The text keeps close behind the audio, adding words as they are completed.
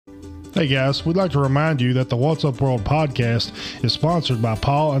Hey guys, we'd like to remind you that the What's Up World podcast is sponsored by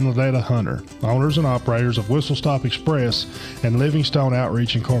Paul and Ladetta Hunter, owners and operators of Whistle Stop Express and Livingstone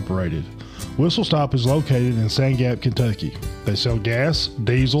Outreach Incorporated. Whistle Stop is located in Sand Gap, Kentucky. They sell gas,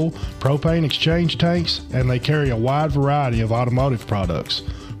 diesel, propane exchange tanks, and they carry a wide variety of automotive products.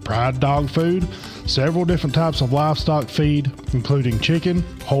 Pride dog food, several different types of livestock feed, including chicken,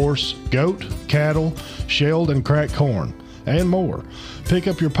 horse, goat, cattle, shelled and cracked corn, and more. Pick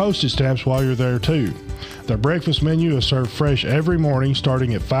up your postage stamps while you're there too. Their breakfast menu is served fresh every morning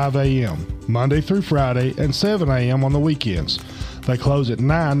starting at 5 a.m., Monday through Friday, and 7 a.m. on the weekends. They close at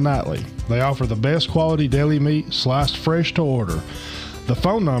 9 nightly. They offer the best quality deli meat sliced fresh to order. The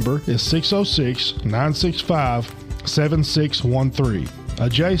phone number is 606-965-7613.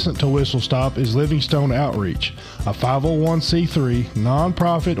 Adjacent to Whistle Stop is Livingstone Outreach, a 501c3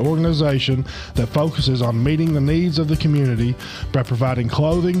 nonprofit organization that focuses on meeting the needs of the community by providing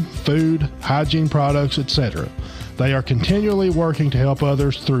clothing, food, hygiene products, etc. They are continually working to help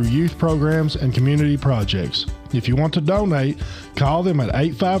others through youth programs and community projects. If you want to donate, call them at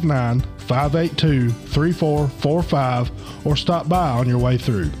 859-582-3445 or stop by on your way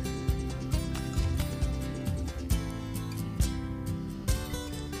through.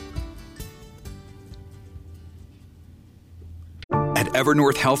 At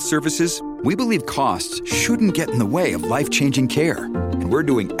Evernorth Health Services, we believe costs shouldn't get in the way of life-changing care, and we're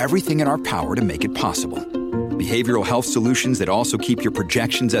doing everything in our power to make it possible. Behavioral health solutions that also keep your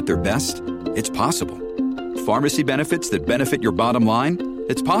projections at their best? It's possible. Pharmacy benefits that benefit your bottom line?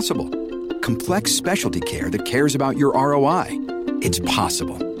 It's possible. Complex specialty care that cares about your ROI? It's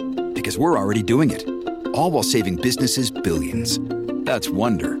possible. Because we're already doing it. All while saving businesses billions. That's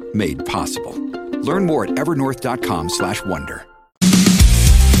Wonder made possible. Learn more at evernorth.com/wonder.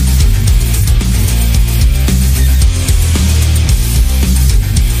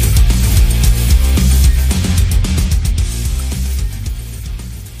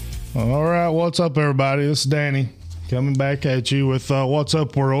 All right, what's up, everybody? This is Danny coming back at you with What's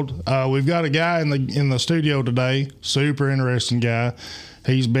Up World. We've got a guy in the studio today, super interesting guy.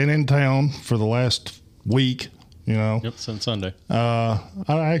 He's been in town for the last week, you know. Yep, since Sunday. I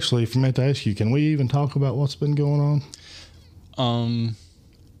actually meant to ask you, can we even talk about what's been going on?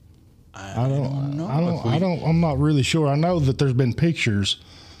 I don't know. I'm not really sure. I know that there's been pictures,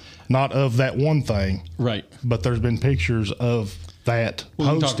 not of that one thing, right? But there's been pictures of that we'll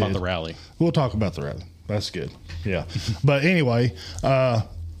posted. Talk about the rally. We'll talk about the rally. That's good. Yeah. But anyway,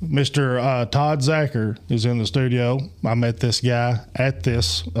 Mr. Todd Zacker is in the studio. I met this guy at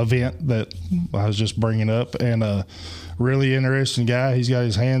this event that I was just bringing up, and a really interesting guy. He's got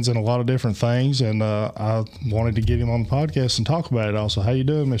his hands in a lot of different things, and I wanted to get him on the podcast and talk about it also. How you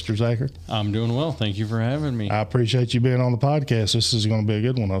doing, Mr. Zacker? I'm doing well. Thank you for having me. I appreciate you being on the podcast. This is going to be a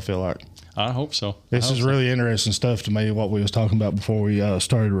good one, I feel like. I hope so. This is really interesting stuff to me, what we was talking about before we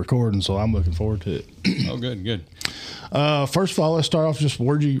started recording, so I'm looking forward to it. Oh, good. First of all, let's start off just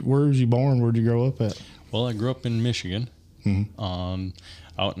where was you born? Where'd you grow up at? Well, I grew up in Michigan,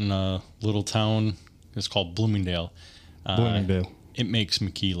 out in a little town. It's called Bloomingdale. Bloomingdale. It makes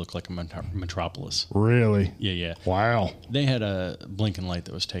McKee look like a metropolis. Really? Yeah. Wow. They had a blinking light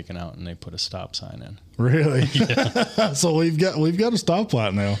that was taken out, and they put a stop sign in. Really? Yeah. So we've got a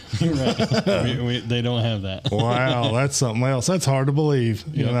stoplight now. Right. They don't have that. Wow, that's something else. That's hard to believe.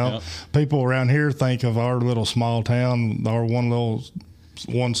 You know, people around here think of our little small town, our one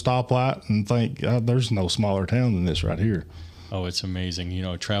stoplight, and think there's no smaller town than this right here. Oh, it's amazing. You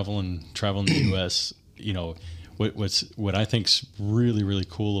know, traveling the U.S. You know. What I think's really, really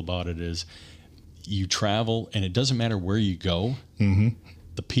cool about it is you travel, and it doesn't matter where you go. Mm-hmm.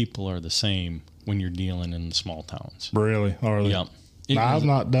 The people are the same when you're dealing in the small towns. Really? Are they? Yeah. I've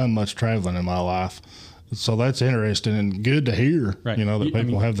not done much traveling in my life, so that's interesting and good to hear. Right. You know that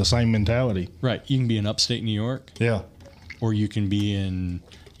people have the same mentality. Right. You can be in upstate New York. Yeah. Or you can be in,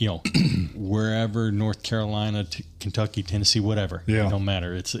 wherever, North Carolina, Kentucky, Tennessee, whatever. Yeah. It don't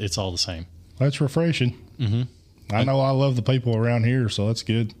matter. It's all the same. That's refreshing. Mm-hmm. I know I love the people around here, so that's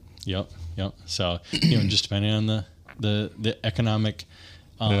good. Yep. So, just depending on the economic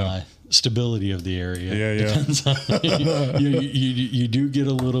stability of the area. Depends on, you do get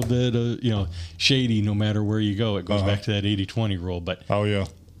a little bit of, shady no matter where you go. It goes back to that 80-20 rule, but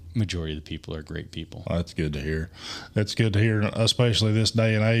majority of the people are great people. Well, that's good to hear. That's good to hear, especially this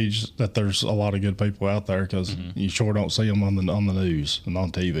day and age, that there's a lot of good people out there, because you sure don't see them on the news and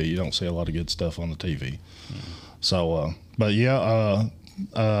on TV. You don't see a lot of good stuff on the TV. So, but now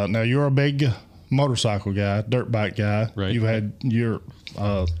you're a big motorcycle guy, dirt bike guy. Right. You've had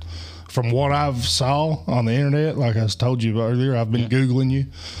from what I've saw on the internet, like I told you earlier, I've been Googling you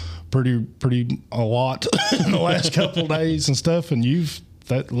pretty a lot in the last couple of days and stuff, and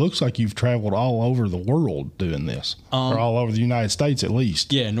that looks like you've traveled all over the world doing this, or all over the United States at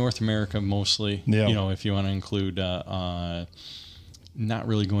least. Yeah, North America mostly. Yeah. You know, if you want to include not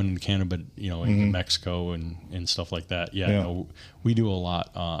really going into Canada, but into Mexico and stuff like that. Yeah, no, we do a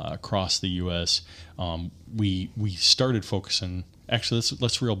lot across the U.S. We started focusing. Actually,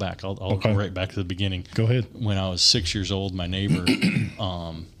 let's reel back. I'll go right back to the beginning. Go ahead. When I was 6 years old, my neighbor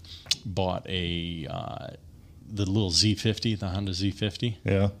bought the little Z50, the Honda Z50.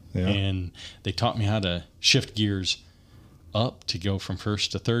 Yeah. And they taught me how to shift gears up to go from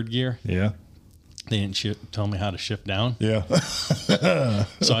first to third gear. Yeah. They didn't tell me how to shift down. Yeah.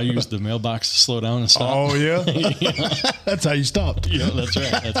 So I used the mailbox to slow down and stop. Oh, yeah? That's how you stopped. Yeah, that's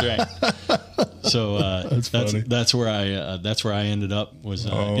right. So that's where I ended up, was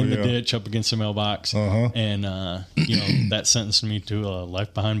in the ditch up against the mailbox. And, that sentenced me to a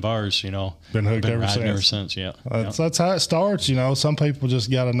life behind bars, Been hooked ever since. Yeah. That's how it starts, Some people just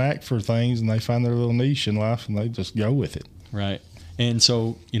got a knack for things, and they find their little niche in life, and they just go with it. Right. And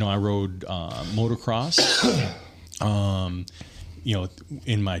so, I rode motocross,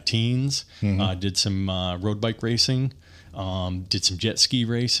 in my teens. Did some road bike racing, did some jet ski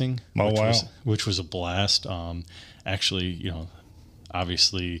racing, which was a blast. Actually,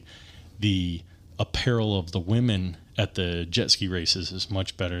 obviously the apparel of the women at the jet ski races is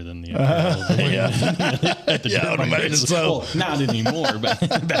much better than the apparel of the women at the jet bike races. So. Well, not anymore, but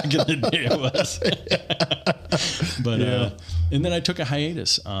back in the day it was. But and then I took a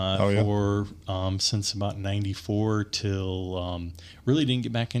hiatus for since about 94 till really didn't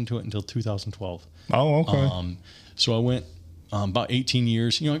get back into it until 2012. Oh, okay. So I went about 18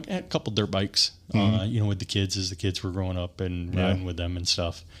 years. I had a couple dirt bikes, with the kids as the kids were growing up and riding with them and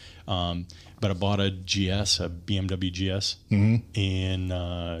stuff. But I bought a BMW GS in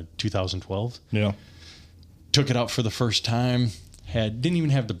 2012. Yeah. Took it out for the first time. Didn't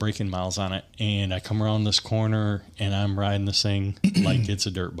even have the braking miles on it, and I come around this corner and I'm riding this thing like it's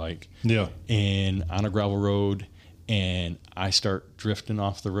a dirt bike. Yeah. And on a gravel road, and I start drifting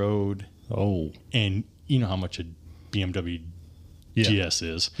off the road. Oh. And you know how much a BMW GS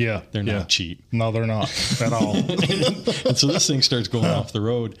is. Yeah. They're not cheap. No, they're not at all. And so this thing starts going off the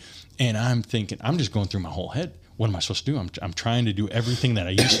road, and I'm thinking, I'm just going through my whole head. What am I supposed to do? I'm trying to do everything that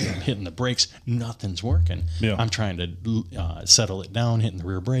I used to. I'm hitting the brakes. Nothing's working. Yeah. I'm trying to settle it down, hitting the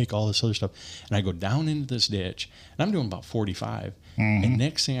rear brake, all this other stuff. And I go down into this ditch, and I'm doing about 45. And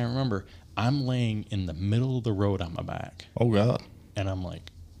next thing I remember, I'm laying in the middle of the road on my back. Oh, God. And I'm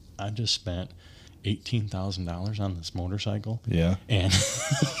like, I just spent $18,000 on this motorcycle. Yeah. And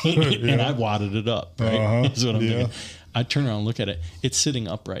and I wadded it up, right? That's what I'm doing. I turn around and look at it. It's sitting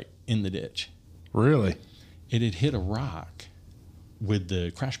upright in the ditch. Really? It had hit a rock with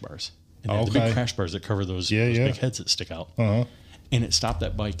the crash bars. And the big crash bars that cover those big heads that stick out. And it stopped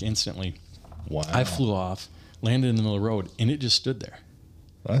that bike instantly. Wow. I flew off, landed in the middle of the road, and it just stood there.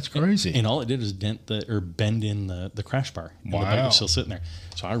 That's crazy. And all it did was bend in the crash bar. And the bike was still sitting there.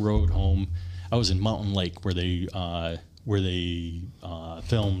 So I rode home. I was in Mountain Lake where they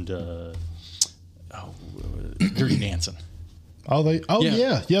filmed Dirty Dancing.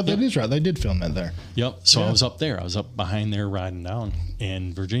 That is right. They did film that there. Yep. So I was up there. I was up behind there riding down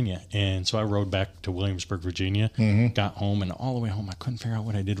in Virginia. And so I rode back to Williamsburg, Virginia, got home, and all the way home I couldn't figure out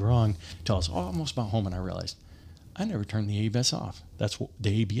what I did wrong until I was almost about home, and I realized I never turned the ABS off. That's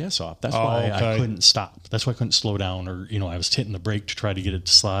the ABS off. That's why I couldn't stop. That's why I couldn't slow down, or I was hitting the brake to try to get it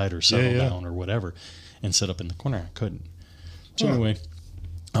to slide or settle down or whatever, and sit up in the corner. I couldn't. So anyway,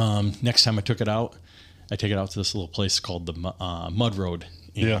 next time I took it out, I take it out to this little place called the Mud Road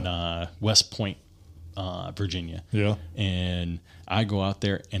in West Point, Virginia. Yeah. And I go out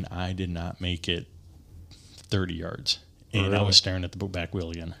there, and I did not make it 30 yards. And I was staring at the back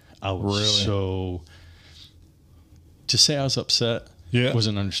wheel again. I was so... To say I was upset was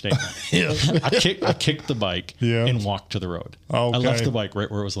an understatement. I kicked the bike and walked to the road. I left the bike right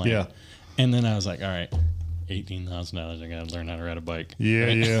where it was laying. Yeah. And then I was like, all right, $18,000. I got to learn how to ride a bike.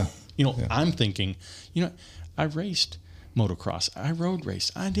 Yeah, right? I'm thinking, I raced motocross. I road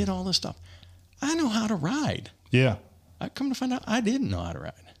raced. I did all this stuff. I know how to ride. Yeah. I come to find out I didn't know how to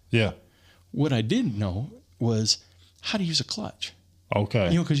ride. Yeah. What I didn't know was how to use a clutch.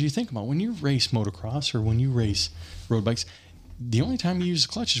 Okay. Because you think about when you race motocross or when you race road bikes, the only time you use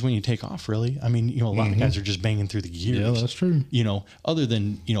the clutch is when you take off, really. I mean, a lot of guys are just banging through the gears. Yeah, that's true. Other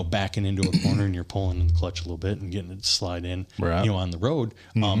than, backing into a corner and you're pulling in the clutch a little bit and getting it to slide in, on the road,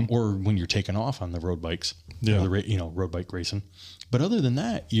 or when you're taking off on the road bikes, or the road bike racing. But other than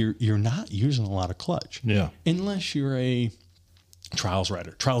that, you're not using a lot of clutch. Yeah. Unless you're a trials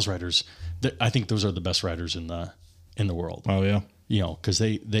riders. I think those are the best riders in the world. Oh yeah. Because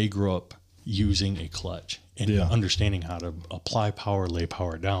they grew up using a clutch and understanding how to apply power, lay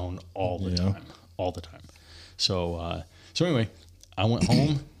power down all the time. So anyway, I went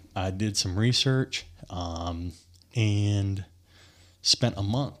home, I did some research, and spent a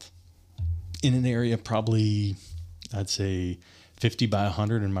month in an area, probably I'd say 50 by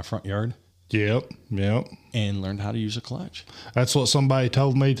 100 in my front yard. Yep. And learned how to use a clutch. That's what somebody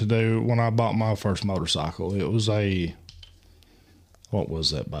told me to do when I bought my first motorcycle. It was what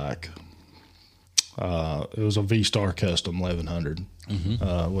was that bike? It was a V-Star Custom 1100.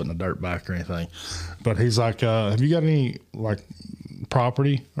 Mm-hmm. Wasn't a dirt bike or anything. But he's like, have you got any like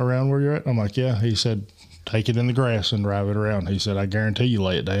property around where you're at? I'm like, yeah. He said, take it in the grass and drive it around. He said, I guarantee you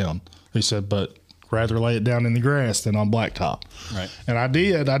lay it down. He said, but rather lay it down in the grass than on blacktop. Right. And I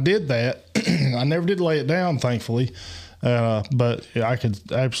did that. I never did lay it down, thankfully. But I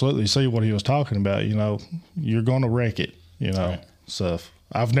could absolutely see what he was talking about. You're going to wreck it, Right. stuff.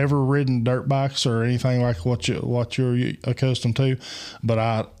 I've never ridden dirt bikes or anything like what you're accustomed to, but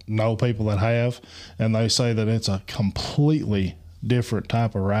I know people that have, and they say that it's a completely different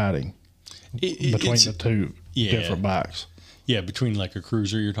type of riding between the two different bikes. Yeah, between like a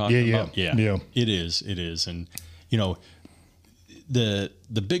cruiser you're talking about. Yeah. It is. And the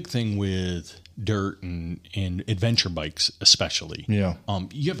big thing with dirt and adventure bikes especially,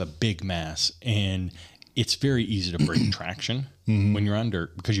 you have a big mass and it's very easy to break traction when you're on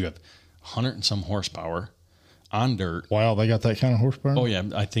dirt because you have 100 and some horsepower on dirt. Wow, they got that kind of horsepower? Oh yeah,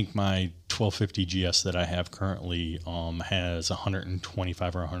 I think my 1250 GS that I have currently has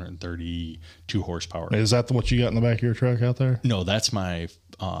 125 or 132 horsepower. Is that what you got in the back of your truck out there? No, that's my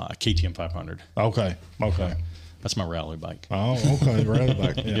KTM 500. Okay. That's my rally bike. Oh, okay, rally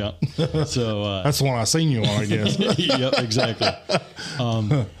bike. Yeah. So that's the one I seen you on, I guess. Yep, exactly.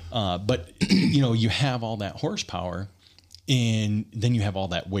 But you have all that horsepower, and then you have all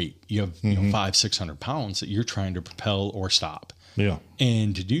that weight. You have 500-600 pounds that you're trying to propel or stop. Yeah.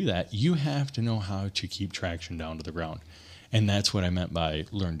 And to do that, you have to know how to keep traction down to the ground. And that's what I meant by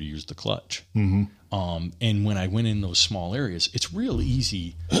learn to use the clutch. Mm-hmm. And when I went in those small areas, it's real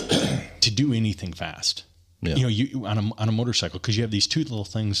easy to do anything fast. Yeah. You on a motorcycle, because you have these two little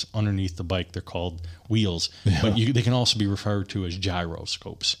things underneath the bike. They're called wheels, but they can also be referred to as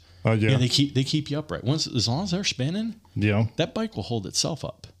gyroscopes. Oh yeah. They keep you upright. As long as they're spinning, that bike will hold itself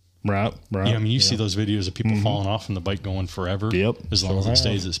up. Right. You see those videos of people falling off and the bike going forever. Yep. As long as it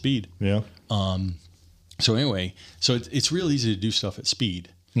stays at speed. Yeah. So anyway, it's real easy to do stuff at speed.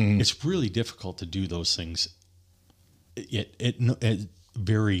 Mm-hmm. It's really difficult to do those things at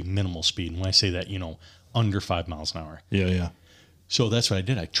very minimal speed. And when I say that, under 5 miles an hour. Yeah. So that's what I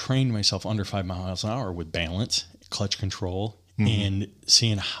did. I trained myself under 5 miles an hour with balance, clutch control, and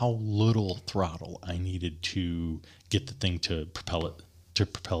seeing how little throttle I needed to get the thing to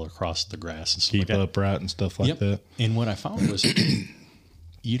propel across the grass and stuff keep like that. Upright and stuff like that. And what I found was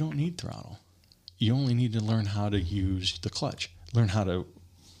you don't need throttle. You only need to learn how to use the clutch, learn how to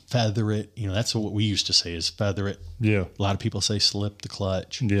feather it. That's what we used to say is feather it. Yeah. A lot of people say slip the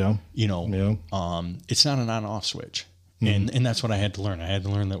clutch. Yeah. It's not an on-off switch. And that's what I had to learn. I had to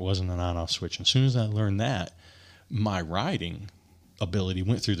learn that it wasn't an on-off switch. And as soon as I learned that, my riding ability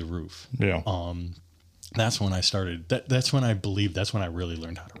went through the roof. Yeah. That's when I started. That's when I believe that's when I really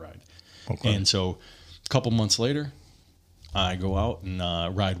learned how to ride. Okay. And so a couple months later, I go out and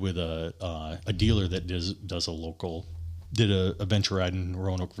ride with a dealer that does a local. Did a adventure ride in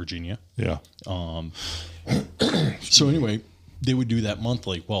Roanoke, Virginia. Yeah. So anyway, they would do that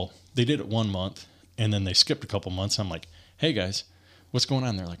monthly. Well, they did it 1 month, and then they skipped a couple months. I'm like, hey, guys, what's going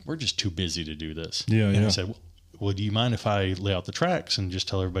on? They're like, we're just too busy to do this. Yeah, and I said, well, do you mind if I lay out the tracks and just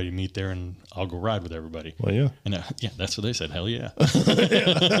tell everybody to meet there, and I'll go ride with everybody? Well, yeah. And that's what they said. Hell yeah.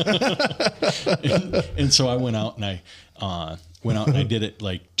 and so I went out, and I did it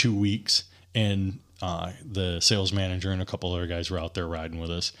like 2 weeks, and the sales manager and a couple other guys were out there riding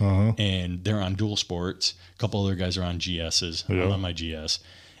with us, and they're on dual sports. A couple other guys are on GSs. Yeah. I'm on my GS,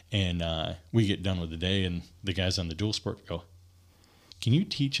 and we get done with the day, and the guys on the dual sport go, "Can you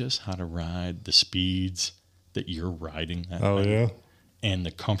teach us how to ride the speeds that you're riding that night? Yeah, and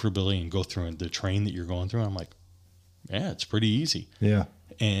the comfortability and go through the train that you're going through?" I'm like, "Yeah, it's pretty easy." Yeah.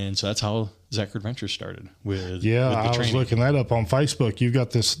 And so that's how Zacker Adventures started with the training. Was looking that up on Facebook. You've got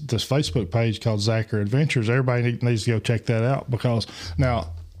this Facebook page called Zacker Adventures. Everybody needs to go check that out, because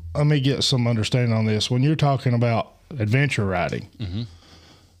now let me get some understanding on this. When you're talking about adventure riding,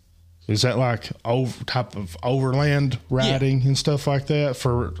 Is that like type of overland riding and stuff like that?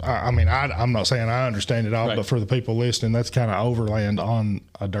 I'm not saying I understand it all, but for the people listening, that's kind of overland on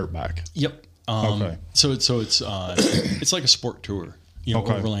a dirt bike. Yep. Okay. So it's like a sport tour,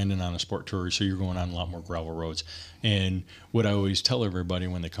 overlanding on a sport tour. So you're going on a lot more gravel roads. And what I always tell everybody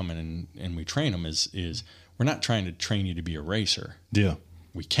when they come in and we train them is we're not trying to train you to be a racer. Yeah.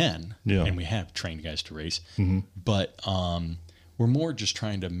 We can. Yeah. And we have trained guys to race. Mm-hmm. But we're more just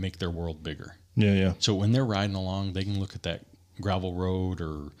trying to make their world bigger. Yeah, yeah. So when they're riding along, they can look at that gravel road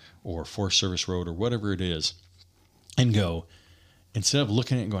or Forest Service road or whatever it is and go, instead of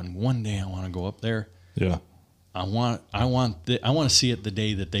looking at it and going, one day I want to go up there. Yeah. I want to see it the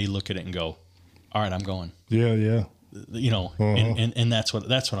day that they look at it and go, all right, I'm going. Yeah, yeah. And that's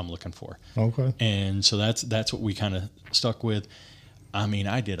what I'm looking for. Okay. And so that's what we kind of stuck with. I mean,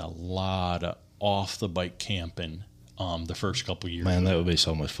 I did a lot of off the bike camping the first couple of years. Man, that would be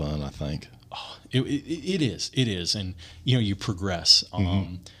so much fun, I think. Oh, it is. And, you progress.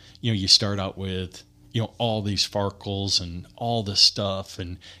 You start out with, all these Farkles and all this stuff.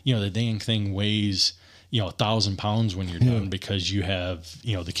 And, the dang thing weighs, 1,000 pounds when you're done because you have,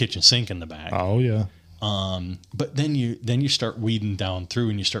 the kitchen sink in the back. Oh, yeah. But then you start weeding down through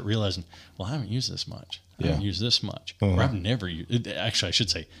and you start realizing, well, I haven't used this much. I haven't used this much. Uh-huh. Or I've never used it. Actually, I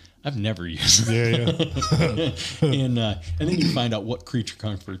should say, I've never used it. Yeah, yeah. and then you find out what creature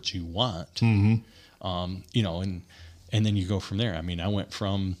comforts you want. Mm-hmm. And then you go from there. I mean, I went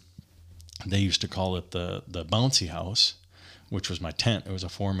from, they used to call it the bouncy house, which was my tent. It was a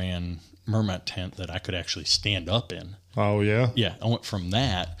 4-man Mermat tent that I could actually stand up in. Oh, yeah? Yeah. I went from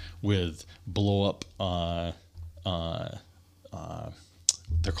that with blow up,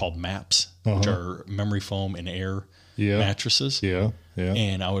 they're called MAPS, which are memory foam and air mattresses. Yeah, yeah.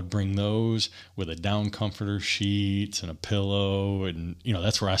 And I would bring those with a down comforter, sheets, and a pillow, and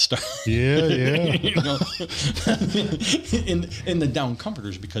that's where I started. Yeah, yeah. in the down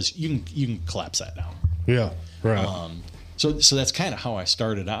comforters because you can collapse that down. Yeah, right. So that's kind of how I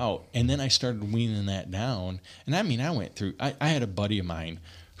started out, and then I started weaning that down. And I mean, I went through. I had a buddy of mine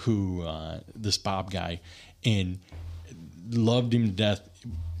who this Bob guy, and loved him to death.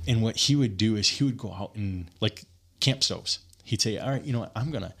 And what he would do is he would go out and like camp stoves. He'd say, all right,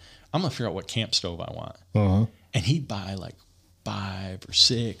 I'm gonna figure out what camp stove I want. Uh-huh. And he'd buy like 5 or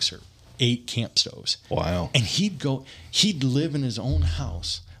 6 or 8 camp stoves. Wow. And he'd live in his own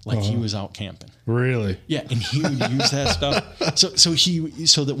house like he was out camping. Really? Yeah. And he would use that stuff.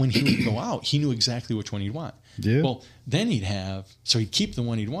 So that when he would go out, he knew exactly which one he'd want. Yeah. Well, then he'd keep the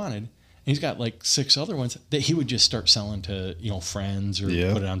one he'd wanted. He's got like 6 other ones that he would just start selling to, friends or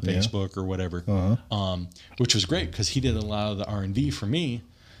put it on Facebook or whatever, which was great because he did a lot of the R&D for me.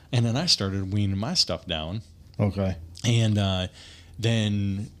 And then I started weaning my stuff down. Okay. And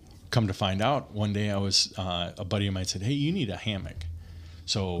then come to find out, one day I was, a buddy of mine said, hey, you need a hammock.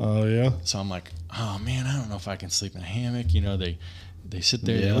 So, so I'm like, oh man, I don't know if I can sleep in a hammock. They sit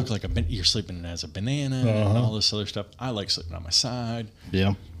there, they look like you're sleeping as a banana and all this other stuff. I like sleeping on my side.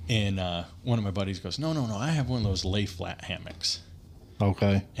 Yeah. And one of my buddies goes, no, I have one of those lay flat hammocks.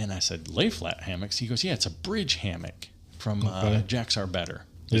 Okay. And I said, lay flat hammocks? He goes, yeah, it's a bridge hammock from Jack's Are Better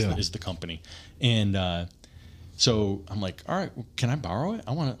is the company. And so I'm like, all right, well, can I borrow it?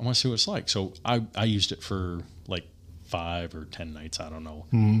 I want to see what it's like. So I used it for like 5 or 10 nights, I don't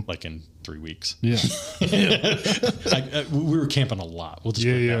know, like in 3 weeks. Yeah. We were camping a lot. We'll just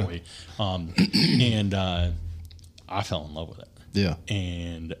put it that way. And I fell in love with it. Yeah.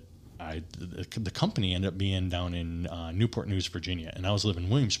 And the company ended up being down in Newport News, Virginia. And I was living in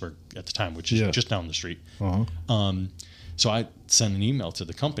Williamsburg at the time, which is just down the street. Uh-huh. So I sent an email to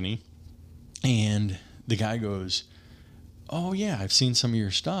the company, and the guy goes, oh, yeah, I've seen some of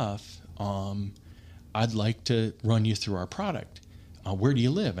your stuff. I'd like to run you through our product. Where do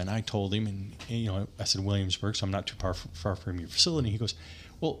you live? And I told him, and I said Williamsburg, so I'm not too far from your facility. He goes,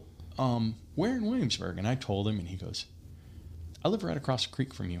 well, where in Williamsburg? And I told him, and he goes, I live right across the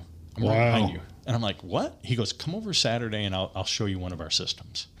creek from you. I'm right behind you. And I'm like, what? He goes, come over Saturday and I'll show you one of our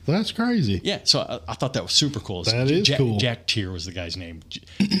systems. That's crazy. Yeah. So I thought that was super cool. That is cool. Jack Tier was the guy's name.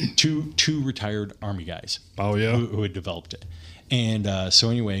 Two retired Army guys. Oh, yeah. Who had developed it. And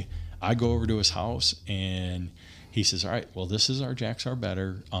so anyway, I go over to his house and he says, all right, well, this is our Jack's Are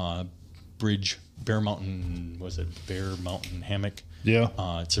Better bridge, Bear Mountain hammock. Yeah.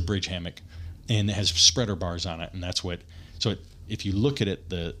 It's a bridge hammock. And it has spreader bars on it. And that's what, if you look at it,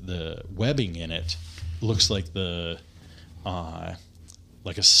 the webbing in it looks like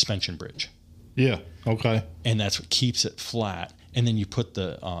like a suspension bridge. Yeah. Okay. And that's what keeps it flat. And then you put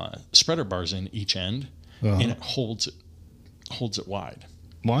the spreader bars in each end, and it holds it wide.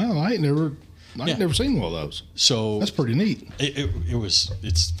 Wow, I ain't never seen one of those. So that's pretty neat.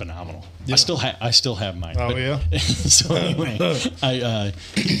 It's phenomenal. Yeah. I still have mine. Oh, yeah. So anyway,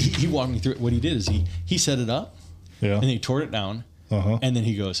 he walked me through it. What he did is he set it up, and then he tore it down, and then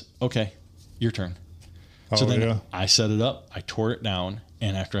he goes, "Okay, your turn." So then I set it up, I tore it down,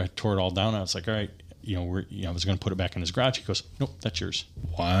 and after I tore it all down, I was like, "All right, I was going to put it back in his garage." He goes, "Nope, that's yours."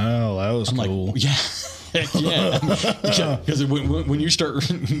 Wow, that was cool. Like, yeah. Because when you start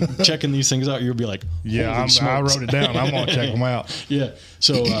checking these things out, you'll be like, I wrote it down. I'm gonna check them out. Yeah.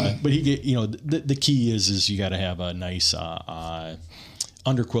 So, but he get the key is you got to have a nice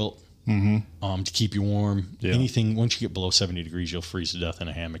underquilt to keep you warm. Yeah. Anything once you get below 70 degrees, you'll freeze to death in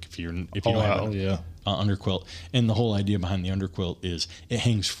a hammock if you don't have underquilt. And the whole idea behind the underquilt is it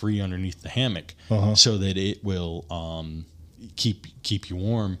hangs free underneath the hammock, so that it will keep you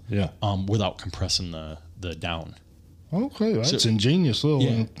warm without compressing the down. Okay, that's ingenious little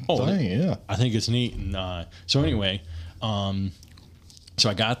thing. Yeah, I think it's neat. And so anyway, so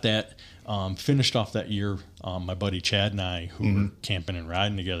I got that finished off that year. My buddy Chad and I, who were camping and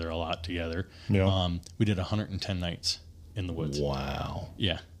riding together a lot together, we did 110 nights in the woods. Wow.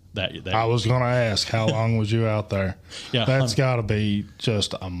 Yeah. That I was going to ask, how long was you out there? Yeah, that's got to be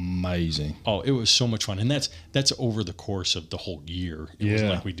just amazing. Oh, it was so much fun, and that's over the course of the whole year. It wasn't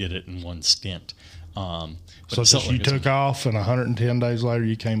like we did it in one stint. So you took off, and 110 days later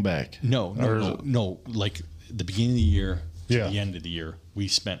you came back. No. Like the beginning of the year to the end of the year, we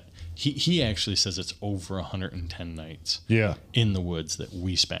spent. He actually says it's over 110 nights. In the woods that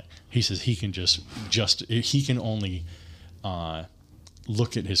we spent. He says he can he can only.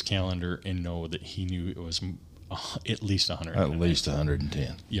 Look at his calendar and know that he knew it was at least 100. At least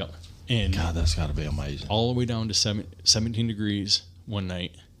 110. Yep. And God, that's got to be amazing. All the way down to 17 degrees one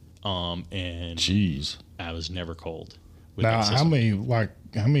night. And jeez, I was never cold. Now, how many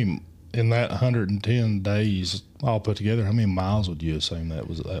in that 110 days all put together? How many miles would you assume that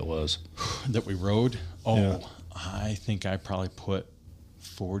was? That we rode? I think I probably put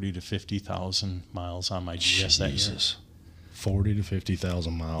 40 to 50,000 miles on my GS that year. 40 to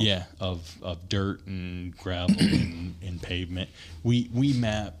 50,000 miles. Yeah, of dirt and gravel and pavement. We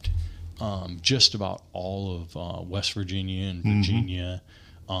mapped just about all of West Virginia and Virginia.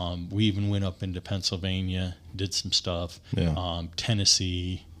 We even went up into Pennsylvania, did some stuff.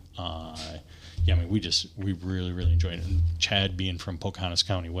 Tennessee. We really, really enjoyed it. And Chad being from Pocahontas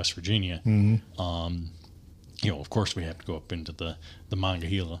County, West Virginia, of course we have to go up into the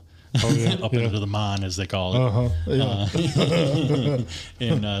Monongahela. Into the Mon, as they call it,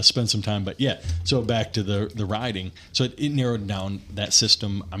 and spend some time. But so back to the riding. So it narrowed down that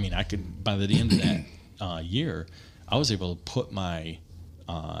system. I mean, I could, by the end of that year, I was able to put my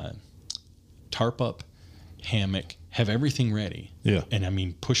tarp up, hammock, have everything ready. And I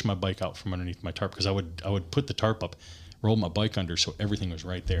mean, push my bike out from underneath my tarp, because I would put the tarp up, roll my bike under, so everything was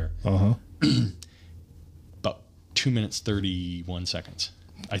right there. About 2 minutes 31 seconds.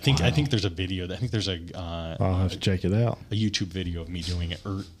 I think there's a video. I think there's I'll have to check it out. A YouTube video of me doing it,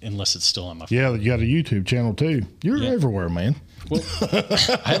 or unless it's still on my phone. Yeah, you got a YouTube channel too. You're everywhere, man. Well,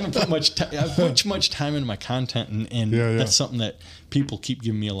 I haven't put much time into my content, and that's something that people keep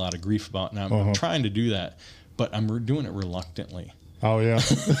giving me a lot of grief about. Now I'm trying to do that, but I'm doing it reluctantly. Oh yeah.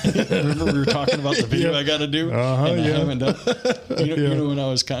 Remember we were talking about the video I got to do, and I haven't done. You know when I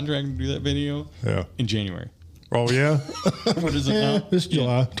was contracted to do that video? Yeah. In January. Oh, yeah? What is it now? It's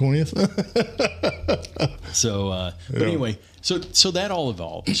July 20th. So, but anyway, so that all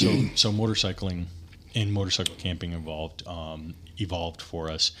evolved. So motorcycling and motorcycle camping evolved for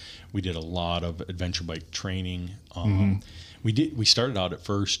us. We did a lot of adventure bike training. We started out at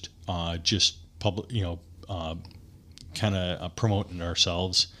first just public, kind of promoting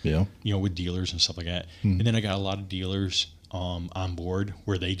ourselves. With dealers and stuff like that. And then I got a lot of dealers on board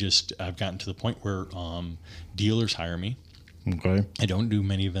where I've gotten to the point where dealers hire me. Okay. I don't do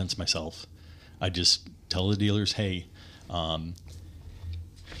many events myself. I just tell the dealers, hey,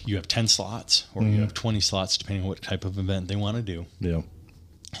 you have 10 slots or you have 20 slots, depending on what type of event they want to do. Yeah.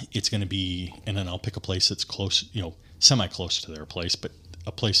 It's going to be, and then I'll pick a place that's close, semi-close to their place, but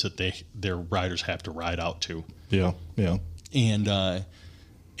a place that their riders have to ride out to. Yeah. Yeah. And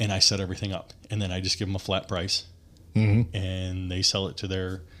I set everything up, and then I just give them a flat price. And they sell it to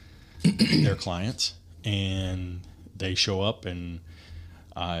their clients, and they show up, and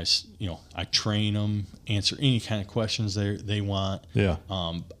I train them, answer any kind of questions they want. Yeah.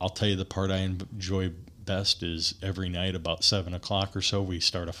 I'll tell you the part I enjoy best is every night about 7 o'clock or so, we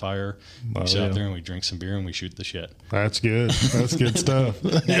start a fire. We sit out there and we drink some beer and we shoot the shit. That's good. That's good stuff.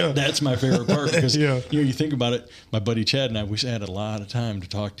 That's my favorite part because you think about it. My buddy Chad and I, we had a lot of time to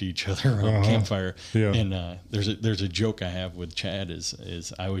talk to each other around a campfire. Yeah. And there's a joke I have with Chad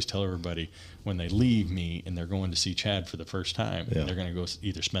is I always tell everybody when they leave me and they're going to see Chad for the first time, they're going to go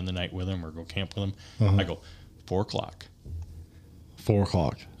either spend the night with him or go camp with him. I go 4 o'clock. 4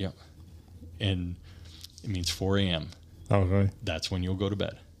 o'clock. Yep. And it means 4 a.m. Okay. That's when you'll go to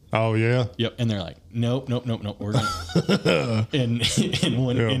bed. Oh yeah. Yep. And they're like, nope. We're gonna.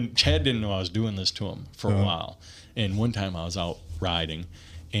 and Chad didn't know I was doing this to him for a while. And one time I was out riding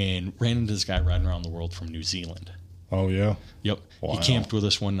and ran into this guy riding around the world from New Zealand. Oh yeah. Yep. Wow. He camped with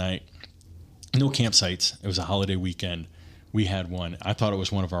us one night. No campsites. It was a holiday weekend. We had one. I thought it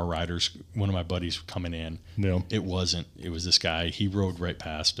was one of our riders, one of my buddies coming in. Yeah. It wasn't. It was this guy. He rode right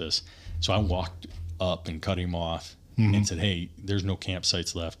past us. So I walked up and cut him off and said, hey, there's no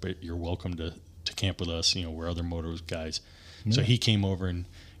campsites left, but you're welcome to camp with us. We're other motor guys. So he came over and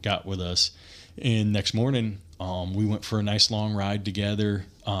got with us. And next morning, we went for a nice long ride together.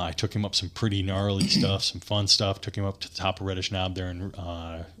 I took him up some pretty gnarly stuff, some fun stuff. Took him up to the top of Reddish Knob there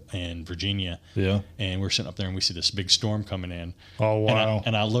in Virginia. Yeah. And we're sitting up there and we see this big storm coming in. Oh, wow.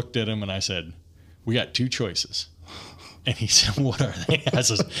 And I looked at him and I said, we got 2 choices. And he said, what are they? I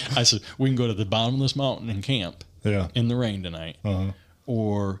said, we can go to the bottom of this mountain and camp in the rain tonight.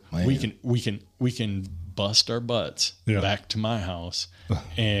 Or we can bust our butts back to my house,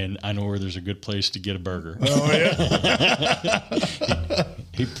 and I know where there's a good place to get a burger. Oh yeah.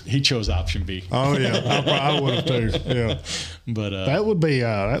 he chose option B. Oh yeah, I would have too. Yeah, but that would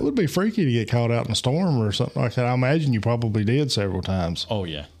be freaky to get caught out in a storm or something like that. I imagine you probably did several times. Oh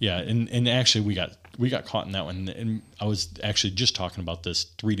yeah, and actually we got caught in that one. And I was actually just talking about this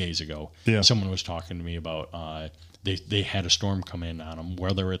 3 days ago. Yeah, someone was talking to me about. They had a storm come in on them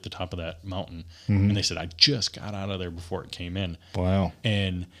while they were at the top of that mountain. And they said, I just got out of there before it came in. Wow.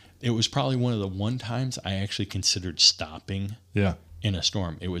 And it was probably one of the one times I actually considered stopping in a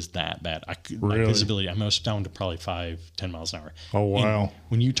storm. It was that bad. My visibility, I was down to probably 5-10 miles an hour. Oh, wow. And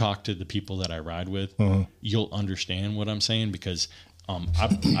when you talk to the people that I ride with, you'll understand what I'm saying because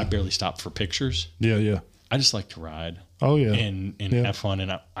I barely stop for pictures. Yeah. I just like to ride. Oh yeah, and have fun,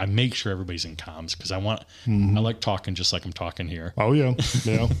 and I make sure everybody's in comms because I like talking just like I'm talking here. Oh yeah,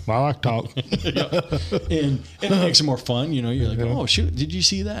 I like talk. And it makes it more fun. You're like, oh shoot, did you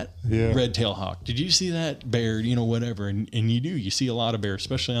see that red tail hawk? Did you see that bear? Whatever, and you see a lot of bears,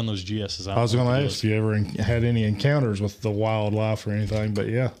 especially on those GSs. I was going to ask if you ever had any encounters with the wildlife or anything, but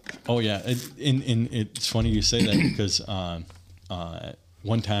yeah. Oh yeah, and it's funny you say that because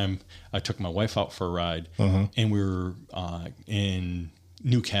one time I took my wife out for a ride and we were in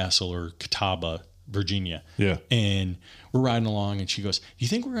Newcastle or Catawba, Virginia. Yeah. And we're riding along and she goes, do you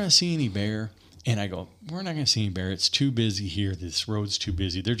think we're going to see any bear? And I go, we're not going to see any bear. It's too busy here. This road's too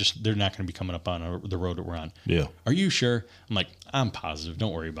busy. They're not going to be coming up on the road that we're on. Yeah. Are you sure? I'm like, I'm positive.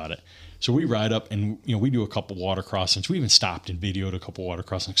 Don't worry about it. So we ride up and, we do a couple water crossings. We even stopped and videoed a couple water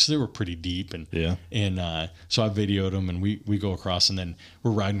crossings because they were pretty deep. And so I videoed them and we go across and then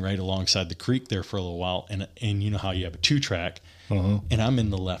we're riding right alongside the creek there for a little while. And you know how you have a 2-track and I'm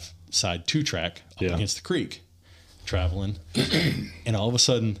in the left side 2-track up against the creek traveling. And all of a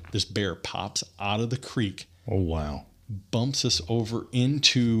sudden this bear pops out of the creek. Oh, wow. Bumps us over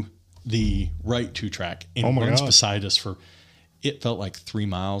into the right 2-track and runs beside us for... It felt like 3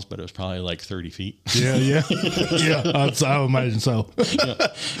 miles, but it was probably like 30 feet. Yeah. I would imagine so.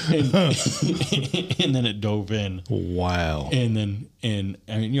 And then it dove in. Wow. And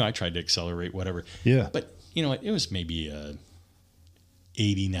I mean, I tried to accelerate, whatever. Yeah. But, it was maybe a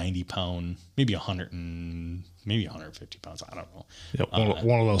 80, 90 pound, maybe 100 and maybe 150 pounds. I don't know. Yeah,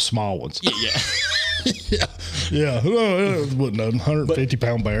 one of those small ones. Yeah. Yeah. Well, it wasn't a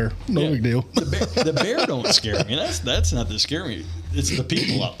 150-pound bear. No big deal. The bear don't scare me. That's not the scare me. It's the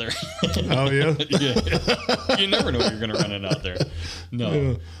people out there. Oh yeah. Yeah. You never know what you're going to run in out there.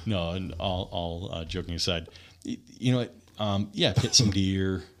 No. And all joking aside, I've hit some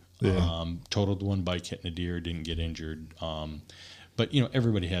deer. Totaled one bike hitting a deer. Didn't get injured. But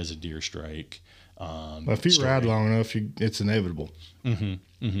everybody has a deer strike. If you ride long enough, it's inevitable.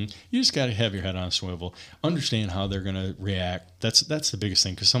 You just got to have your head on a swivel. Understand how they're going to react. That's the biggest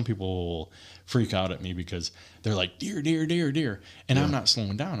thing because some people will freak out at me because they're like deer, and I'm not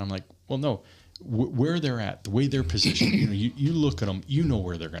slowing down. I'm like, well, no, where they're at, the way they're positioned. You look at them, you know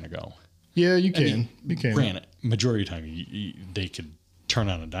where they're going to go. Yeah, you can. You can. Granted, majority of the time they could turn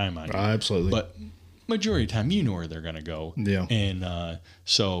on a dime on you. Absolutely. But majority of the time, you know where they're going to go. Yeah. And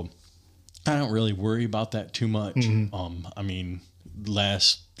so. I don't really worry about that too much. Mm-hmm. I mean,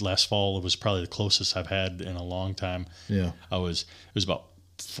 last fall, it was probably the closest I've had in a long time. Yeah. It was about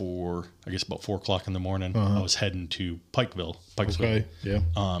 4 o'clock in the morning. Uh-huh. I was heading to Pikesville, Okay. Yeah.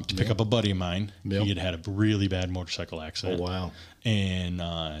 to pick up a buddy of mine. Yep. He had a really bad motorcycle accident. Oh, wow.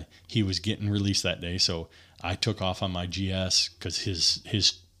 And he was getting released that day. So I took off on my GS because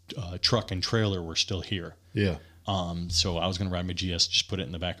his truck and trailer were still here. Yeah. So I was going to ride my GS, just put it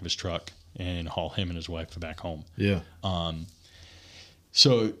in the back of his truck and haul him and his wife back home. Yeah.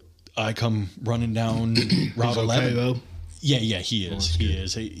 So I come running down Route 11. Okay, though? Yeah, he is. He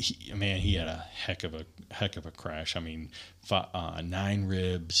is. He had a heck of a crash. I mean, 9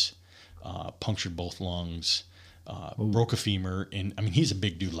 ribs, punctured both lungs, broke a femur, and I mean he's a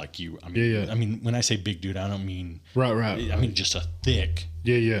big dude like you. I mean, Yeah. I mean when I say big dude, I don't mean Right. I mean just a thick,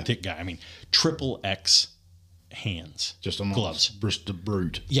 thick guy. I mean triple X hands, Just a gloves, just a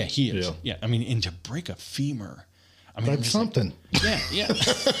brute. Yeah, he is. Yeah. Yeah, I mean, and to break a femur. I mean, That's something. Yeah.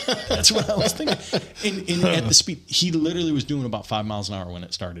 That's what I was thinking. And at the speed, he literally was doing about 5 miles an hour when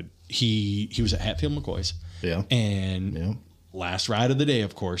it started. He was at Hatfield McCoy's. Yeah. And last ride of the day,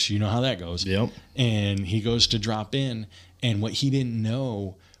 of course, you know how that goes. Yep. And he goes to drop in. And what he didn't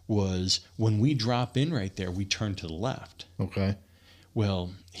know was when we drop in right there, we turn to the left. Okay.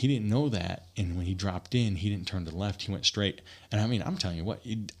 Well, he didn't know that. And when he dropped in, he didn't turn to the left. He went straight. And I mean, I'm telling you what,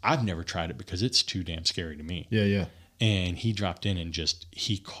 I've never tried it because it's too damn scary to me. Yeah. And he dropped in and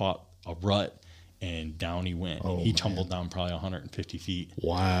he caught a rut and down he went. Oh, he tumbled down probably 150 feet.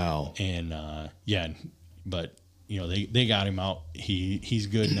 Wow. And but you know, they got him out. He's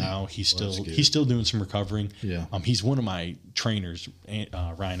good now. He's still doing some recovering. Yeah. He's one of my trainers,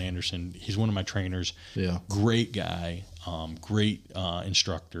 Ryan Anderson. He's one of my trainers. Yeah. Great guy. Great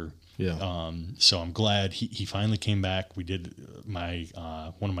instructor. Yeah. So I'm glad he finally came back. We did my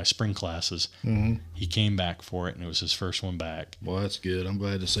one of my spring classes. Mm-hmm. He came back for it, and it was his first one back. Well, that's good. I'm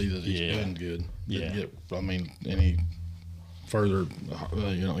glad to see that he's been good. Yeah. Didn't get, any further,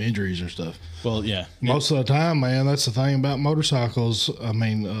 injuries or stuff. Well, yeah. Most of the time, man, that's the thing about motorcycles. I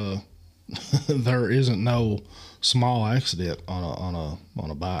mean, there isn't no small accident on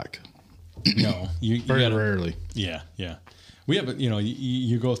a bike. No, you Very gotta, rarely. Yeah. We have,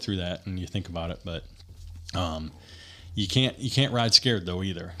 you go through that and you think about it, but you can't ride scared though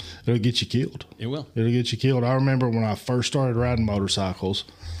either. It'll get you killed. It will. It'll get you killed. I remember when I first started riding motorcycles,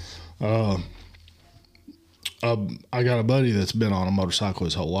 I got a buddy that's been on a motorcycle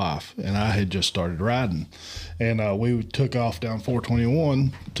his whole life, and I had just started riding, and we took off down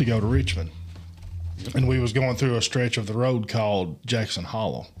 421 to go to Richmond, and we was going through a stretch of the road called Jackson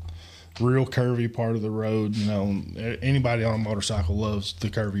Hollow. Real curvy part of the road. Anybody on a motorcycle loves the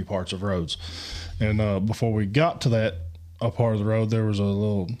curvy parts of roads. And before we got to that part of the road, there was a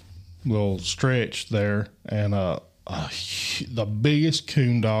little stretch there, and the biggest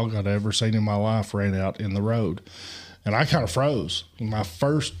coon dog I'd ever seen in my life ran out in the road, and I kind of froze.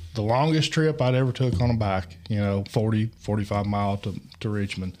 The longest trip I'd ever took on a bike, 45 mile to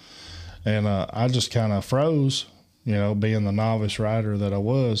Richmond, and I just kind of froze, being the novice rider that I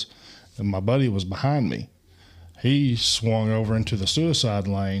was. And my buddy was behind me. He swung over into the suicide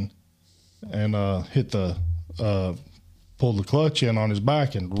lane and pulled the clutch in on his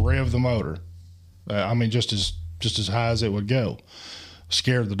bike and revved the motor. Just as high as it would go.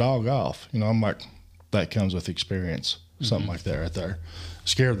 Scared the dog off. I'm like, that comes with experience. Something like that right there.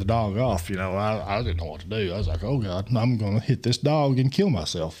 Scared the dog off. I didn't know what to do. I was like, oh God, I'm going to hit this dog and kill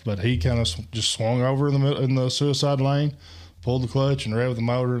myself. But he kind of just swung over in the suicide lane, pulled the clutch and revved the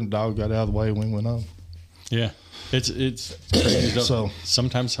motor, and the dog got out of the way and we went on. Yeah. It's crazy. So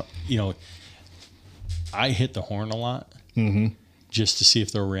sometimes, I hit the horn a lot just to see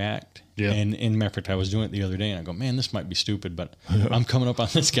if they'll react. Yeah. And in matter of fact, I was doing it the other day and I go, man, this might be stupid, but I'm coming up on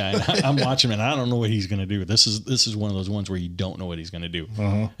this guy and I'm watching him and I don't know what he's going to do. This is one of those ones where you don't know what he's going to do.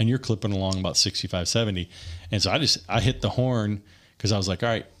 And you're clipping along about 65, 70. And so I hit the horn because I was like, all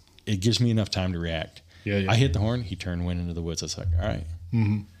right, it gives me enough time to react. Yeah. I hit the horn. He turned, went into the woods. I was like, all right.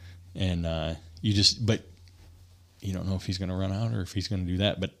 And but you don't know if he's going to run out or if he's going to do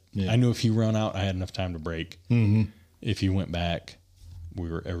that. But I knew if he run out, I had enough time to brake. If he went back,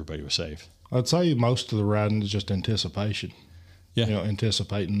 everybody was safe. I'd say most of the riding is just anticipation. Yeah.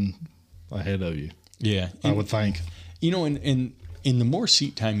 Anticipating ahead of you. Yeah. I would think. And the more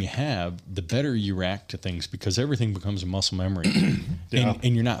seat time you have, the better you react to things because everything becomes a muscle memory.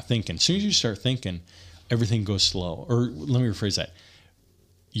 And you're not thinking. As soon as you start thinking, everything goes slow. Or let me rephrase that.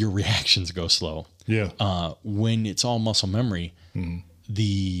 Your reactions go slow. Yeah. When it's all muscle memory,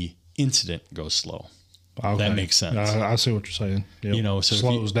 the incident goes slow. Okay. That makes sense. I see what you're saying. Yep. You know, so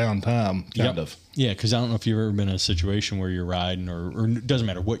slows down time, kind of. Yeah, because I don't know if you've ever been in a situation where you're riding, or it doesn't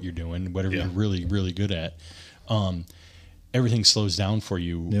matter what you're doing, whatever you're really, really good at. Everything slows down for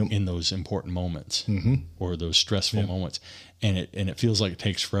you in those important moments or those stressful moments, and it feels like it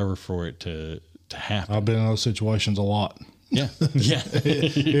takes forever for it to happen. I've been in those situations a lot. Yeah.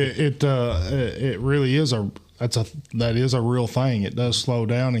 It really is that is a real thing. It does slow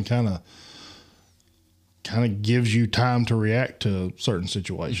down and kind of gives you time to react to certain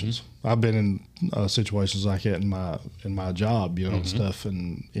situations. I've been in situations like that in my job, you know, and stuff,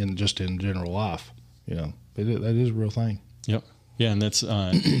 and in general life, you know. That is a real thing. Yep. Yeah, and that's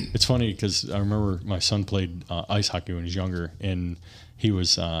it's funny because I remember my son played ice hockey when he was younger, and he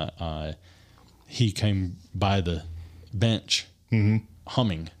was he came by the bench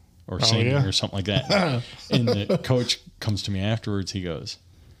humming or singing or something like that. And the coach comes to me afterwards. He goes,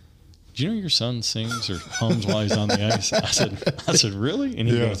 "Do you know your son sings or hums while he's on the ice?" I said, "Really?" And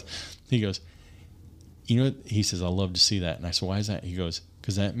he goes, "You know what?" He says, "I love to see that." And I said, "Why is that?" He goes,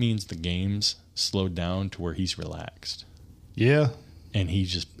 "Because that means the game's slowed down to where he's relaxed." Yeah. And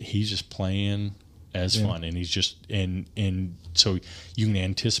he's just playing as fun, and he's just and so you can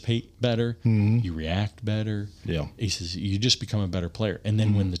anticipate better, you react better. Yeah. He says you just become a better player, and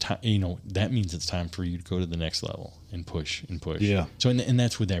then when the time, you know, that means it's time for you to go to the next level and push and push. Yeah. So and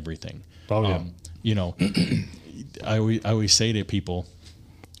that's with everything. Oh yeah. You know, I always say to people,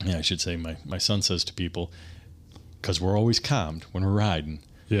 yeah, I should say my son says to people, because we're always calmed when we're riding.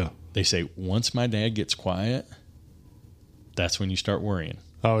 Yeah. They say once my dad gets quiet, that's when you start worrying.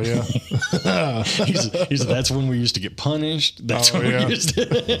 Oh yeah. he said that's when we used to get punished. That's when we used to,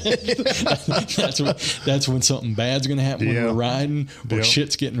 that's when something bad's going to happen when we're riding, or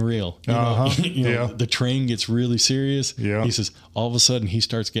shit's getting real. You know, the train gets really serious. Yeah. He says all of a sudden he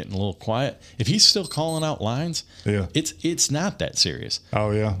starts getting a little quiet. If he's still calling out lines, it's not that serious.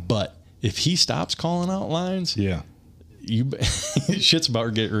 Oh yeah. But if he stops calling out lines, shit's about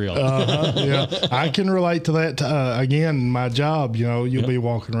to get real. Yeah, I can relate to that. Again, my job, you know, you'll be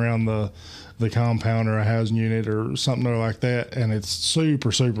walking around the compound or a housing unit or something like that, and it's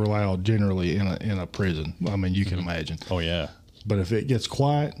super, super loud generally in a prison. I mean, you can imagine. Oh, yeah. But if it gets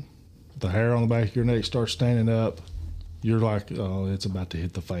quiet, the hair on the back of your neck starts standing up, you're like, oh, it's about to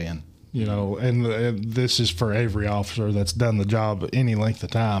hit the fan. You know, and this is for every officer that's done the job any length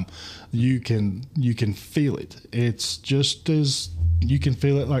of time. You can feel it. It's just as you can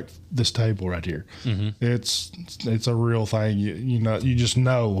feel it like this table right here. It's a real thing. You know, you just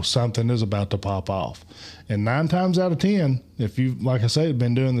know something is about to pop off. And 9 times out of 10, if you, like I said,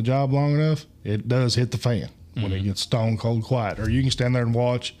 been doing the job long enough, it does hit the fan when it gets stone cold quiet. Or you can stand there and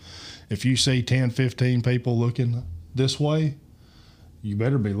watch. If you see 10, 15 people looking this way, you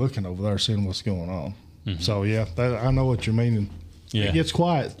better be looking over there, seeing what's going on. So yeah, I know what you're meaning. Yeah. It gets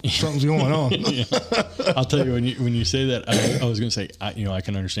quiet. Something's going on. I'll tell you, when you say that, I was going to say, I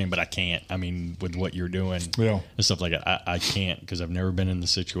can understand, but I can't. I mean, with what you're doing and stuff like that, I can't, because I've never been in the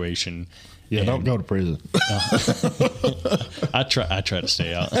situation. Yeah, don't go to prison. I try to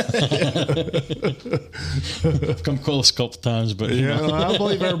stay out. I've come close a couple times, but I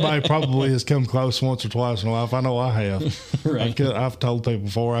believe everybody probably has come close once or twice in life. I know I have. Right. I've told people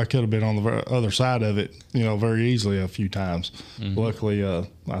before I could have been on the other side of it, you know, very easily a few times. Luckily,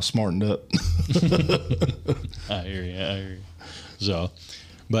 I smartened up. I hear you. So,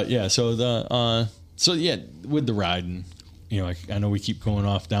 but yeah, with the riding. You know, I know we keep going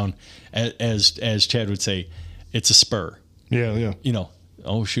off down, as Chad would say, it's a spur. Yeah. You know,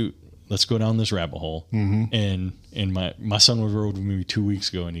 oh shoot, let's go down this rabbit hole. And my son was rode with me 2 weeks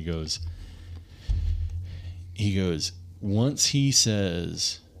ago, and he goes, once he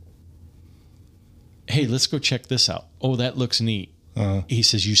says, hey, let's go check this out. Oh, that looks neat. He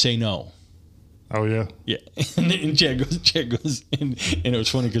says, you say no. Oh yeah, yeah. And Chad goes, and it was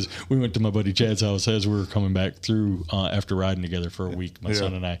funny because we went to my buddy Chad's house as we were coming back through after riding together for a week, my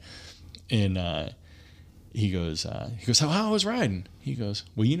son and I, and he goes, how was riding? He goes,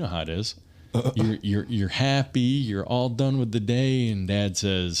 well, you know how it is. You're happy, you're all done with the day, and Dad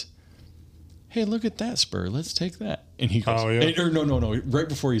says, hey, look at that spur, let's take that. And he goes, no. Right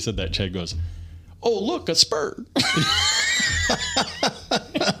before he said that, Chad goes, oh, look, a spur.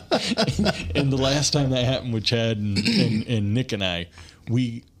 And the last time that happened with Chad and Nick and I,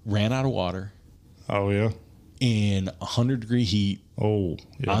 we ran out of water. Oh, yeah. In 100-degree heat. Oh,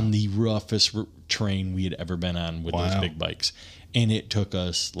 yeah. On the roughest terrain we had ever been on with those big bikes. And it took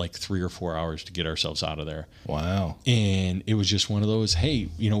us like 3 or 4 hours to get ourselves out of there. Wow. And it was just one of those, hey,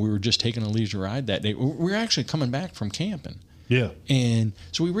 you know, we were just taking a leisure ride that day. We were actually coming back from camping. Yeah. And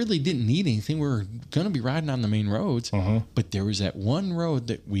so we really didn't need anything. We were going to be riding on the main roads, but there was that one road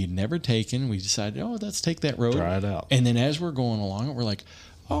that we had never taken. We decided, let's take that road. Try it out. And then as we're going along it, we're like,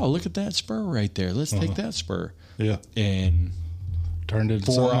 oh, look at that spur right there. Let's take that spur. Yeah. And turned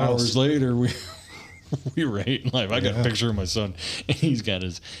into 4 hours later, we were hating life. I got a picture of my son, and he's got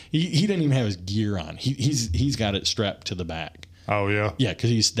his. He didn't even have his gear on. He's got it strapped to the back. Oh yeah. Yeah, because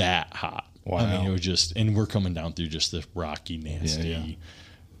he's that hot. Wow. I mean, it was just, and we're coming down through just this rocky, nasty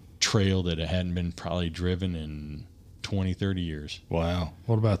trail that it hadn't been probably driven in 20, 30 years. Wow.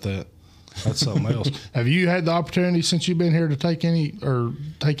 What about that? That's something else. Have you had the opportunity since you've been here to take any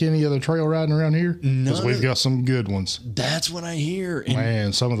other trail riding around here? Because we've got some good ones. That's what I hear. And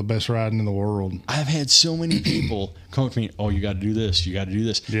man, some of the best riding in the world. I've had so many people come up to me, oh, you got to do this. You got to do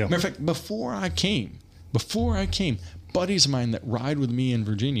this. Yeah. Matter of fact, before I came, buddies of mine that ride with me in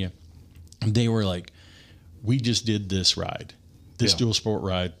Virginia, they were like, we just did this ride, dual sport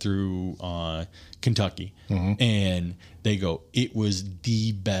ride through Kentucky. And they go, it was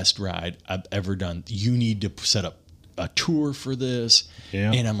the best ride I've ever done. You need to set up a tour for this.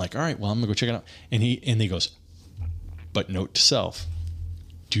 Yeah. And I'm like, all right, well, I'm going to go check it out. And he goes, but note to self,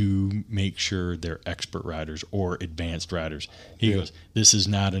 do make sure they're expert riders or advanced riders. He goes, this is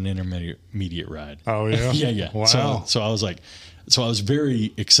not an intermediate ride. Oh, yeah? Yeah. Wow. So I was like, I was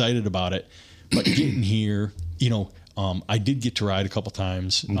very excited about it. But getting here, I did get to ride a couple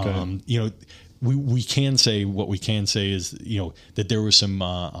times. Okay. We can say what we can say is, that there was some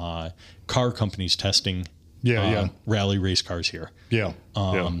car companies testing rally race cars here. Yeah.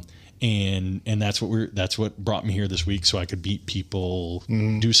 And that's what brought me here this week, so I could meet people,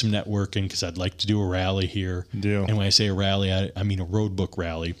 do some networking, because I'd like to do a rally here. Yeah. And when I say a rally, I mean a road book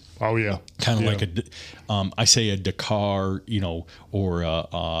rally. Oh yeah. Kind of like I say a Dakar, or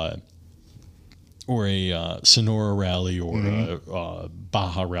a Sonora rally, or a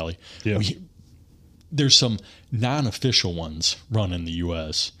Baja rally. Yeah. There's some non-official ones run in the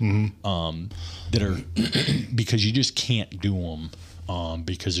U.S. That are because you just can't do them.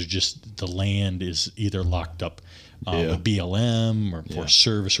 Because they're just, the land is either locked up with BLM or Forest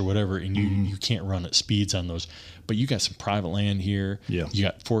Service or whatever, and you can't run at speeds on those. But you got some private land here. Yeah. You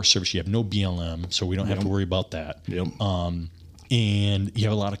got Forest Service. You have no BLM, so we don't have to worry about that. Yep. And you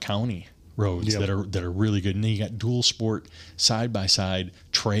have a lot of county roads that are really good. And then you got dual sport side by side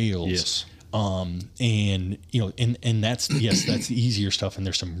trails. Yes. And that's that's the easier stuff, and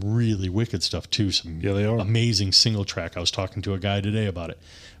there's some really wicked stuff too. Some they are amazing single track. I was talking to a guy today about it,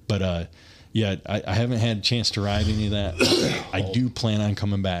 but I haven't had a chance to ride any of that. I do plan on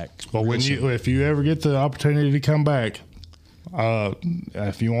coming back. Well, if you ever get the opportunity to come back,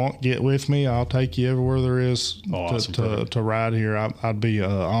 if you want, get with me. I'll take you everywhere there is to ride here. I'd be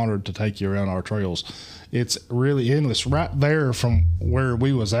honored to take you around our trails. It's really endless. Right there from where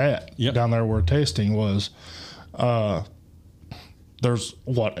we was at, down there where testing was, there's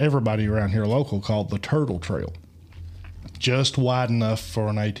what everybody around here local called the Turtle Trail. Just wide enough for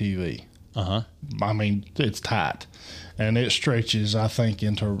an ATV. I mean, it's tight. And it stretches, I think,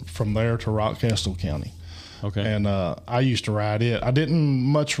 from there to Rockcastle County. Okay. And I used to ride it. I didn't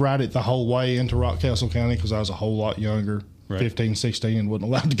much ride it the whole way into Rockcastle County because I was a whole lot younger. Right. 15, 16, and wasn't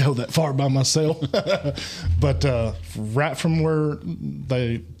allowed to go that far by myself. But right from where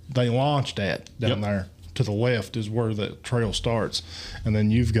they launched at down there to the left is where the trail starts, and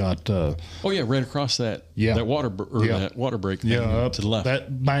then you've got right across that water that water break thing up to the left.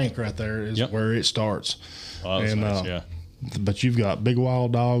 That bank right there is where it starts. Oh, that's nice. But you've got Big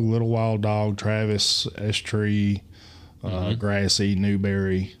Wild Dog, Little Wild Dog, Travis, S-Tree, Grassy,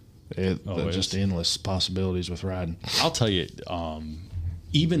 Newberry. Just endless possibilities with riding. I'll tell you,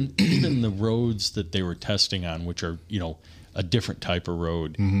 even the roads that they were testing on, which are a different type of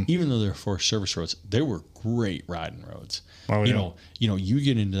road, even though they're Forest Service roads, they were great riding roads. Oh, you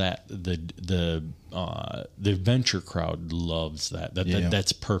get into that, the adventure crowd loves that.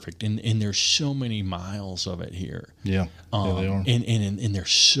 That's perfect, and there's so many miles of it here. Yeah, they are, and they're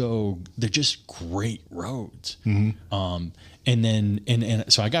just great roads. And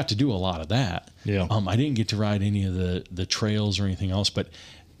so I got to do a lot of that. Yeah. I didn't get to ride any of the trails or anything else, but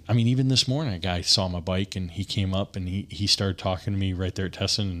I mean, even this morning, a guy saw my bike and he came up and he started talking to me right there at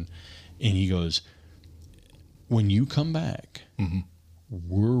Tesson, and he goes, "When you come back,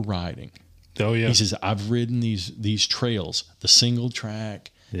 we're riding." Oh yeah. He says, "I've ridden these trails, the single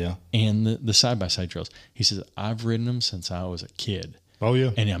track, and the side by side trails." He says, "I've ridden them since I was a kid." Oh yeah.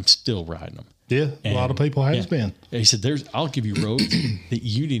 And I'm still riding them. Yeah, a lot of people has been. He said, I'll give you roads that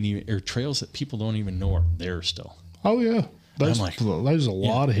you didn't even, or trails that people don't even know are there still." Oh yeah, there's a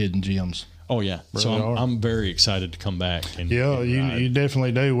lot of hidden gems. Oh yeah. Really so I'm very excited to come back. And you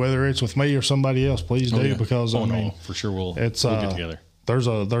definitely do. Whether it's with me or somebody else, please do because I mean, for sure we'll get together. There's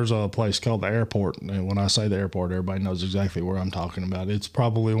a place called the airport, and when I say the airport, everybody knows exactly where I'm talking about. It's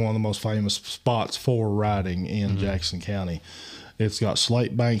probably one of the most famous spots for riding in Jackson County. It's got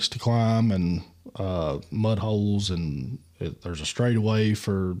slate banks to climb and mud holes, and there's a straightaway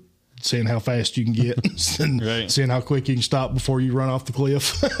for seeing how fast you can get and seeing how quick you can stop before you run off the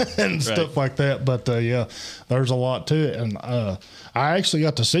cliff and stuff like that. But there's a lot to it. And I actually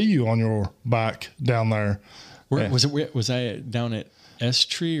got to see you on your bike down there. Was I down at S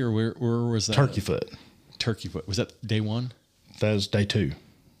Tree or where was that? Turkey Foot. Was that day one? That was day two.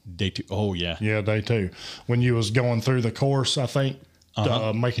 Day two. Oh yeah. Yeah. Day two. When you was going through the course, I think,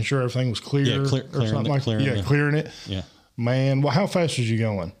 making sure everything was clear. Yeah, clearing it. Yeah. Man, well, how fast was you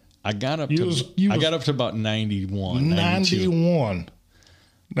going? I got up to about 91. 91.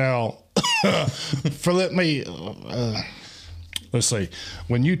 Now, let's see.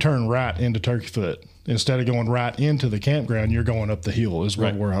 When you turn right into Turkey Foot, instead of going right into the campground, you're going up the hill is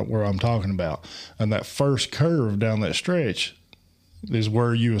where I'm talking about. And that first curve down that stretch is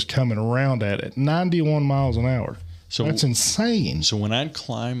where you was coming around at 91 miles an hour. So that's insane. So when I'd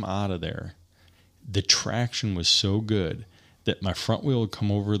climb out of there, the traction was so good that my front wheel would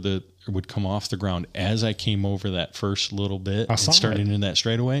come off the ground as I came over that first little bit and started into that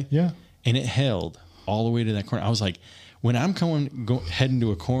straightaway. Yeah. And it held all the way to that corner. I was like, when I'm heading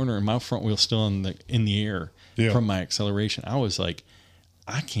to a corner and my front wheel's still in the air from my acceleration, I was like,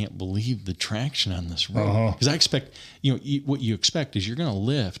 I can't believe the traction on this road. Because I expect, what you expect is you're going to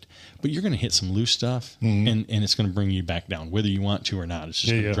lift, but you're going to hit some loose stuff and it's going to bring you back down, whether you want to or not. It's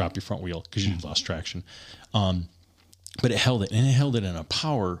just going to drop your front wheel because you've lost traction. But it held it, and it held it in a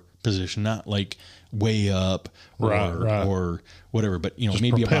power position, not like way up or whatever, but just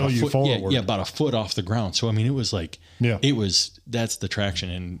maybe about a foot, forward. about a foot off the ground. So I mean, it was like, that's the traction.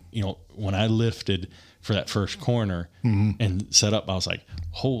 And when I lifted for that first corner and set up, I was like,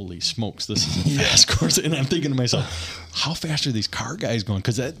 holy smokes, this is a fast course. And I'm thinking to myself, how fast are these car guys going?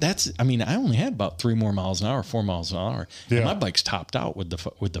 Because I only had about 4 miles an hour. And my bike's topped out with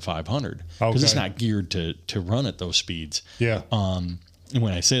the 500 because it's not geared to run at those speeds. Yeah. And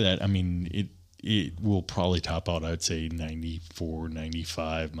when I say that, I mean, it will probably top out, I'd say 94,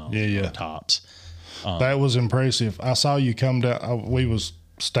 95 miles an hour tops. That was impressive. I saw you come down. We was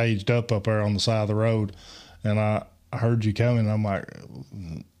staged up there on the side of the road, and I heard you coming. I'm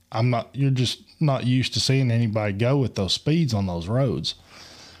like, you're just not used to seeing anybody go at those speeds on those roads.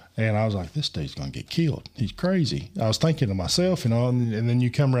 And I was like, this dude's going to get killed. He's crazy. I was thinking to myself, and then you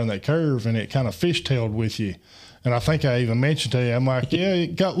come around that curve and it kind of fishtailed with you. And I think I even mentioned to you, I'm like,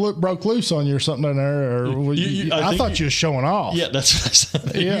 it broke loose on you or something in there. Or I thought you were showing off. Yeah, that's what I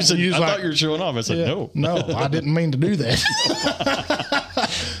said. Yeah, you said, I thought you were showing off. I said, no. No, I didn't mean to do that.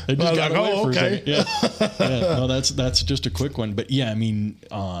 I just got away for a second. Yeah. No, that's just a quick one. But yeah, I mean,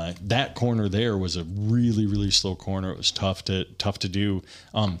 that corner there was a really, really slow corner. It was tough to do.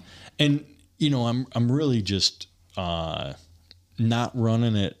 And I'm really just not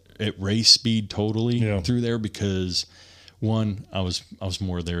running it at race speed totally through there because one, I was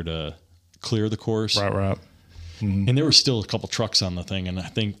more there to clear the course. Right. Mm-hmm. And there were still a couple trucks on the thing, and I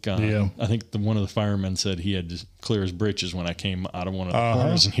think one of the firemen said he had to clear his britches when I came out of one of the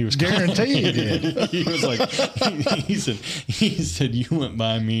corners, and he was guaranteed. He was like, he said you went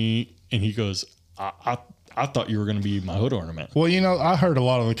by me, and he goes, I thought you were going to be my hood ornament. Well, I heard a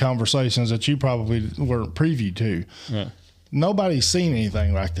lot of the conversations that you probably were privy to. Yeah. Nobody's seen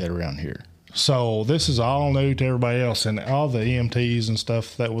anything like that around here. So this is all new to everybody else, and all the EMTs and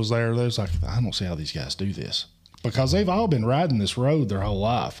stuff that was there. There's like, I don't see how these guys do this because they've all been riding this road their whole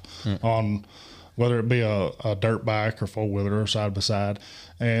life on whether it be a dirt bike or four-wheeler or side by side.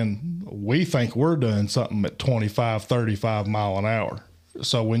 And we think we're doing something at 25, 35 mile an hour.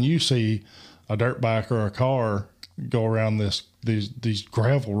 So when you see a dirt bike or a car go around these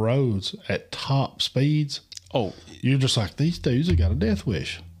gravel roads at top speeds, you're just like, these dudes have got a death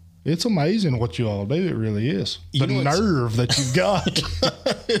wish. It's amazing what you all do. It really is. The nerve that you've got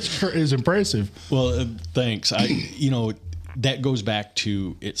is impressive. Well, thanks. That goes back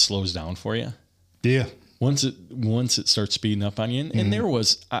to it slows down for you. Yeah. Once it starts speeding up on you, and there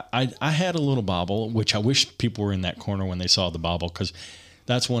was I had a little bobble, which I wish people were in that corner when they saw the bobble, because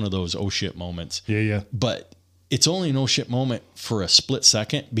that's one of those oh shit moments. Yeah. But it's only an oh shit moment for a split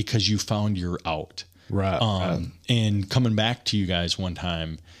second because you found your out. Right. And coming back to you guys one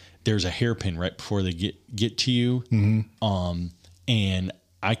time, there's a hairpin right before they get to you. Mm-hmm. And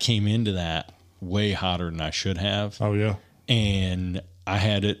I came into that way hotter than I should have. Oh yeah. And I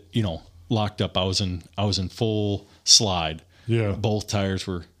had it, locked up. I was in full slide. Yeah. Both tires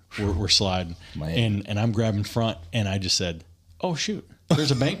were sliding. Man. And I'm grabbing front, and I just said, "Oh shoot,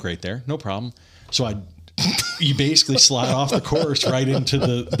 there's a bank right there. No problem." So you basically slide off the course right into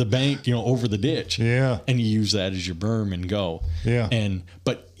the bank, over the ditch. Yeah. And you use that as your berm and go. Yeah.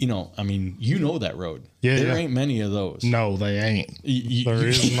 But that road. Yeah. There ain't many of those. No, they ain't. There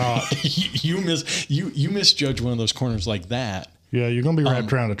is not. You misjudge one of those corners like that. Yeah, you're gonna be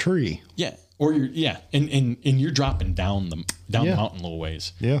wrapped around a tree. Yeah. Or and you're dropping down the mountain a little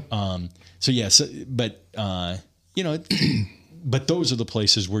ways. Yeah. But those are the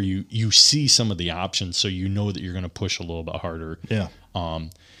places where you see some of the options, so you know that you're going to push a little bit harder. Yeah.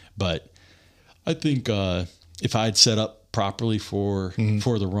 But I think if I'd set up properly for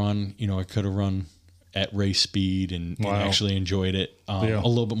the run, I could have run at race speed and actually enjoyed it a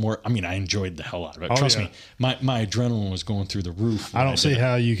little bit more. I mean, I enjoyed the hell out of it. Trust me, my adrenaline was going through the roof. I don't see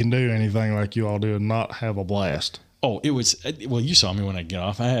how you can do anything like you all do and not have a blast. Oh, it was, well, you saw me when I get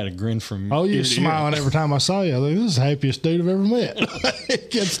off. I had a grin from Oh, you're smiling every time I saw you. I think, this is the happiest dude I've ever met.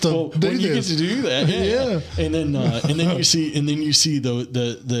 Gets to do when this. You get to do that. Yeah. And then you see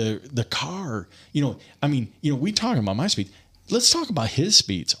the car, we talking about my speed. Let's talk about his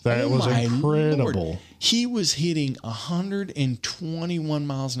speeds. That was incredible. Lord. He was hitting 121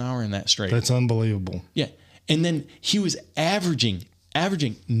 miles an hour in that straight. That's unbelievable. Yeah. And then he was averaging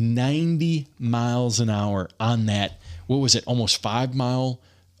 90 miles an hour on that. What was it? Almost 5 mile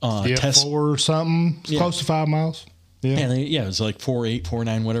test. 4 something, close to 5 miles. Yeah. And it was like 4.8,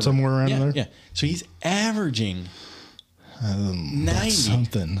 4.9, whatever. Somewhere around there. Yeah. So he's averaging 90.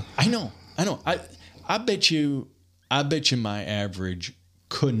 Something. I know. I bet you my average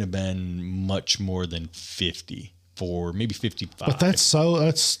couldn't have been much more than 50. Maybe 55. But that's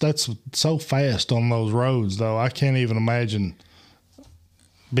so fast on those roads, though. I can't even imagine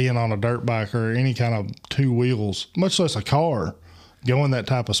being on a dirt bike or any kind of 2 wheels, much less a car, going that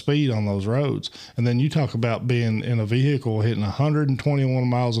type of speed on those roads. And then you talk about being in a vehicle hitting 121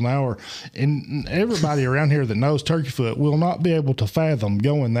 miles an hour. And everybody around here that knows Turkeyfoot will not be able to fathom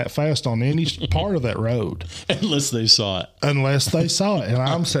going that fast on any part of that road. Unless they saw it. And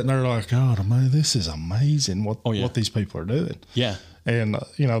I'm sitting there like, God, man, this is amazing what these people are doing. Yeah. And,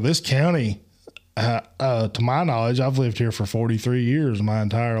 this county, to my knowledge, I've lived here for 43 years, my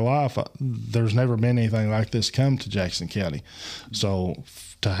entire life. There's never been anything like this come to Jackson County. So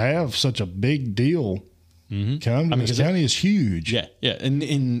to have such a big deal come to this county is huge. Yeah, yeah. And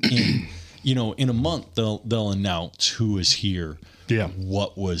in a month they'll announce who is here. Yeah.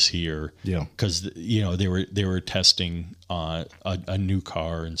 What was here. Yeah. Because they were testing a new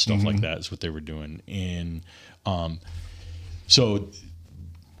car and stuff like that is what they were doing. And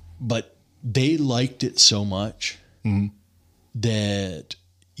but they liked it so much that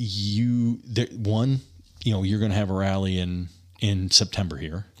you're going to have a rally in September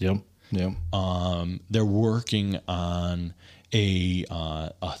here. Yep. Yep. They're working on a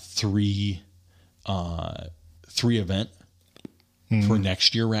 3 event for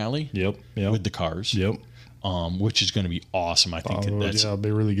next year rally. Yep. With the cars. Yep. Which is going to be awesome. I think it'll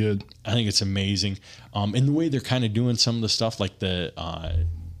be really good. I think it's amazing. And the way they're kind of doing some of the stuff, like the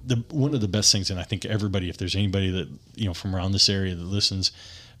one of the best things, and I think everybody, if there's anybody that from around this area that listens,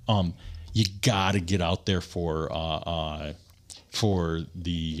 you got to get out there for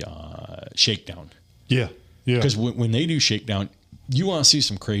the shakedown. Yeah, yeah. Because when they do shakedown, you want to see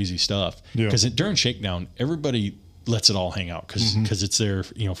some crazy stuff. Yeah. Because during shakedown, everybody lets it all hang out because it's their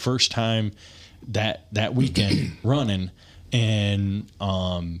first time that weekend running, and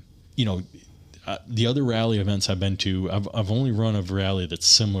the other rally events I've been to, I've only run a rally that's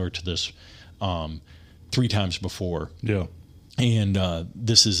similar to this 3 times before. Yeah. And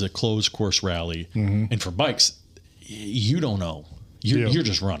this is a closed course rally. And for bikes, you don't know. You're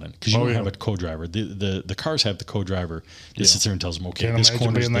just running because you don't have a co-driver. The cars have the co-driver that sits there and tells them, okay, Can't this imagine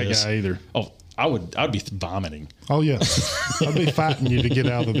corner's being this. that guy either. Oh, I'd be vomiting. Oh yeah, I'd be fighting you to get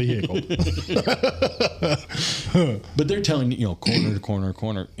out of the vehicle. But they're telling corner to corner to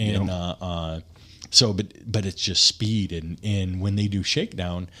corner, and but it's just speed, and when they do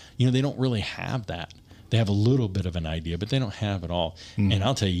shakedown, they don't really have that. They have a little bit of an idea, but they don't have it all. And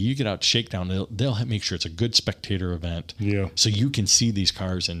I'll tell you, you get out to shakedown, they'll make sure it's a good spectator event. Yeah. So you can see these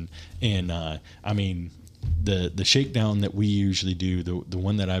cars, and I mean, the shakedown that we usually do, the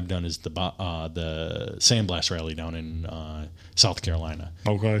one that I've done is the Sandblast Rally down in South Carolina.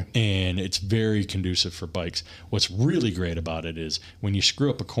 Okay. And it's very conducive for bikes. What's really great about it is when you screw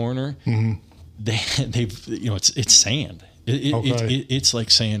up a corner, it's sand. It's like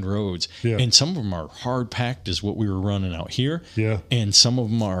sand roads, and some of them are hard packed, is what we were running out here. Yeah, and some of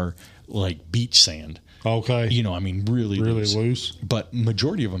them are like beach sand. Okay. You know, I mean, really loose. But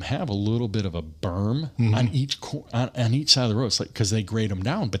majority of them have a little bit of a berm on each on each side of the road. It's like, because they grade them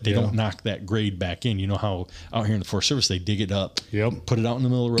down, but they don't knock that grade back in. You know how out here in the Forest Service, they dig it up, put it out in the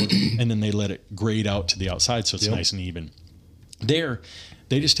middle of the road, and then they let it grade out to the outside so it's nice and even. There,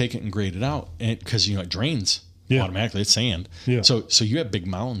 they just take it and grade it out, and because, you know, it drains automatically. It's sand. Yeah. So you have big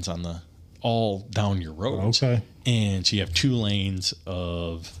mounds all down your roads. Okay. And so you have 2 lanes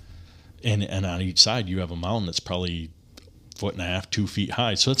of... And on each side, you have a mountain that's probably 1.5 feet, 2 feet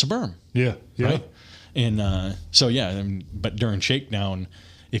high. So it's a berm. Yeah. Right? And but during shakedown,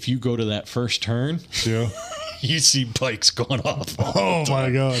 if you go to that first turn, you see bikes going off. Oh my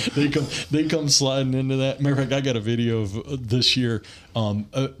God! They come sliding into that. Matter of fact, I got a video of this year.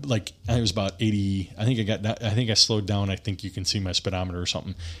 Like I was about 80. I think I slowed down. I think you can see my speedometer or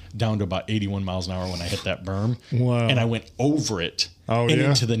something down to about 81 miles an hour when I hit that berm. Wow! And I went over it.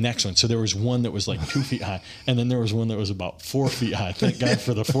 Into the next one. So there was one that was like 2 feet high, and then there was one that was about 4 feet high. Thank God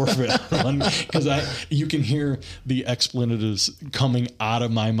for the 4 foot one, because you can hear the expletives coming out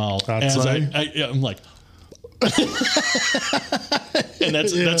of my mouth as I'm like, and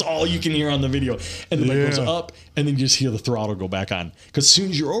that's all you can hear on the video. And the bike goes up, and then you just hear the throttle go back on. Because as soon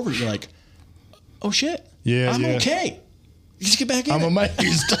as you're over it, you're like, oh shit, I'm okay. Let's get back in. I'm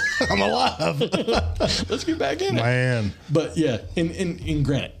amazed. I'm alive. Let's get back in it. Man. But yeah, and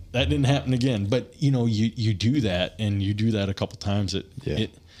granted, that didn't happen again. But you know, you do that, and you do that a couple times.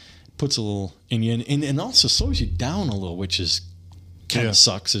 It puts a little in you, and also slows you down a little, which is kind of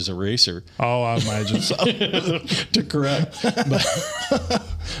sucks as a racer. Oh, I imagine so. To correct,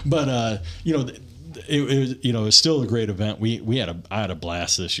 but you know. It was still a great event. I had a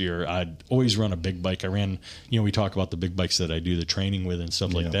blast this year. I'd always run a big bike. I ran, you know, we talk about the big bikes that I do the training with and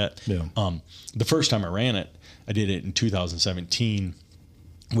stuff like that. Yeah. The first time I ran it, I did it in 2017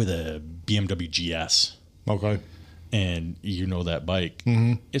 with a BMW GS. Okay. And you know that bike.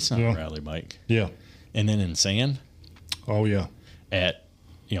 Mm-hmm. It's not a rally bike. Yeah. And then in sand. Oh, yeah. At,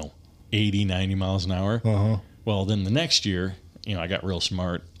 80, 90 miles an hour. Uh-huh. Well, then the next year, I got real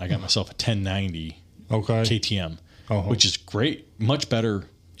smart. I got myself a 1090 KTM, which is great, much better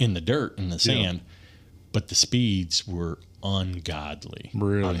in the dirt, in the sand, but the speeds were ungodly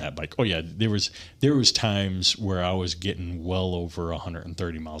on that bike. Oh yeah, there was times where I was getting well over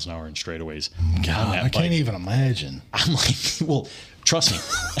 130 miles an hour in straightaways. God, I can't even imagine. I'm like, well, trust me,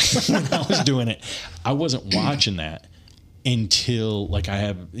 when I was doing it, I wasn't watching that until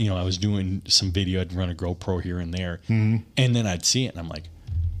I was doing some video. I'd run a GoPro here and there, and then I'd see it, and I'm like,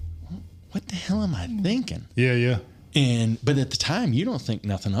 what the hell am I thinking? Yeah. But at the time, you don't think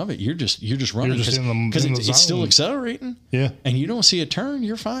nothing of it. You're just running because it's still accelerating. Yeah. And you don't see a turn,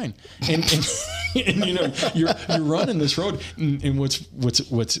 you're fine. And you're running this road. And what's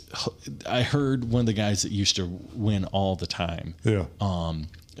I heard one of the guys that used to win all the time. Yeah.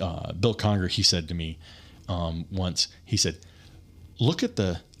 Bill Conger, he said to me once. He said, "Look at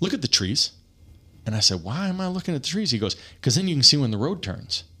the trees." And I said, "Why am I looking at the trees?" He goes, "Because then you can see when the road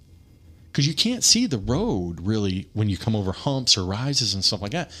turns." Because you can't see the road really when you come over humps or rises and stuff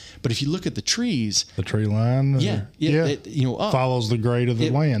like that. But if you look at the trees, the tree line, up, follows the grade of the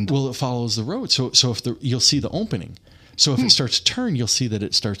land. Well, it follows the road. So if you'll see the opening. So if it starts to turn, you'll see that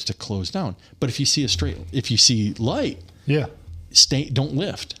it starts to close down. But if you see light, don't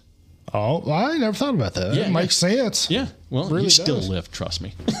lift. Oh, I never thought about that. It makes sense. Yeah. Well, really still lift, trust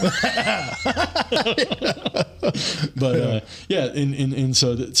me. But and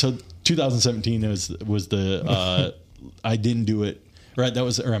so 2017 was the I didn't do it right. That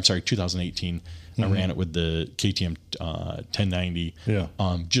was, or I'm sorry, 2018. I ran it with the KTM 1090. Yeah.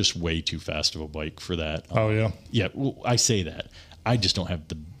 Just way too fast of a bike for that. Yeah. Well, I say that. I just don't have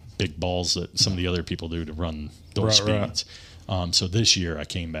the big balls that some of the other people do to run those speeds. Right. So this year I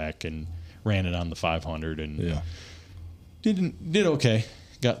came back and ran it on the 500 and did okay.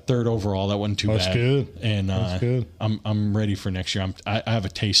 Got third overall. That wasn't too bad. That's good. And That's good. I'm ready for next year. I have a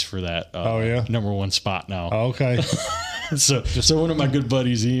taste for that. Number one spot now. Okay. So one of my good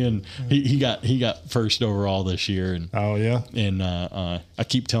buddies, Ian, he got first overall this year. And and I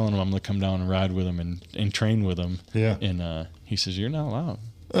keep telling him I'm gonna come down and ride with him and train with him. Yeah. And he says, "You're not allowed."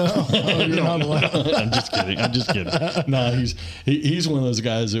 You're not allowed. I'm just kidding. No, he's one of those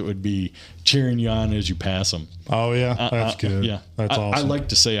guys that would be cheering you on as you pass him. Oh yeah, that's good. Yeah, that's awesome. I like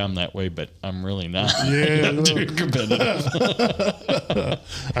to say I'm that way, but I'm really not. Yeah, I'm too competitive.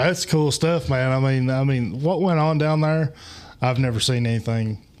 That's cool stuff, man. I mean, what went on down there? I've never seen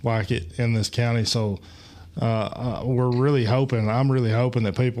anything like it in this county. So we're really hoping. I'm really hoping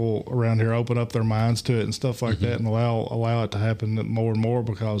that people around here open up their minds to it and stuff like that, and allow it to happen more and more,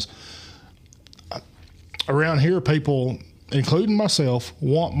 because around here, people, including myself,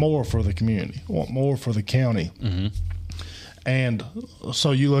 want more for the community, want more for the county. Mm-hmm. And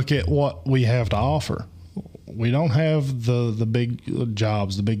so you look at what we have to offer. We don't have the big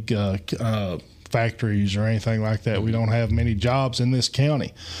jobs, the big factories or anything like that. We don't have many jobs in this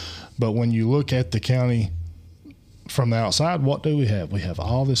county. But when you look at the county from the outside, what do we have? We have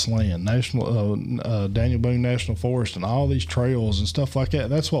all this land, Daniel Boone National Forest, and all these trails and stuff like that.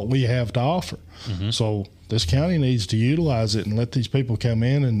 That's what we have to offer. Mm-hmm. So this county needs to utilize it and let these people come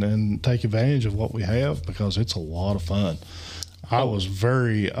in and take advantage of what we have, because it's a lot of fun. I was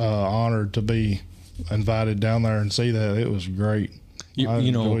very honored to be invited down there and see that. It was great. I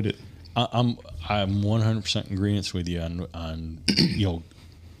enjoyed it. I'm 100% in agreement with you on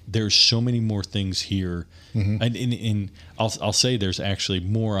there's so many more things here. Mm-hmm. And I'll say there's actually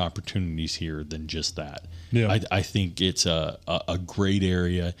more opportunities here than just that. Yeah. I think it's a great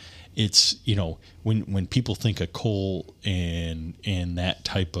area. It's, when people think of coal and that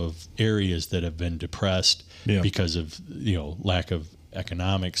type of areas that have been depressed because of, lack of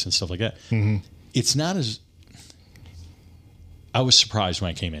economics and stuff like that, mm-hmm. It's not as, I was surprised when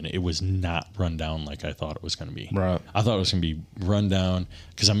I came in. It was not run down like I thought it was going to be. Right. I thought it was going to be run down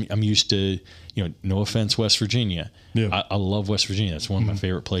because I'm used to, no offense, West Virginia. Yeah. I love West Virginia. It's one of my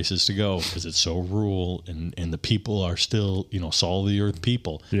favorite places to go because it's so rural and the people are still, salt of the earth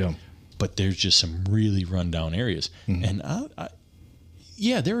people. Yeah. But there's just some really run down areas. Mm-hmm.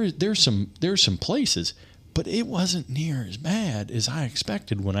 And there's some places, but it wasn't near as bad as I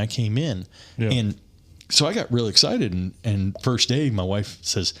expected when I came in. Yeah. And so I got really excited, and first day my wife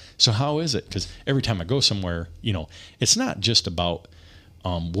says, "So how is it?" Because every time I go somewhere, it's not just about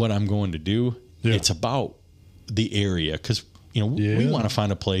what I'm going to do. Yeah. It's about the area, because we want to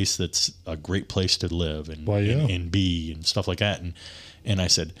find a place that's a great place to live and be and stuff like that. And I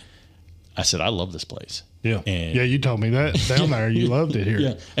said, I love this place. Yeah, and you told me that down there you loved it here.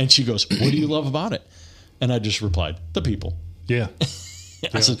 Yeah, and she goes, "What do you love about it?" And I just replied, "The people." Yeah.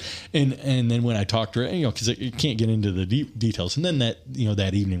 I said, and then when I talked to her, because I can't get into the details. And then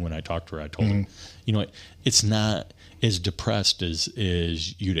that evening when I talked to her, I told her, it's not as depressed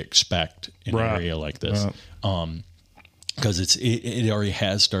as you'd expect in an area like this. Because it already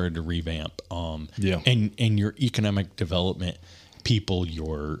has started to revamp. And your economic development people,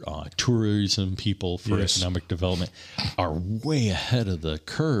 your tourism people for economic development are way ahead of the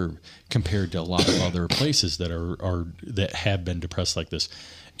curve compared to a lot of other places that that have been depressed like this.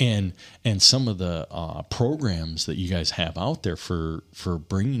 And some of the programs that you guys have out there for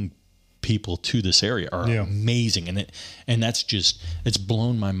bringing people to this area are amazing. And that's just, it's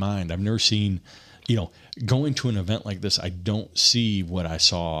blown my mind. I've never seen, going to an event like this, I don't see what I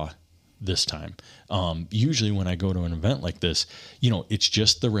saw this time. Usually when I go to an event like this, it's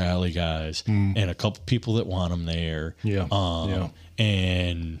just the rally guys and a couple people that want them there. Yeah.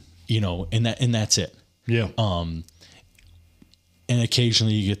 And that's it. Yeah. And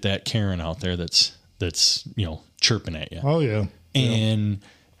occasionally you get that Karen out there that's chirping at you. Oh yeah. And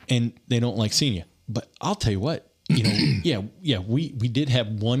they don't like seeing you. But I'll tell you what, we did have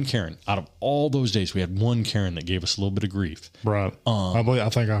one Karen out of all those days. We had one Karen that gave us a little bit of grief. Right. I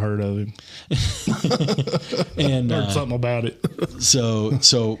think I heard of him. And heard something about it.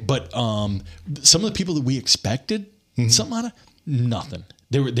 But some of the people that we expected something out of, nothing.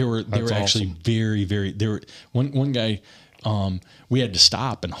 They were actually awesome. Very, very. They were one guy. We had to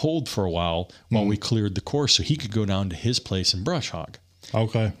stop and hold for a while we cleared the course so he could go down to his place and brush hog.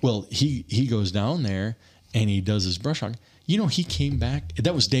 Okay. Well, he goes down there and he does his brush hog. He came back.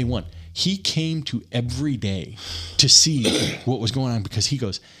 That was day one. He came to every day to see what was going on because he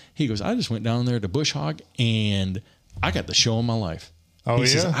goes, I just went down there to bush hog and I got the show of my life. Oh, he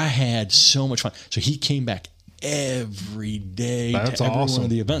says, I had so much fun. So he came back every day to every one of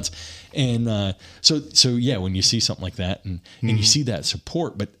the events. And so when you see something like that and you see that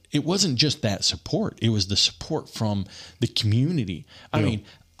support, but it wasn't just that support. It was the support from the community. I mean,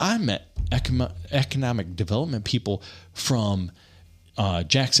 I met economic development people from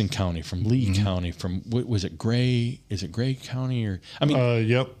Jackson County, from Lee County, from what was it, Gray? Is it Gray County or? I mean,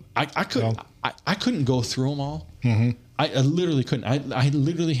 yep. I couldn't go through them all. Mm-hmm. I literally couldn't. I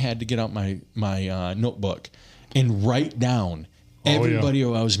literally had to get out my notebook and write down everybody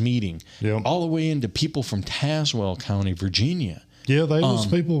who I was meeting, all the way into people from Tazewell County, Virginia. Yeah, those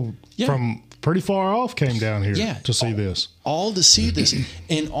people from pretty far off came down here to see this. All to see this,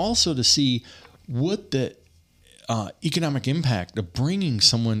 and also to see what the economic impact of bringing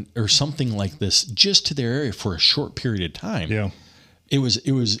someone or something like this just to their area for a short period of time. Yeah. It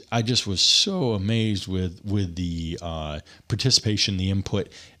was. I just was so amazed with the participation, the input,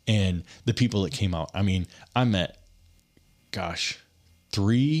 and the people that came out. I mean, I met,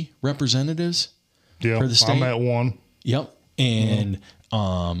 3 representatives. Yeah, for the state. I met one. Yep, and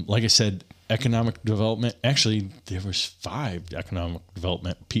like I said, economic development. Actually, there was 5 economic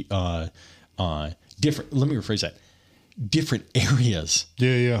development. Different. Let me rephrase that. Different areas.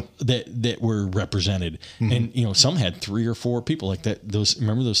 Yeah. That were represented, and some had 3 or 4 people like that.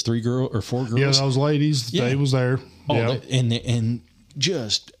 Remember those 3 or 4 girls? Yeah, those ladies. Yeah. They was there. Oh, yeah. and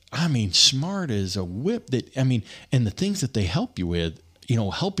just smart as a whip. And the things that they help you with.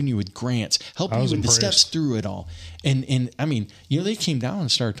 Helping you with grants, helping you with the steps through it all. And they came down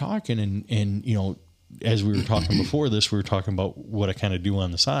and started talking and as we were talking before this, we were talking about what I kind of do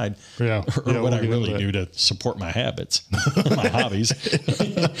on the side or what I really do to support my habits, my hobbies,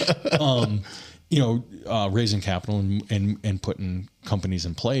 raising capital and putting companies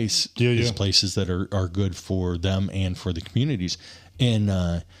in place, places that are good for them and for the communities. And,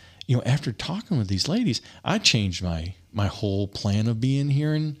 after talking with these ladies, I changed my whole plan of being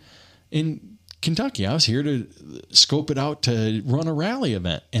here in Kentucky. I was here to scope it out to run a rally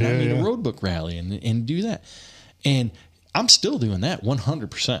event and a road book rally and do that. And I'm still doing that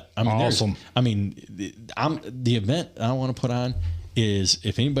 100%. Awesome. The event I want to put on is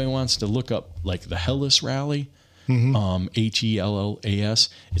if anybody wants to look up like the Hellas rally, HELLAS,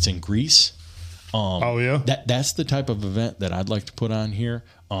 it's in Greece. That's the type of event that I'd like to put on here.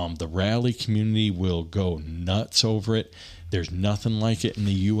 The rally community will go nuts over it. There's nothing like it in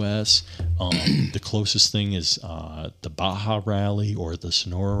the U.S. The closest thing is the Baja Rally or the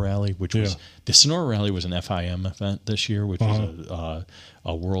Sonora Rally, which was the Sonora Rally was an FIM event this year, which was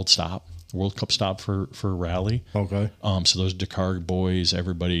a World Cup stop for rally. Okay. So those Dakar boys,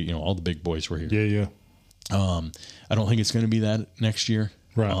 everybody, all the big boys were here. Yeah. I don't think it's going to be that next year.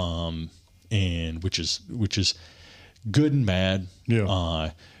 Right. And which is good and bad.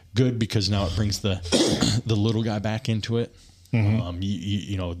 Yeah. Good because now it brings the little guy back into it.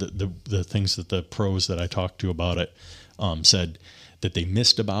 The things that the pros that I talked to about it said that they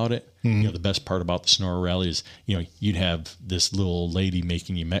missed about it. The best part about the Sonora Rally is you'd have this little lady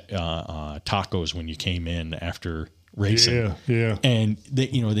making you tacos when you came in after racing. Yeah. And they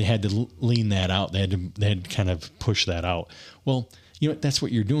had to lean that out. They had to kind of push that out. Well, that's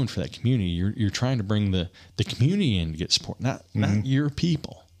what you're doing for that community. You're trying to bring the community in to get support, not your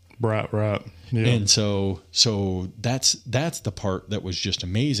people. Right. Yeah. And so that's the part that was just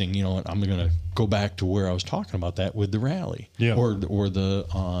amazing. And I'm going to go back to where I was talking about that with the rally, or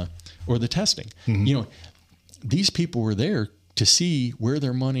the testing. These people were there to see where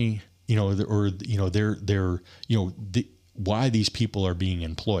their money, why these people are being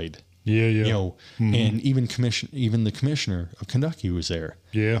employed. Yeah. And even the commissioner of Kentucky was there.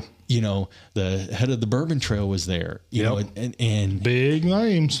 Yeah. The head of the Bourbon Trail was there. And big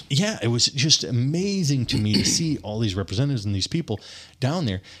names. Yeah, it was just amazing to me to see all these representatives and these people down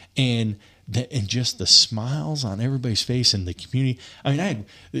there, and just the smiles on everybody's face in the community.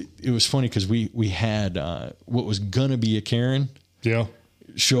 It was funny because we had what was gonna be a Karen. Yeah.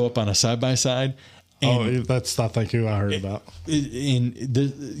 Show up on a side by side. That's I think who I heard about.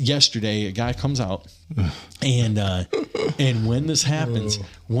 Yesterday, a guy comes out, and when this happens,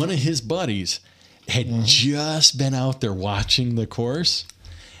 one of his buddies had just been out there watching the course,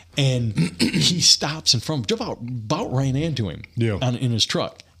 and he stops in front, about ran into him in his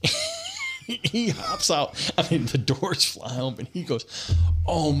truck. He hops out. The doors fly open. He goes,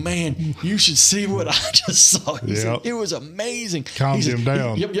 "Oh man, you should see what I just saw." He said, "It was amazing." Calmed him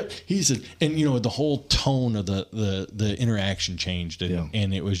down. Yep. He said, and the whole tone of the interaction changed,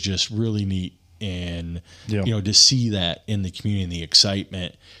 and it was just really neat, and to see that in the community, and the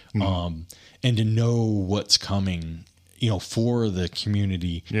excitement, and to know what's coming, for the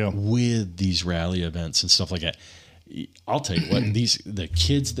community with these rally events and stuff like that. I'll tell you what, the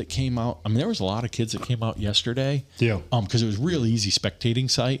kids that came out, there was a lot of kids that came out yesterday. Yeah. Because it was real easy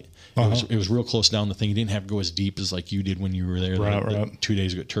spectating site. It was real close down the thing. You didn't have to go as deep as like you did when you were there the 2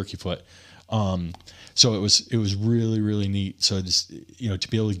 days ago at Turkey Foot. So it was really, really neat. So just, to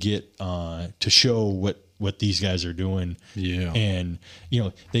be able to get, to show what these guys are doing. Yeah. And,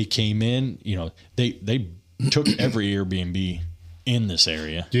 they came in, they took every Airbnb in this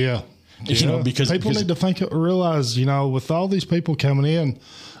area. Yeah. Because people need to realize, with all these people coming in,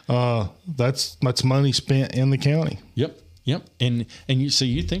 that's money spent in the county. Yep. And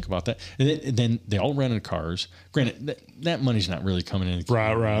you think about that, and then they all rented cars. Granted, that money's not really coming in.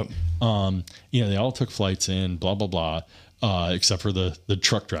 Right. They all took flights in, blah blah blah, except for the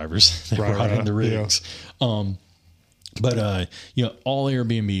truck drivers that brought in the rigs. But all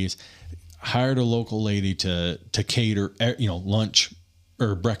Airbnbs hired a local lady to cater, lunch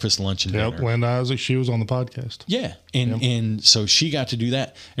or breakfast, lunch, and dinner. Linda Isaac, she was on the podcast. Yeah, and so she got to do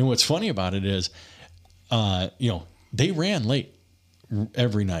that. And what's funny about it is, they ran late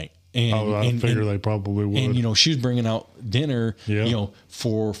every night. And, I figure they probably would. And she was bringing out dinner,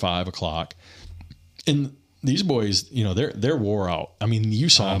 4 or 5 o'clock, and these boys, they're wore out. I mean, you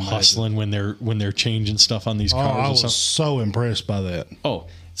saw them hustling when they're changing stuff on these cars. I was so impressed by that. Oh,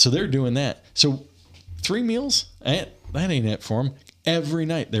 so they're doing that. So 3 meals, that ain't it for them. Every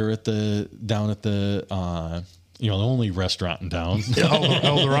night they're down at the the only restaurant in town,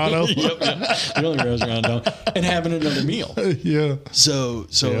 El Dorado. Yep, the only restaurant in town, and having another meal. Yeah. So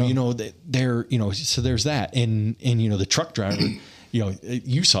they're so there's that, and the truck driver,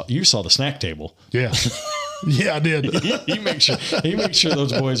 you saw the snack table. Yeah. Yeah, I did. he makes sure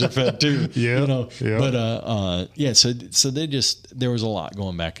those boys are fed too. Yeah. But so there was a lot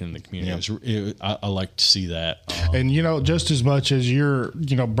going back in the community. Yeah. I like to see that. And just as much as you're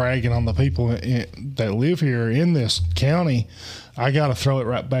bragging on the people that live here in this county, I got to throw it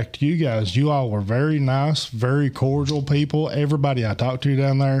right back to you guys. You all were very nice, very cordial people. Everybody I talked to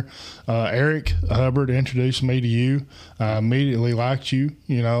down there, Eric Hubbard introduced me to you. I immediately liked you.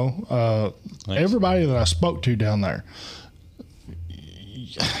 Everybody that I spoke to down there.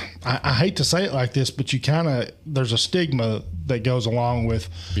 I hate to say it like this, but there's a stigma that goes along with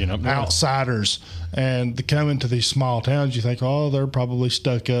being up north. Outsiders and the coming to these small towns. You think, they're probably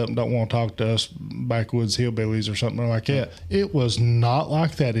stuck up and don't want to talk to us backwoods hillbillies or something like that. It was not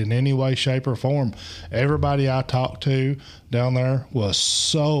like that in any way, shape, or form. Everybody I talked to down there was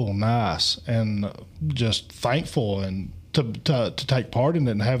so nice and just thankful and to take part in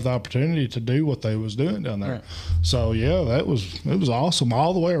it and have the opportunity to do what they was doing down there. Right. So it was awesome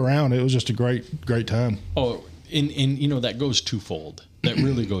all the way around. It was just a great time. Oh, and that goes twofold. That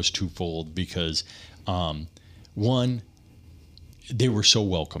really goes twofold because, one, they were so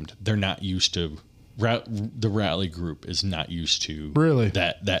welcomed. They're not used to the rally group is not used to really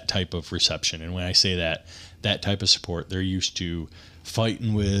that type of reception. And when I say that type of support, they're used to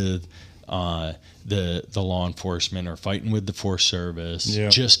fighting with the law enforcement or fighting with the Forest Service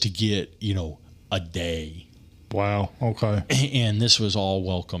just to get a day. Wow. Okay. And this was all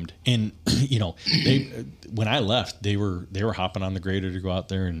welcomed. And when I left, they were hopping on the grader to go out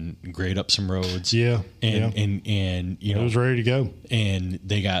there and grade up some roads. Yeah. And it was ready to go. And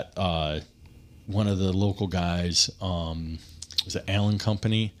they got one of the local guys, was it Allen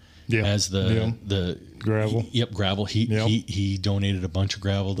Company? Yeah. As the gravel. Gravel. He donated a bunch of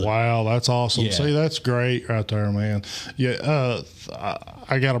gravel. Wow, that's awesome. Yeah. See, that's great right there, man. Yeah,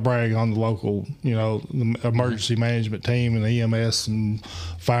 I got to brag on the local, the emergency management team and EMS and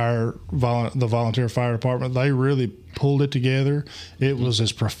the volunteer fire department. They really pulled it together. It was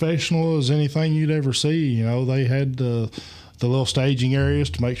as professional as anything you'd ever see. They had the little staging areas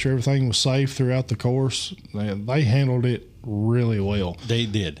to make sure everything was safe throughout the course. They handled it really well. They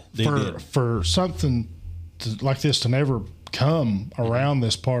did. For something like this to never come around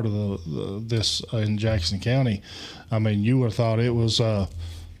this part of this in Jackson County, I mean, you would have thought it was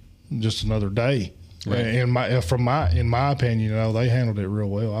just another day. Right. In my opinion, they handled it real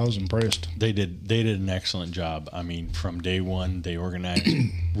well. I was impressed. They did an excellent job. I mean, from day one, they organized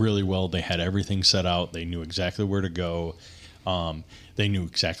really well. They had everything set out. They knew exactly where to go. They knew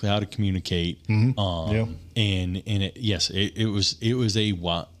exactly how to communicate. Mm-hmm. And it was a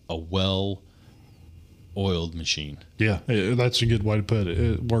well-oiled machine. Yeah, that's a good way to put it.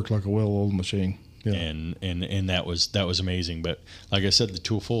 It worked like a well-oiled machine. Yeah. And that was amazing. But like I said, the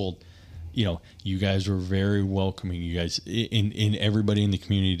twofold, you guys were very welcoming. You guys and everybody in the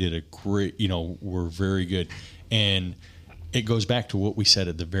community did a great, were very good. And it goes back to what we said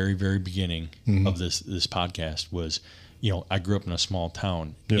at the very, very beginning of this podcast was, I grew up in a small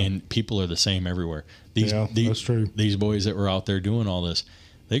town and people are the same everywhere. That's true. These boys that were out there doing all this,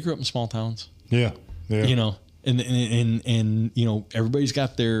 they grew up in small towns. Yeah. And everybody's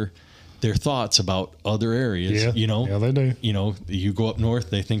got their thoughts about other areas. Yeah, they do. You go up north,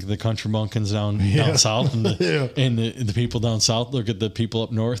 they think of the country bumpkins down south, and the people down south look at the people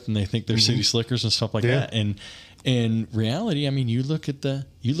up north and they think they're city slickers and stuff like that. And in reality, I mean, you look at the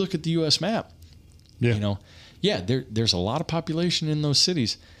U.S. map. Yeah. There's a lot of population in those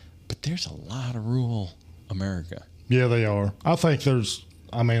cities, but there's a lot of rural America. Yeah, they are. I think I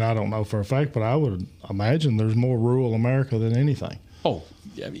don't know for a fact, but I would imagine there's more rural America than anything. Oh,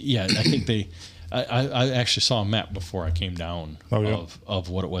 yeah. I think I actually saw a map before I came down of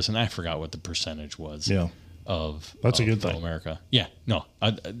what it was, and I forgot what the percentage was. Yeah. That's a good thing. America. Yeah. No.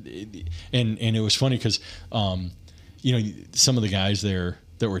 And it was funny because, some of the guys there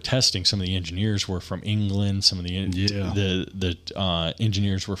that were testing, some of the engineers were from England, some of the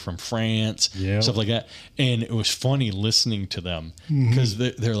engineers were from France, stuff like that. And it was funny listening to them because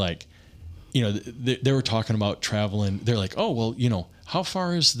they're like, they were talking about traveling. They're like, oh, well, how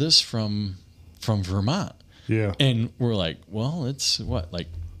far is this from Vermont? Yeah. And we're like, well, it's like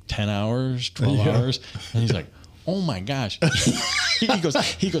 10 hours, 12 hours. And he's like, oh my gosh. he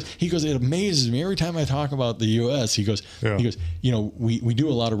goes, it amazes me every time I talk about the U.S. He goes, we do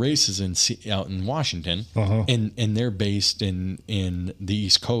a lot of races out in Washington, and they're based in the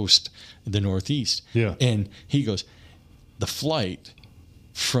East Coast, the Northeast. Yeah. And he goes, the flight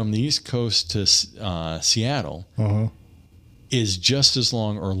from the East Coast to Seattle is just as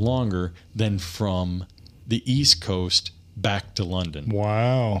long or longer than from the East Coast back to London.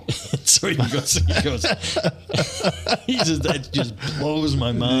 Wow. So he goes, he says, that just blows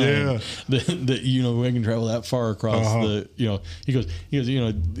my mind that we can travel that far across he goes,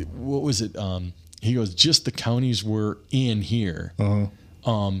 what was it? He goes, just the counties we're in here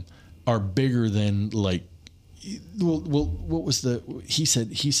are bigger than like, what was he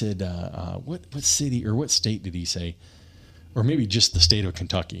said, what city or what state did he say? Or maybe just the state of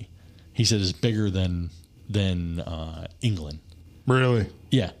Kentucky. He said is bigger than England. Really?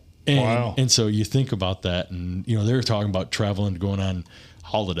 Yeah. Wow. And so you think about that, and they're talking about traveling, going on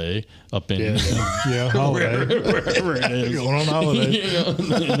holiday up in holiday wherever it is, going on holiday. And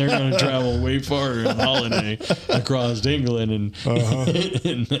they're going to travel way farther on holiday across England, and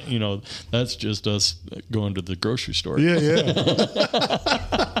that's just us going to the grocery store. Yeah.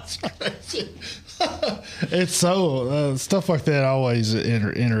 That's crazy. It's so stuff like that always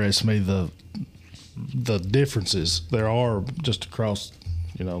interests me. The differences there are just across,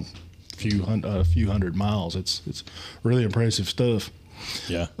 a few hundred miles. It's really impressive stuff.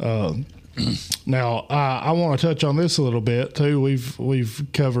 Yeah. Now I want to touch on this a little bit too. We've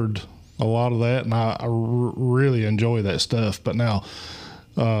covered a lot of that, and I really enjoy that stuff. But now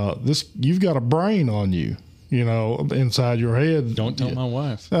you've got a brain on you. Inside your head. Don't tell my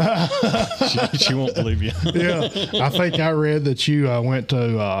wife. She won't believe you. Yeah. I think I read that you went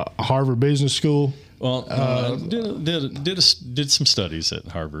to Harvard Business School. Well, did some studies at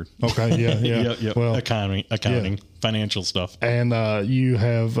Harvard. Okay. Yeah. Yep. Well, accounting, financial stuff. And you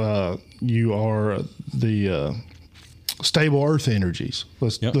are the stable Earth energies.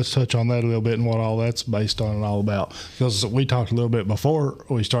 Let's touch on that a little bit and what all that's based on and all about. Because we talked a little bit before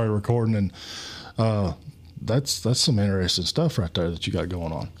we started recording, and that's some interesting stuff right there that you got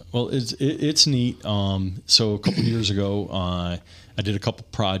going on. Well, it's neat. So a couple of years ago, I did a couple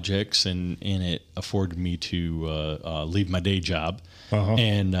projects, and it afforded me to leave my day job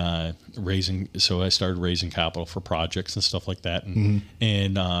and So I started raising capital for projects and stuff like that.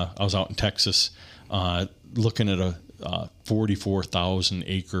 And I was out in Texas looking at a 44,000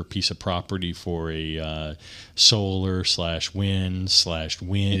 acre piece of property for a solar / wind /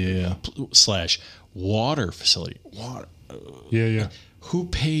 water facility. Water. Yeah. Who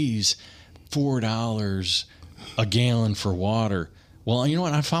pays $4 a gallon for water? Well, you know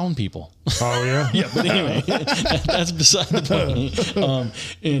what? I found people. Oh yeah. Yeah, but anyway, that's beside the point.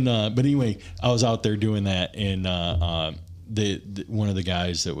 But anyway, I was out there doing that, and the one of the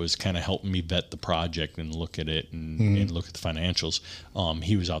guys that was kind of helping me vet the project and look at it and look at the financials.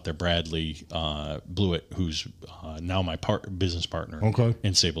 He was out there, Bradley Blewett, who's now my business partner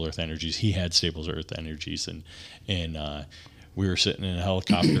in Stable Earth Energies. He had Stable Earth Energies, and we were sitting in a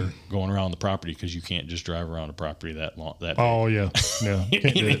helicopter going around the property because you can't just drive around a property that long. Oh yeah. Can't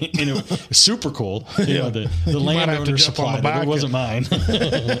do it. And it was super cool. The landowner supplied it. It wasn't mine.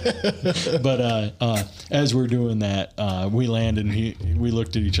 But as we're doing that, we landed and we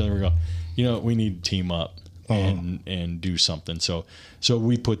looked at each other and we go, we need to team up and do something. So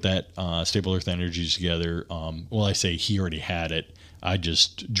we put that Stable Earth Energies together. Well, I say he already had it. I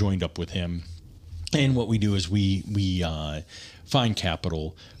just joined up with him. And what we do is we find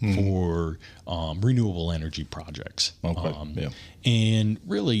capital for renewable energy projects. And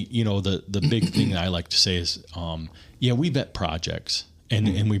really, the big thing that I like to say is, we vet projects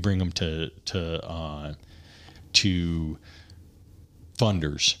and we bring them to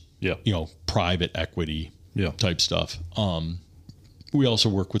funders. Yeah. Private equity. Type stuff. We also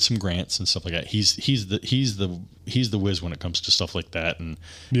work with some grants and stuff like that. He's the whiz when it comes to stuff like that, and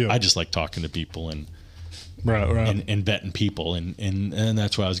I just like talking to people and and vetting people, and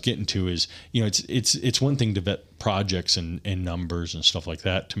that's what I was getting to is it's one thing to vet projects and numbers and stuff like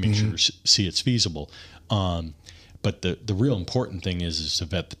that to make sure see it's feasible, but the real important thing is to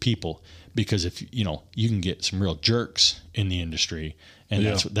vet the people, because if you can get some real jerks in the industry, and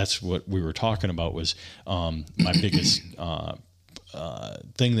that's what we were talking about was my biggest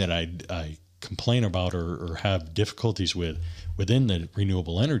thing that I complain about or have difficulties with within the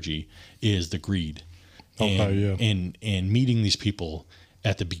renewable energy is the greed. And meeting these people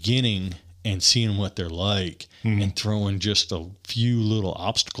at the beginning and seeing what they're like and throwing just a few little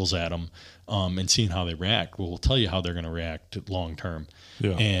obstacles at them and seeing how they react will tell you how they're going to react long term.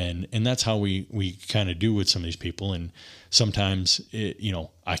 Yeah. And that's how we kind of do with some of these people. And sometimes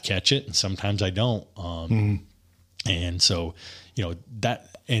I catch it and sometimes I don't. And so, that,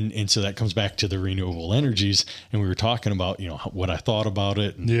 and so that comes back to the renewable energies. And we were talking about, what I thought about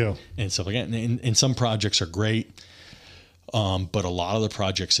it and stuff like that. And some projects are great. But a lot of the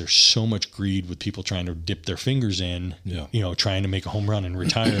projects, there's so much greed with people trying to dip their fingers in, trying to make a home run and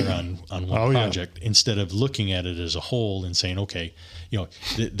retire on one project instead of looking at it as a whole and saying, okay,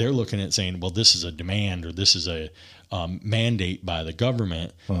 they're looking at saying, well, this is a demand or this is a mandate by the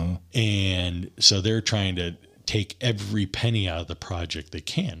government. And so they're trying to take every penny out of the project they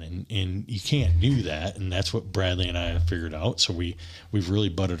can. And you can't do that. And that's what Bradley and I have figured out. So we've really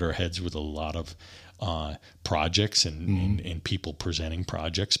butted our heads with a lot of projects and people presenting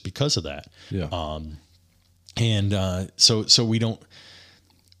projects because of that. Yeah. So we don't,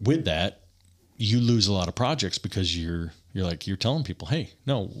 with that, you lose a lot of projects because you're telling people, hey,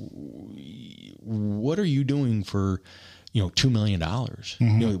 no, what are you doing for, $2 million?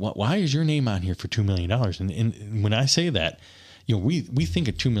 Why is your name on here for $2 million? And when I say that, we think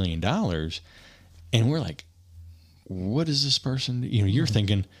of $2 million and we're like, what is this person? You're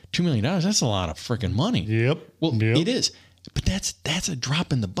thinking $2 million. That's a lot of freaking money. Yep. Well, it is, but that's a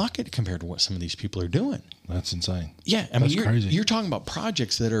drop in the bucket compared to what some of these people are doing. That's insane. Yeah. I mean, you're talking about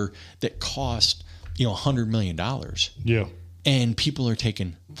projects that cost, $100 million. Yeah. And people are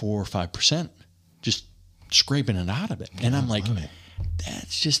taking 4 or 5%, just scraping it out of it. And I'm like,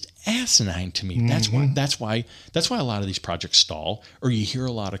 that's just asinine to me. That's why a lot of these projects stall, or you hear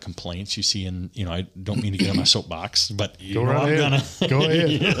a lot of complaints you see in, I don't mean to get on my soapbox, but I'm gonna go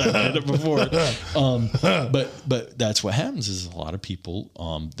ahead. I had it before. But that's what happens is a lot of people,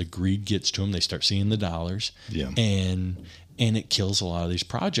 the greed gets to them. They start seeing the dollars and it kills a lot of these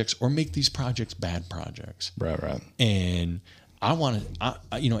projects or make these projects bad projects. Right. And I want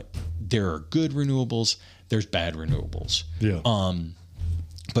to, there are good renewables. There's bad renewables. Yeah.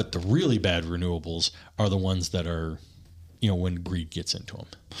 But the really bad renewables are the ones that are, when greed gets into them.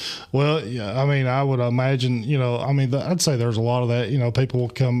 Well, yeah, I mean, I would imagine, I'd say there's a lot of that, people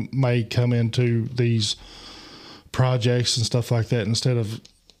may come into these projects and stuff like that. Instead of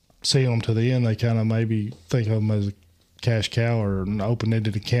seeing them to the end, they kind of maybe think of them as a cash cow or an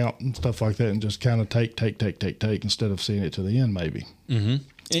open-ended account and stuff like that, and just kind of take instead of seeing it to the end, maybe. Mm-hmm.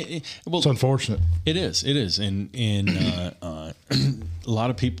 Well, it's unfortunate. It is, and a lot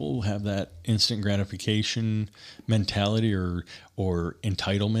of people have that instant gratification mentality or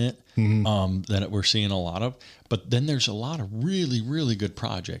entitlement that we're seeing a lot of. But then there's a lot of really, really good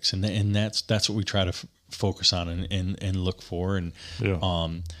projects, and that's what we try to focus on and look for. And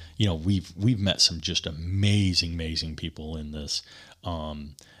we've met some just amazing people in this.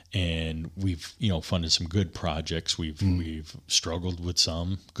 And we've, funded some good projects. We've struggled with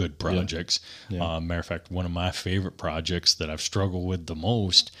some good projects. Yeah. Matter of fact, one of my favorite projects that I've struggled with the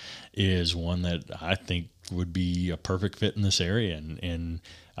most is one that I think would be a perfect fit in this area. And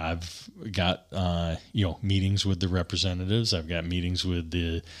I've got, meetings with the representatives. I've got meetings with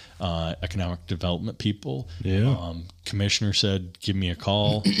the economic development people. Yeah. Commissioner said, give me a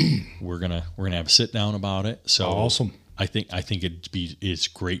call. We're gonna have a sit down about it. So awesome. I think it's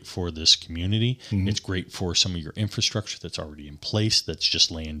great for this community. Mm-hmm. It's great for some of your infrastructure that's already in place that's just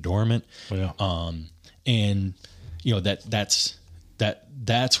laying dormant. Yeah. And that's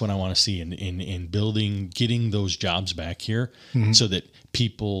what I want to see in building, getting those jobs back here, so that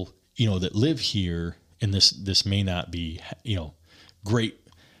people that live here, and this may not be great.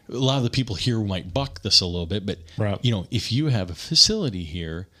 A lot of the people here might buck this a little bit, but right. If you have a facility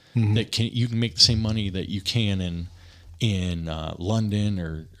here that you can make the same money that you can in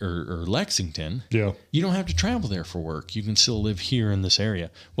London or Lexington, you don't have to travel there for work. You can still live here in this area.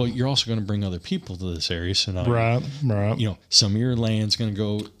 Well, you're also going to bring other people to this area. So now, right. Some of your land's going to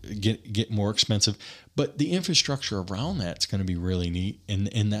go get more expensive, but the infrastructure around that's going to be really neat.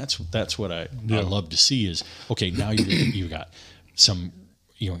 And that's what I love to see is, okay, now you've got some,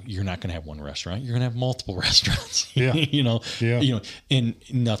 you're not going to have one restaurant. You're going to have multiple restaurants. And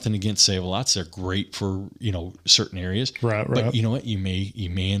nothing against Save-A-Lots. They're great for certain areas. Right. But you know what? You may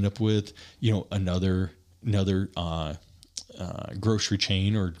end up with another grocery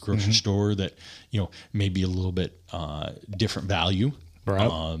chain or grocery store that, may be a little bit different value.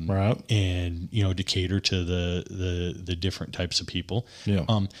 Right. And, to cater to the different types of people. Yeah.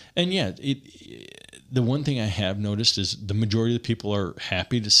 The one thing I have noticed is the majority of the people are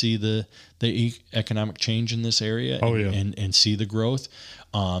happy to see the economic change in this area and see the growth.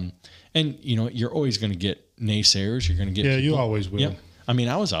 And, you're always going to get naysayers. You're going to get people. You always will. Yep. I mean,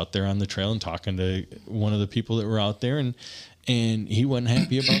 I was out there on the trail and talking to one of the people that were out there, and he wasn't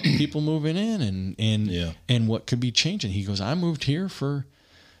happy about people moving in and what could be changing. He goes, I moved here for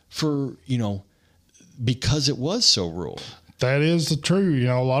because it was so rural. That is the true.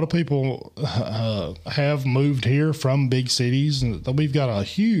 A lot of people have moved here from big cities, and we've got a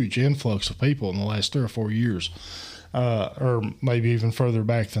huge influx of people in the last 3 or 4 years, or maybe even further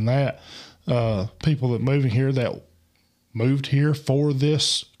back than that. People that moved here for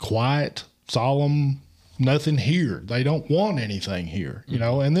this quiet, solemn, nothing here. They don't want anything here,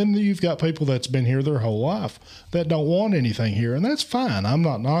 and then you've got people that's been here their whole life that don't want anything here, and that's fine. I'm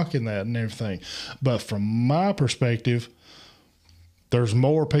not knocking that and everything. But from my perspective, there's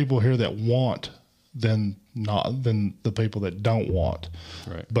more people here that want than the people that don't want.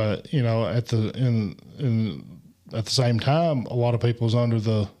 Right. But, at the same time, a lot of people's under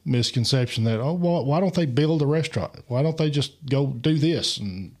the misconception that, why don't they build a restaurant? Why don't they just go do this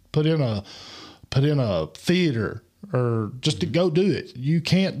and put in a theater or just to go do it? You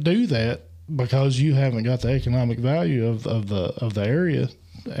can't do that because you haven't got the economic value of the area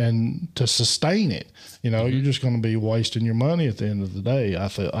and to sustain it. You're just going to be wasting your money at the end of the day. I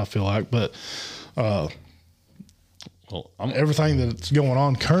feel like, but everything that's going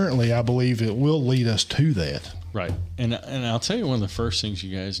on currently, I believe it will lead us to that. Right. And I'll tell you, one of the first things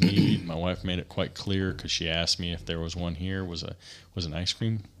you guys need, my wife made it quite clear because she asked me if there was one here, was an ice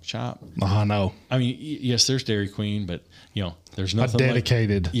cream shop. I know. I mean, yes, there's Dairy Queen, but there's nothing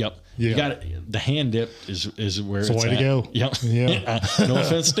dedicated. Yep. Yeah. You got the hand dip is where it's the way to go. Yep. Yeah. No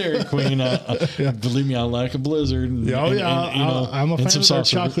offense, Dairy Queen. Believe me, I like a Blizzard. I'm a fan of their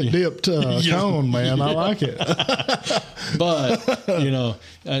chocolate dipped cone, man. I like it.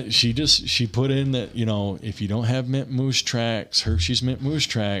 But she put in that if you don't have mint moose tracks, Hershey's mint moose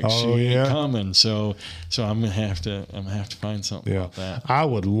tracks, she ain't coming. So I'm gonna have to find something about that. I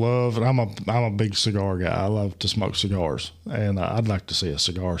would love. I'm a big cigar guy. I love to smoke cigars, and I'd like to see a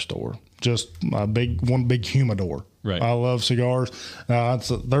cigar store. Just one big humidor. Right. I love cigars.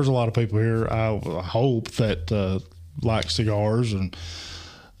 There's a lot of people here, I hope, that like cigars, and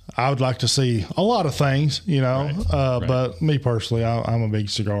I would like to see a lot of things, Right. But me personally, I'm a big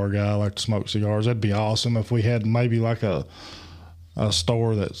cigar guy. I like to smoke cigars. That'd be awesome if we had maybe like a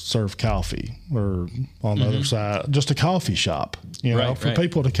store that served coffee, or on the other side, just a coffee shop, for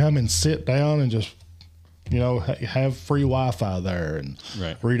people to come and sit down and just, have free Wi-Fi there and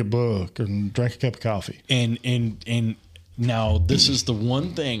read a book and drink a cup of coffee. And now this is the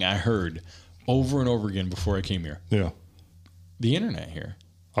one thing I heard over and over again before I came here. Yeah. The internet here.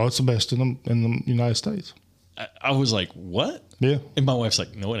 Oh, it's the best in the United States. I was like, what? Yeah. And my wife's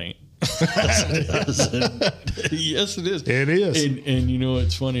like, no, it ain't. Yes, it is. It is. And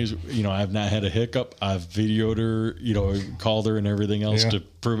what's funny is, I've not had a hiccup. I've videoed her, called her and everything else to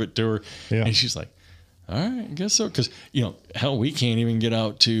prove it to her. Yeah. And she's like, all right, I guess so. Because, hell, we can't even get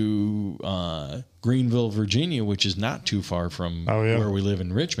out to Greenville, Virginia, which is not too far from where we live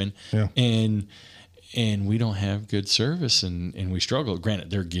in Richmond. Yeah. And we don't have good service, and we struggle.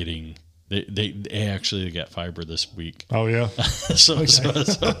 Granted, they're getting... They actually got fiber this week. Oh yeah. so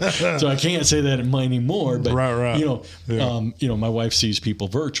I can't say that anymore. But right. My wife sees people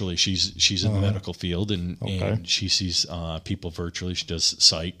virtually. She's in the medical field, and she sees people virtually. She does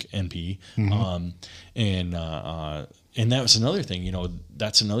psych, NP, and that was another thing.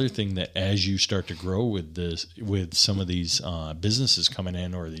 That's another thing that as you start to grow with some of these businesses coming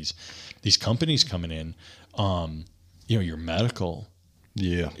in, or these companies coming in, your medical.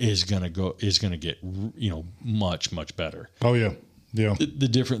 Yeah, is gonna get much better. Oh yeah, yeah. The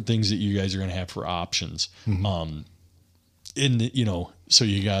different things that you guys are gonna have for options, so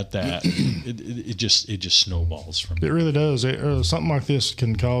you got that. it just snowballs from. It really does. Something like this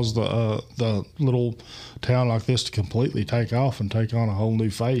can cause the little town like this to completely take off and take on a whole new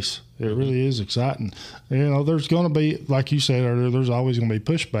face. It really is exciting. There's going to be, like you said earlier, there's always going to be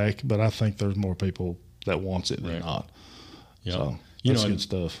pushback, but I think there's more people that wants it than not. Yeah. So. That's good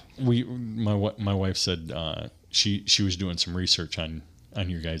stuff. My wife said she was doing some research on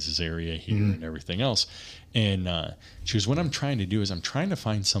your guys' area here and everything else, and she was, what I'm trying to do is I'm trying to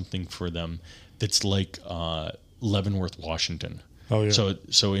find something for them that's like Leavenworth, Washington. Oh yeah.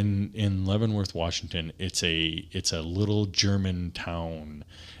 So in Leavenworth, Washington, it's a little German town,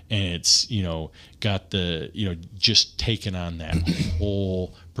 and it's got the just taken on that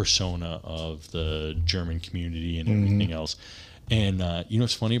whole persona of the German community and everything else. And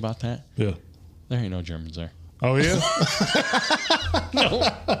what's funny about that? Yeah. There ain't no Germans there. Oh yeah. No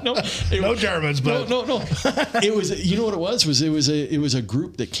Germans, but no. It was what it was it was a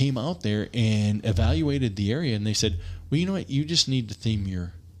group that came out there and evaluated the area, and they said, well, you know what, you just need to theme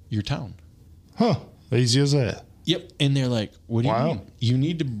your town. Huh? Easy as that. Yep. And they're like, what do you mean? You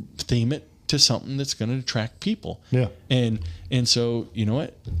need to theme it to something that's going to attract people. Yeah. And so you know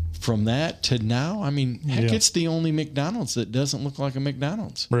what? From that to now, I mean, heck, it's the only McDonald's that doesn't look like a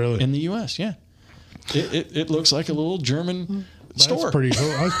McDonald's. Really? In the U.S. Yeah. It looks like a little German store. That's pretty cool.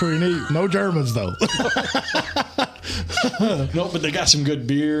 That's pretty neat. No Germans though. No, but they got some good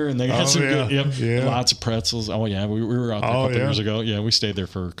beer, and they got good, lots of pretzels. Oh yeah, we were out there a couple years ago. Yeah, we stayed there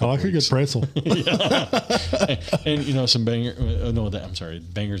for a couple weeks. I could get pretzel. and some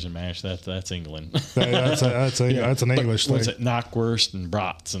bangers and mash. That's England. That's an English thing. What's it? Knockwurst and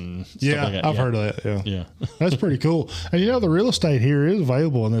brats and stuff like that. I've heard of that. Yeah. That's pretty cool. And the real estate here is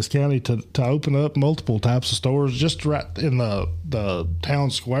available in this county to open up multiple types of stores just right in the town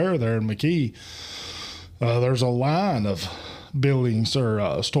square there in McKee. There's a line of buildings or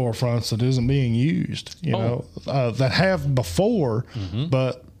storefronts that isn't being used, that have before,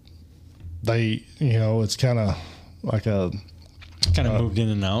 but they, it's kind of like a moved in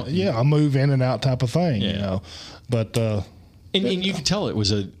and out. Yeah, a move in and out type of thing, But and you could tell it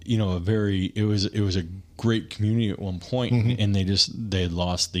was a great community at one point, and they had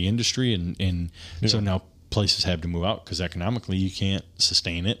lost the industry, and so now places have to move out because economically you can't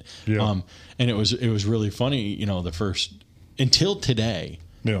sustain it. Yeah. And it was really funny, the first until today.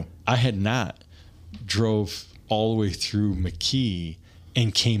 Yeah. I had not drove all the way through McKee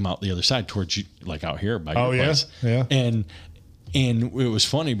and came out the other side towards you, like out here by your place. Yeah. And it was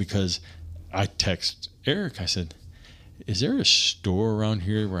funny because I text Eric. I said, "Is there a store around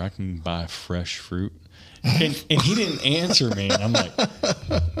here where I can buy fresh fruit?" And he didn't answer me. And I'm like,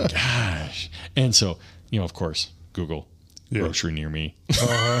 gosh. And so, of course, Google grocery near me.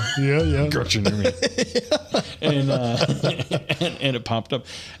 Grocery near me. And it popped up,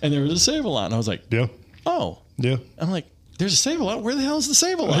 and there was a Save-A-Lot, and I was like, oh, yeah. I'm like, there's a Save-A-Lot. Where the hell is the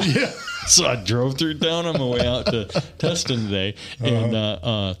Save-A-Lot? Yeah. So I drove through town on my way out to Tustin today,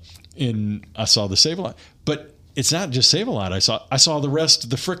 and I saw the Save-A-Lot, but. It's not just Save-A-Lot. I saw the rest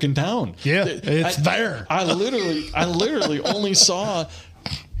of the frickin' town. Yeah, it's there. I literally only saw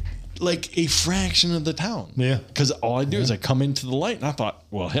like a fraction of the town. Yeah. Because all I do is I come into the light, and I thought,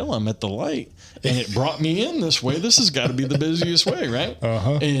 well, hell, I'm at the light, and it brought me in this way. This has got to be the busiest way, right?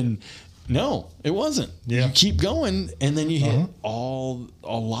 And no, it wasn't. Yeah. You keep going, and then you hit a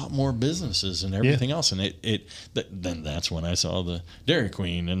lot more businesses and everything else, and then that's when I saw the Dairy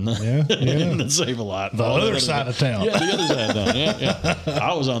Queen and the Save-A-Lot. The other side of town. Yeah, the other side of town. Yeah.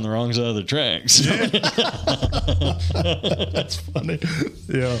 I was on the wrong side of the tracks. That's funny.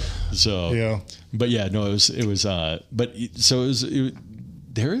 Yeah. So. Yeah. But yeah, no, there's a lot.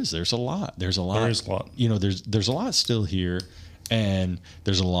 There's a lot. There's a lot still here. And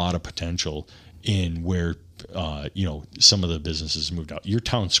there's a lot of potential in where, some of the businesses moved out. Your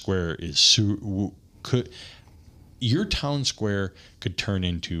town square could turn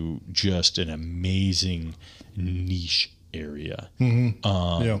into just an amazing niche area.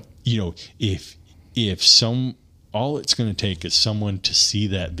 If all it's going to take is someone to see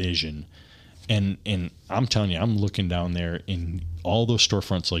that vision. And I'm telling you, I'm looking down there in all those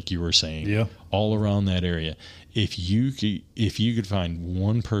storefronts, like you were saying, all around that area. If you could find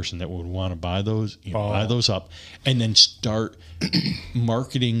one person that would want to buy those, buy those up, and then start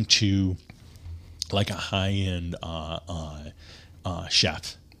marketing to like a high-end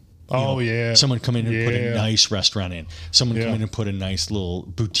chef. Someone come in and put a nice restaurant in. Someone come in and put a nice little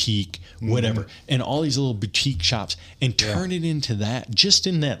boutique, whatever, and all these little boutique shops, and turn it into that. Just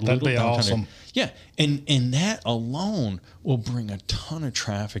in that little downtown awesome. area. Yeah, and that alone will bring a ton of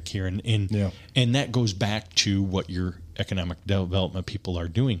traffic here, and that goes back to what your economic development people are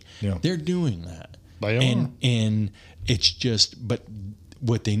doing. Yeah. They're doing that. They are. And it's just, but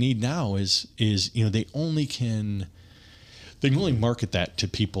what they need now is they can only market that to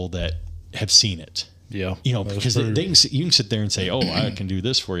people that have seen it. Yeah. Because you can sit there and say, oh, I can do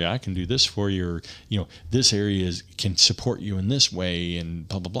this for you. I can do this for you. Or, this area can support you in this way and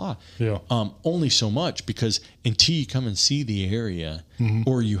blah, blah, blah. Yeah. Only so much, because until you come and see the area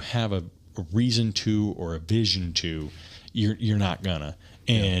or you have a reason to or a vision to, you're not gonna.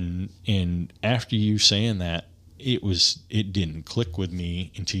 And after you saying that, it didn't click with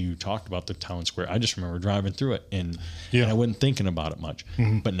me until you talked about the town square. I just remember driving through it and I wasn't thinking about it much.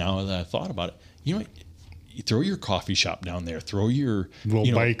 But now that I thought about it, you know, you throw your coffee shop down there, throw your little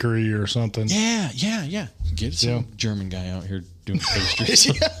bakery or something. Yeah. Get some German guy out here doing pastries.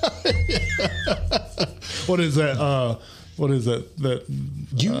 What is that? What is that?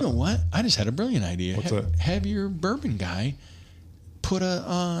 You know what? I just had a brilliant idea. What's that? Have your bourbon guy put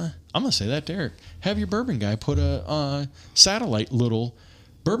I'm going to say that to Eric. Have your bourbon guy put a satellite little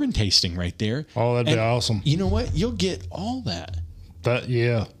bourbon tasting right there. Oh, that'd be awesome. You know what? You'll get all that.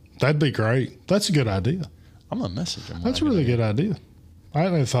 That'd be great. That's a good idea. I'm going to message him. That's a really good idea. I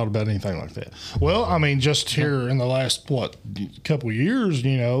hadn't thought about anything like that. Well, I mean, just here in the last, couple of years,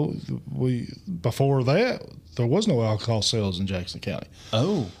 you know, before that, there was no alcohol sales in Jackson County.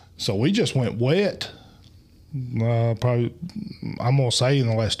 Oh. So we just went wet, probably, I'm going to say in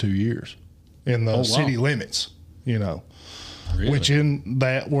the last 2 years, in the city limits, you know. Really? Which in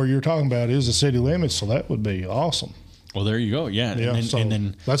that where you're talking about is the city limits, so that would be awesome. Well, there you go. Yeah. And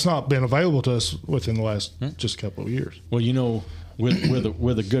then that's not been available to us within the last just couple of years. Well, you know,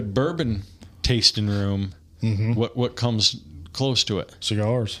 with a good bourbon tasting room, what comes close to it?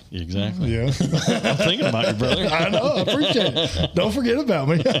 Cigars. Exactly. Yeah. I'm thinking about you, brother. I know. I appreciate it. Don't forget about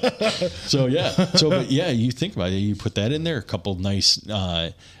me. But you think about it. You put that in there. A couple nice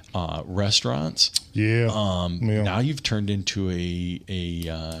restaurants. Yeah. Now you've turned into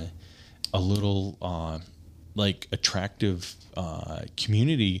a little like attractive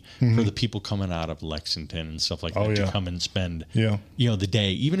community for the people coming out of Lexington and stuff like that to come and spend the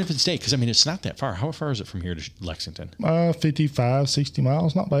day, even if it's day, because I mean it's not that far. How far is it from here to Lexington? 55, 60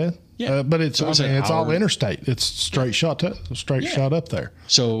 miles, not bad. But it's all interstate. It's straight shot up there.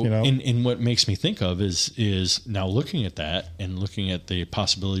 So, and what makes me think of is now looking at that and looking at the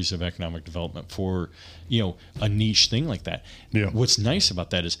possibilities of economic development for, a niche thing like that. Yeah. What's nice about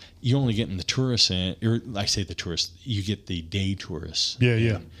that is you only get in the tourists in, or I say the tourists, you get the day tourists.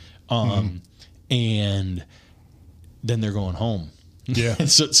 Yeah. And then they're going home. Yeah.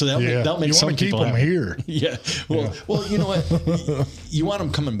 so that'll make some people keep them here. Yeah. Well, you know what? You want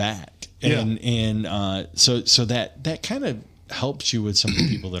them coming back. And so that kind of helps you with some of the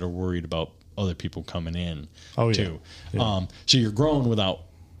people that are worried about other people coming in too. Yeah. So you're growing without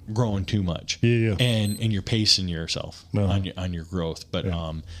growing too much. Yeah. And you're pacing yourself on your growth. But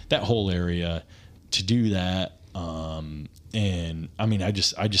that whole area to do that, and I mean I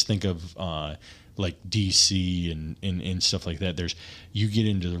just think of like DC and stuff like that. You get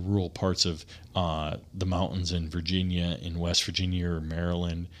into the rural parts of the mountains in Virginia, in West Virginia or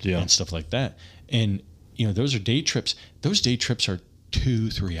Maryland and stuff like that. And, those are day trips. Those day trips are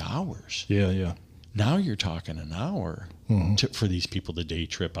 2-3 hours. Yeah. Now you're talking an hour for these people to day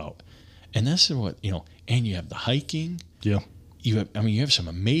trip out. And this is what, and you have the hiking. Yeah. You have some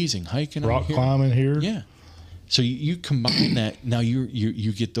amazing hiking. Rock climbing here. Yeah. So you combine that. Now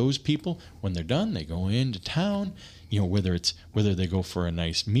you get those people when they're done, they go into town. Whether they go for a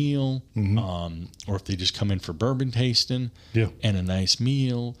nice meal, or if they just come in for bourbon tasting, and a nice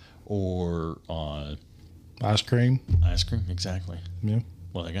meal, or ice cream. Ice cream, exactly. Yeah.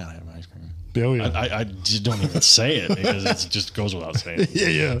 Well, they gotta have ice cream. Oh, yeah. I just don't even say it because it just goes without saying.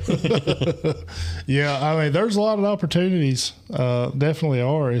 Yeah. Yeah. I mean, there's a lot of opportunities. Definitely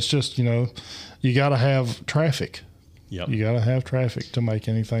are. It's just you got to have traffic. Yep. You got to have traffic to make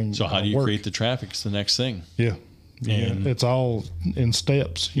anything. So how do you create the traffic? It's the next thing. Yeah. And it's all in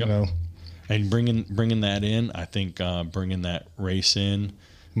steps, And bringing that in, I think bringing that race in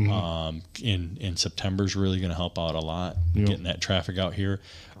September is really going to help out a lot. Yep. Getting that traffic out here.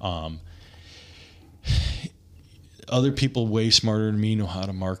 Other people way smarter than me know how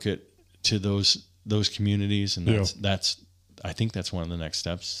to market to those communities, and that's I think that's one of the next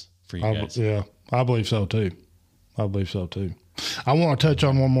steps for you guys. Yeah, I believe so too. I want to touch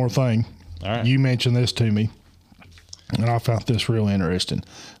on one more thing. All right. You mentioned this to me, and I found this real interesting.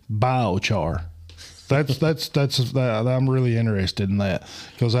 Biochar. I'm really interested in that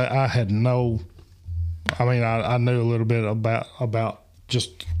because I had no. I mean, I knew a little bit about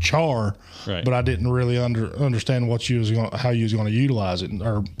just char, right, but I didn't really understand how you was going to utilize it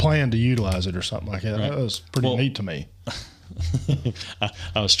or plan to utilize it or something like that. Right. That was pretty neat to me.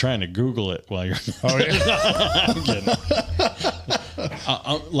 I was trying to Google it while you're. Oh yeah. I'm kidding.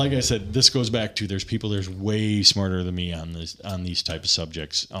 Like I said, this goes back to there's way smarter than me on these type of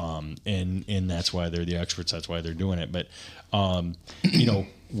subjects, and that's why they're the experts. That's why they're doing it. But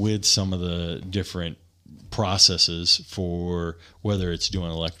with some of the different processes for whether it's doing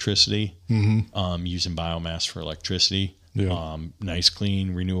electricity, using biomass for electricity, Yeah. Nice,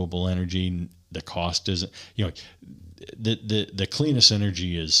 clean, renewable energy. The cost isn't, the cleanest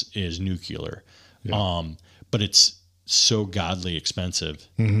energy is nuclear. Yeah. But it's so godly expensive,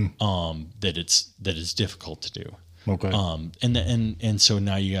 that it's difficult to do. Okay. And so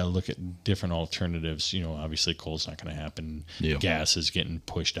now you got to look at different alternatives. Obviously coal's not going to happen. Yeah. Gas is getting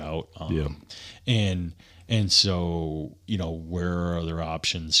pushed out. Yeah. And so, where are other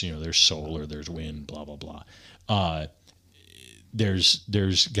options? There's solar, there's wind, blah, blah, blah.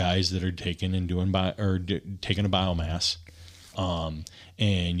 There's guys that are taking and taking a biomass.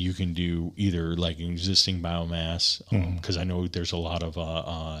 And you can do either like an existing biomass, because I know there's a lot of,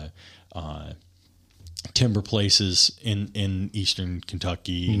 timber places in eastern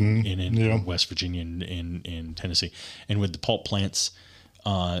Kentucky and in West Virginia and in Tennessee, and with the pulp plants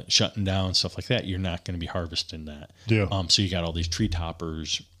shutting down, stuff like that, you're not going to be harvesting that. Yeah. So you got all these tree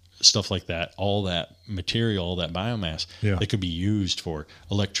toppers, stuff like that, all that material, all that biomass that could be used for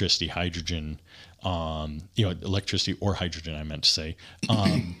electricity, hydrogen, electricity or hydrogen, I meant to say,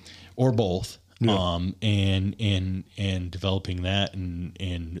 or both. Yeah. And developing that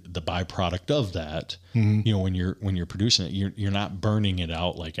and the byproduct of that, when you're producing it, you're not burning it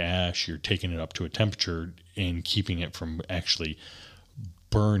out like ash. You're taking it up to a temperature and keeping it from actually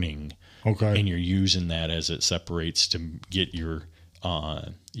burning. Okay. And you're using that as it separates to get your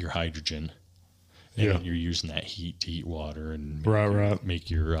hydrogen. And you're using that heat to heat water and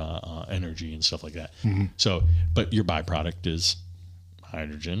make your energy and stuff like that. So, but your byproduct is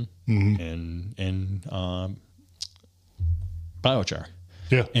hydrogen and biochar.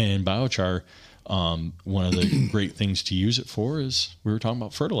 Yeah. And biochar, one of the great things to use it for is we were talking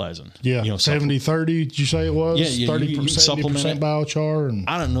about fertilizing. Yeah. 70-30, did you say it was? Yeah, 30%, supplement 70% biochar. And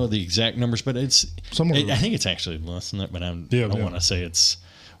I don't know the exact numbers, but I think it's actually less than that, but I don't want to say it's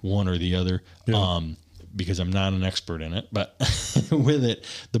one or the other. Yeah. Because I'm not an expert in it, but with it,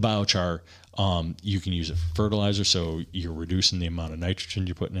 the biochar, you can use it for fertilizer, so you're reducing the amount of nitrogen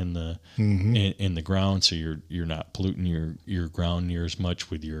you're putting in the in the ground, so you're not polluting your ground near as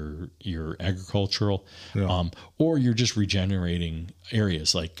much with your agricultural, or you're just regenerating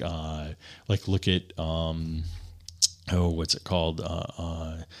areas like look at what's it called,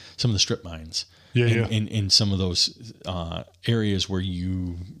 some of the strip mines. In some of those areas where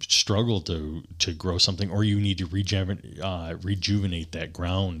you struggle to grow something, or you need to rejuvenate that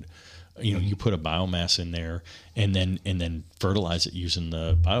ground, you put a biomass in there and then fertilize it using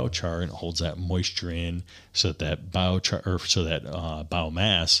the biochar, and it holds that moisture in so that biomass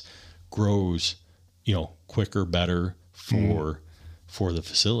grows, quicker, better for the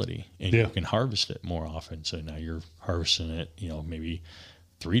facility, and you can harvest it more often. So now you're harvesting it, maybe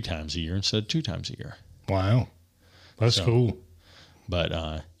 3 times a year instead of 2 times a year. Wow. That's cool. But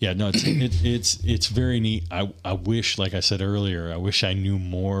it's very neat. I wish, like I said earlier, I wish I knew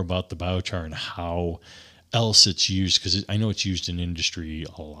more about the biochar and how else it's used, because I know it's used in industry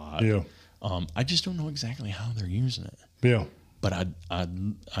a lot. Yeah. I just don't know exactly how they're using it. Yeah. But I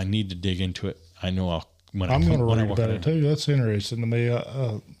need to dig into it. I know I'm going to read about it too. That's interesting to me.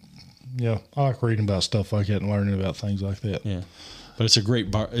 I like reading about stuff like that and learning about things like that. Yeah. But it's a great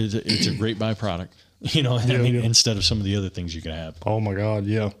it's a great byproduct, instead of some of the other things you can have. Oh my God,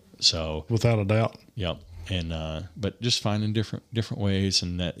 yeah. So without a doubt, yeah. And but just finding different ways,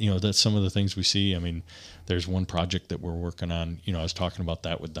 and that that's some of the things we see. I mean, there's one project that we're working on. I was talking about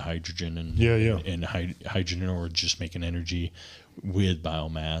that with the hydrogen and hydrogen, or just making energy with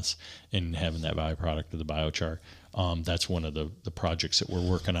biomass and having that byproduct of the biochar. That's one of the projects that we're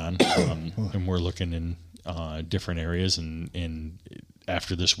working on, and we're looking in different areas, and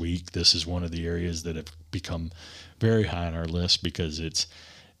after this week, this is one of the areas that have become very high on our list, because it's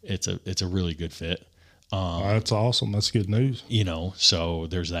a really good fit. That's awesome. That's good news. So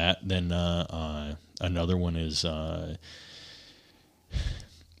there's that. Then another one is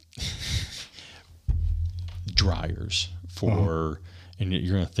dryers for, and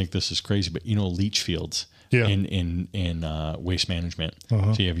you're going to think this is crazy, but leach fields. Yeah. In waste management.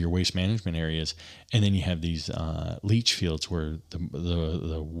 So you have your waste management areas, and then you have these leach fields where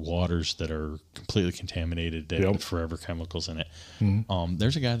the waters that are completely contaminated, that have forever chemicals in it.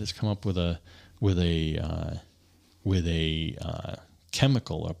 There's a guy that's come up with a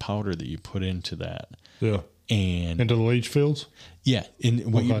chemical, a powder that you put into that. Yeah. And into the leach fields? Yeah.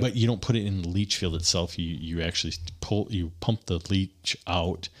 But you don't put it in the leach field itself. You actually pump the leach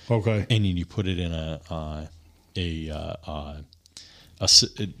out. Okay. And then you put it in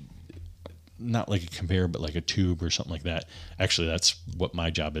not like a conveyor, but like a tube or something like that. Actually, that's what my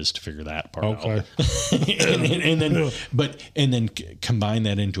job is, to figure that part out. and then combine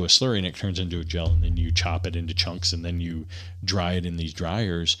that into a slurry, and it turns into a gel, and then you chop it into chunks, and then you dry it in these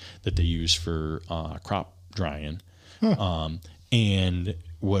dryers that they use for crop drying. And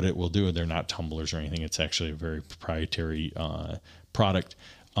what it will do, they're not tumblers or anything. It's actually a very proprietary product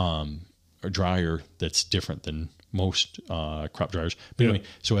or dryer that's different than most crop dryers. But anyway,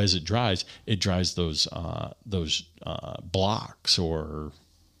 so as it dries those blocks or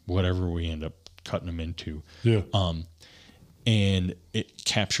whatever we end up cutting them into. Yeah. And it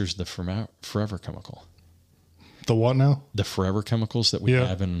captures the forever chemical. The what now? The forever chemicals that we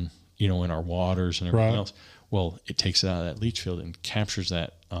have in our waters and everything else. Well, it takes it out of that leach field and captures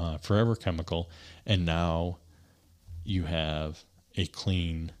that forever chemical, and now you have a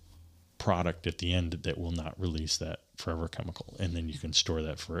clean product at the end that will not release that forever chemical, and then you can store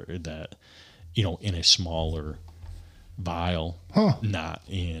that in a smaller vial, not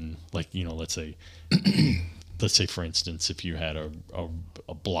in let's say for instance, if you had a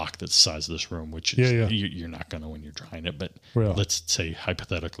block that's the size of this room, which is, you're not going to when you're drying it, but let's say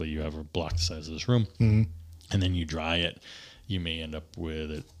hypothetically you have a block the size of this room, and then you dry it, you may end up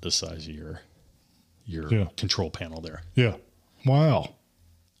with it the size of your control panel there. Yeah. Wow.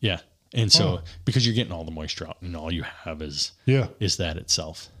 Yeah. And so, because you're getting all the moisture out, and all you have is that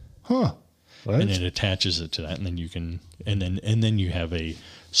itself. Huh. And it attaches it to that, and then you can, and then you have a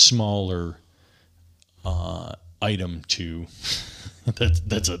smaller item to.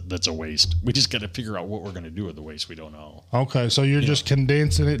 That's a waste. We just got to figure out what we're going to do with the waste. We don't know. Okay, so you're just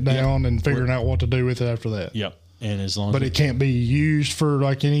condensing it down and figuring out what to do with it after that. Yep. And as long but it can't be used for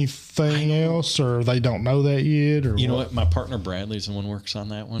like anything else, or they don't know that yet, or what? My partner Bradley's the one who works on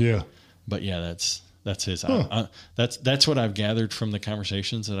that one. Yeah. But yeah, that's his. That's what I've gathered from the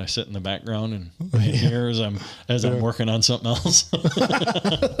conversations that I sit in the background and hear as I'm working on something else.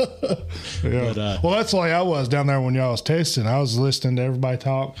 But, well, that's the way I was down there when y'all was testing. I was listening to everybody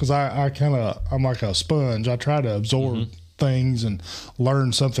talk, because I'm like a sponge. I try to absorb things and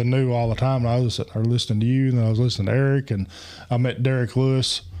learn something new all the time. And I was sitting there listening to you, and then I was listening to Eric, and I met Derek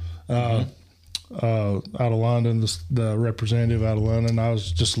Lewis. Out of London, the representative out of London. I was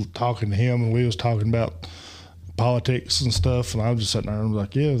just talking to him, and we was talking about politics and stuff, and I was just sitting there and was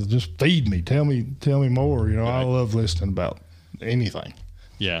like, yeah, just feed me. Tell me more. I love listening about anything.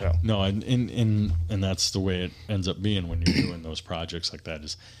 Yeah. No, and that's the way it ends up being when you're doing those projects like that,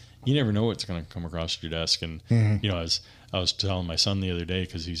 is you never know what's going to come across your desk. And, as I was telling my son the other day,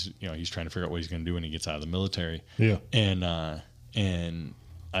 because he's trying to figure out what he's going to do when he gets out of the military. Yeah. And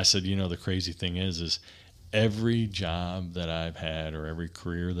I said, the crazy thing is every job that I've had, or every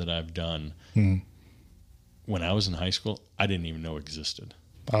career that I've done, when I was in high school, I didn't even know existed.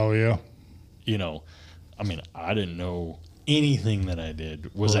 Oh, yeah. I didn't know anything that I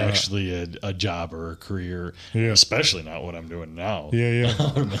did was actually a job or a career, especially not what I'm doing now. Yeah.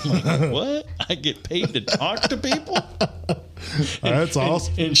 Like, what? I get paid to talk to people? That's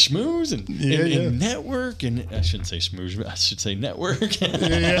awesome. And schmooze and network, and I shouldn't say schmooze, but I should say network.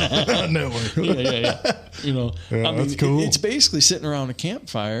 Network. Yeah. That's cool. It's basically sitting around a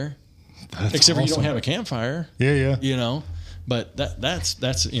campfire, except for you don't have a campfire. Yeah. But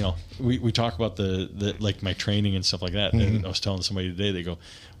that's we talk about the like my training and stuff like that. And I was telling somebody today, they go,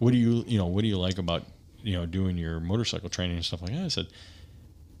 what do you like about doing your motorcycle training and stuff like that? I said,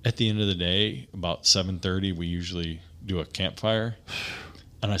 at the end of the day, about 7:30, we usually do a campfire,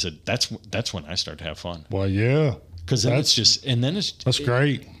 and I said that's when I start to have fun. Well, yeah, because then that's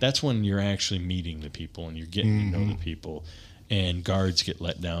great. That's when you're actually meeting the people and you're getting to know the people, and guards get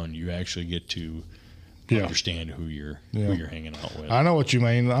let down. You actually get to understand who you're hanging out with. I know what you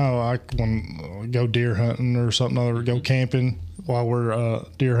mean. I want to go deer hunting or something, or go camping while we're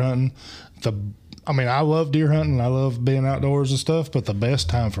deer hunting. I love deer hunting. I love being outdoors and stuff, but the best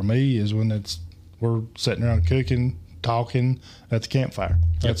time for me is when we're sitting around cooking, talking at the campfire.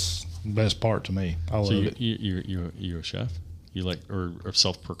 That's the best part to me. I love it. You a chef? You like, or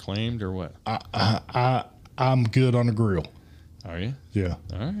self-proclaimed, or what? I'm good on the grill. Are you? Yeah.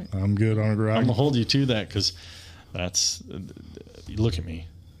 All right. I'm good on the grill. I'm gonna hold you to that, because look at me.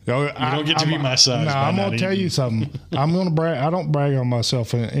 You don't get to be my size. No, I'm going to tell you something. I'm going to brag. I don't brag on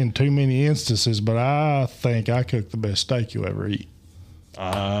myself in too many instances, but I think I cook the best steak you'll ever eat.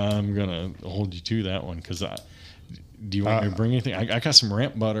 I'm going to hold you to that one, because do you want me to bring anything? I got some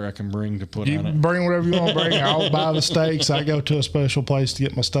ramp butter I can bring to put on it. Bring whatever you want to bring. I'll buy the steaks. I go to a special place to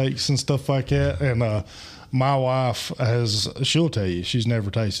get my steaks and stuff like that. And my wife she'll tell you, she's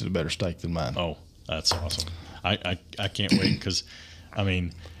never tasted a better steak than mine. Oh, that's awesome. I can't wait, because I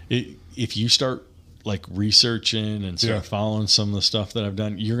mean, if you start like researching and start following some of the stuff that I've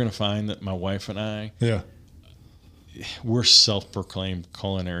done, you're going to find that my wife and I, we're self-proclaimed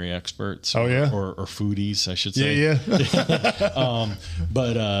culinary experts. Oh, yeah? Or foodies, I should say. Yeah.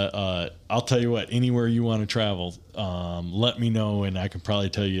 But I'll tell you what, anywhere you want to travel, let me know, and I can probably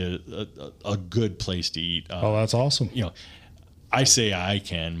tell you a good place to eat. Oh, that's awesome. You know, I say I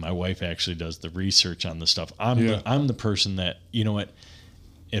can. My wife actually does the research on the stuff. I'm the person that, you know what,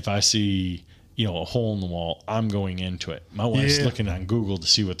 if I see, you know, a hole in the wall, I'm going into it. My wife's looking on Google to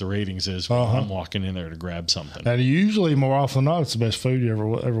see what the ratings is when I'm walking in there to grab something. And usually, more often than not, it's the best food you ever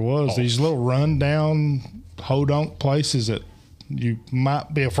was. These little rundown, hodunk places that you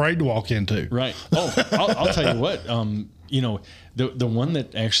might be afraid to walk into. Right. Oh, I'll tell you what. You know, the one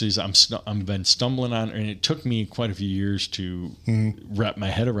that actually is I'm been stumbling on, and it took me quite a few years to wrap my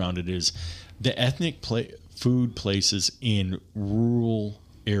head around it, is the ethnic food places in rural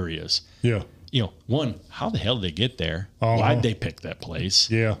areas. Yeah. You know, one, how the hell did they get there? Why'd they pick that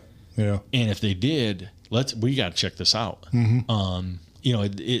place? Yeah. Yeah. And if they did, we got to check this out. You know,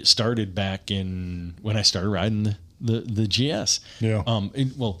 it started back in when I started riding the GS. Yeah.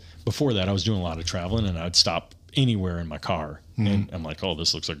 Well, before that, I was doing a lot of traveling, and I'd stop anywhere in my car, and I'm like, oh,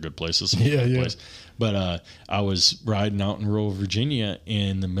 this looks like a good place. This is a good place. But I was riding out in rural Virginia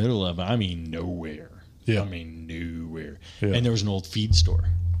in the middle of, nowhere. Yeah. Nowhere. Yeah. And there was an old feed store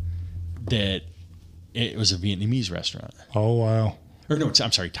that it was a Vietnamese restaurant. Oh, wow. Or no,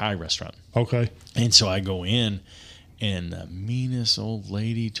 I'm sorry, Thai restaurant. Okay. And so I go in, and the meanest old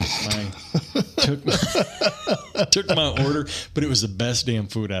lady took my order, but it was the best damn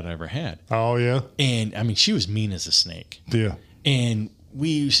food I'd ever had. Oh, yeah. And I mean, she was mean as a snake. Yeah. And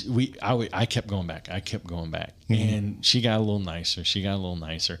I kept going back. And she got a little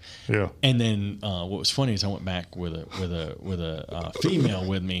nicer. Yeah. And then what was funny is I went back with a female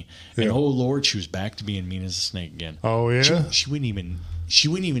with me, and oh Lord, she was back to being mean as a snake again. Oh, yeah. She wouldn't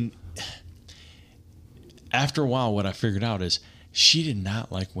even. After a while, what I figured out is she did not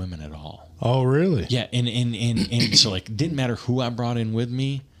like women at all. Oh, really? Yeah, and so like, it didn't matter who I brought in with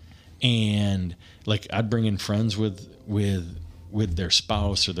me, and like I'd bring in friends with their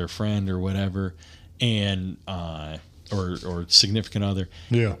spouse or their friend or whatever, and or significant other.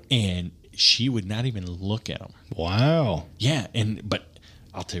 Yeah. And she would not even look at them. Wow. Yeah, but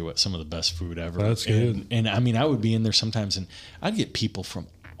I'll tell you what, some of the best food ever. That's good. And I mean, I would be in there sometimes, and I'd get people from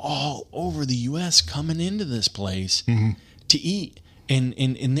all over the U.S. coming into this place to eat.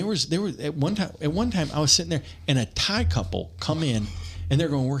 And there was at one time I was sitting there, and a Thai couple come in, and they're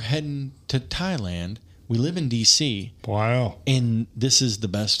going, we're heading to Thailand. We live in D.C. Wow. And this is the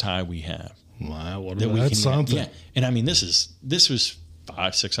best Thai we have. Wow. That's something. Yeah. And I mean, this was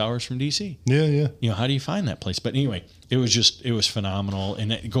 5-6 hours from D.C. Yeah, yeah. You know, how do you find that place? But anyway, it was phenomenal.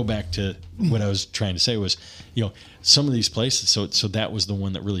 And go back to what I was trying to say was, you know, some of these places, so that was the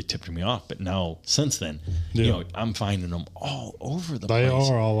one that really tipped me off. But now, since then, you know, I'm finding them all over the place. They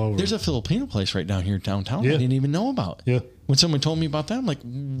are all over. There's a Filipino place right down here downtown I didn't even know about. Yeah. When someone told me about that, I'm like,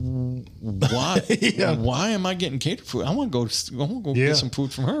 why? Why am I getting catered food? I want to go get some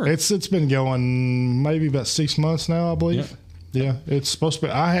food from her. It's been going maybe about 6 months now, I believe. Yeah, it's supposed to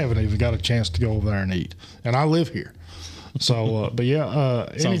be. I haven't even got a chance to go over there and eat, and I live here. So, but yeah,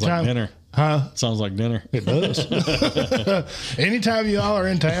 Sounds anytime. like dinner. Huh? Sounds like dinner. It does. Anytime y'all are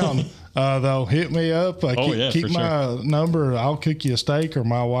in town, though, hit me up. Keep my number. I'll cook you a steak, or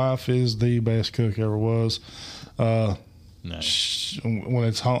my wife is the best cook ever was. Nice. When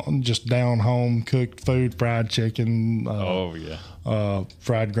it's just down home cooked food, fried chicken.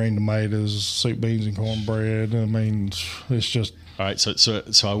 Fried green tomatoes, soup, beans, and cornbread. I mean, it's just. All right. So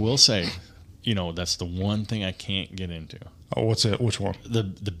I will say, you know, that's the one thing I can't get into. Oh, what's that? Which one? The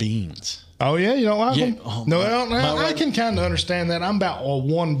beans. Oh, yeah? You don't like them? Oh, no, I can kind of understand that. I'm about a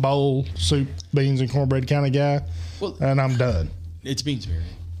one bowl soup, beans, and cornbread kind of guy, and I'm done. It's beans, Mary.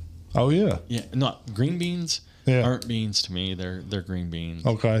 Oh, yeah. Yeah. No, green beans aren't beans to me. They're green beans.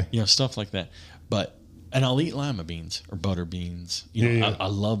 Okay. You know, stuff like that. And I'll eat lima beans or butter beans. You know, I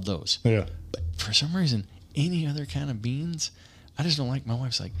love those. Yeah. But for some reason, any other kind of beans, I just don't like. My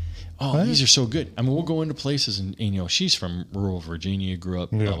wife's like, oh, these are so good. I mean, we'll go into places and you know, she's from rural Virginia, grew up,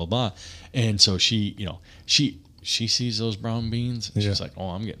 blah, blah, blah. And so she, you know, she sees those brown beans and she's like,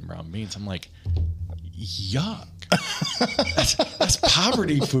 oh, I'm getting brown beans. I'm like, yuck. that's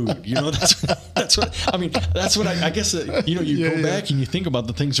poverty food. You know, that's what I mean. That's what I guess. You go back and you think about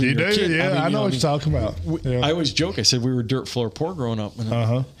the things when you're a kid. Yeah, I know what you're talking about. I always joke. I said we were dirt floor poor growing up.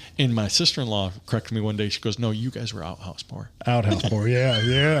 And my sister-in-law corrected me one day. She goes, "No, you guys were outhouse poor." Outhouse poor. Yeah.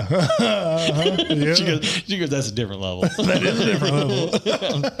 Yeah. She goes, "That's a different level." That is a different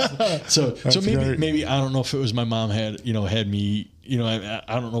level. So maybe I don't know if it was my mom had me. I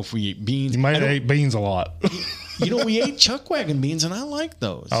don't know if we ate beans. You might have ate beans a lot. We ate chuck wagon beans, and I like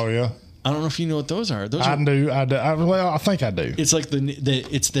those. Oh yeah. I don't know if you know what those are. I do. Well, I think I do. It's like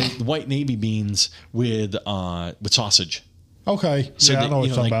the white navy beans with sausage. Okay. So I know what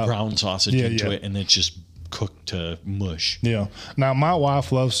you're talking about. Ground sausage into it, and it's just cooked to mush. Yeah. Now my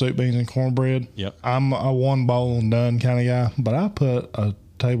wife loves soup, beans, and cornbread. Yep. I'm a one bowl and done kind of guy, but I put a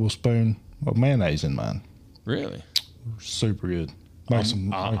tablespoon of mayonnaise in mine. Really? Super good.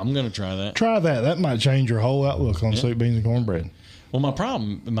 I'm going to try that. Try that. That might change your whole outlook on soup, beans, and cornbread. Well,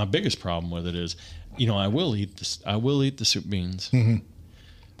 my biggest problem with it is, I will eat the soup beans,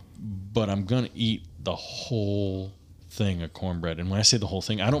 but I'm going to eat the whole thing of cornbread. And when I say the whole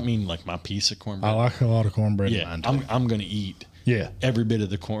thing, I don't mean like my piece of cornbread. I like a lot of cornbread. Yeah, I'm going to eat every bit of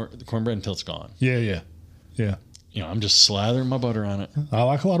the cornbread until it's gone. Yeah. I'm just slathering my butter on it. I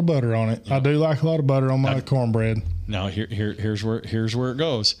like a lot of butter on it. I do like a lot of butter on my cornbread. Now here's where it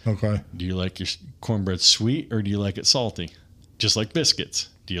goes. Okay. Do you like your cornbread sweet or do you like it salty? Just like biscuits.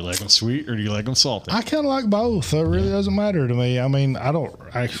 Do you like them sweet or do you like them salty? I kind of like both. It really doesn't matter to me. I mean, I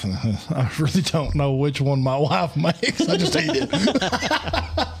really don't know which one my wife makes. I just eat it.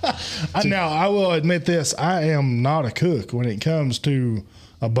 Now, I will admit this. I am not a cook when it comes to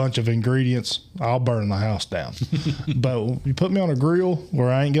a bunch of ingredients. I'll burn the house down. But you put me on a grill where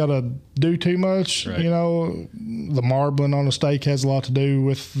I ain't got to do too much, right. The marbling on a steak has a lot to do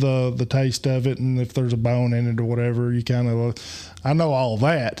with the taste of it, and if there's a bone in it or whatever, you kind of, I know all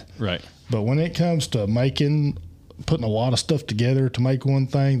that. Right. But when it comes to putting a lot of stuff together to make one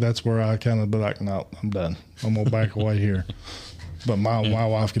thing, that's where I kind of be like, no, I'm done. I'm going to back away here. But my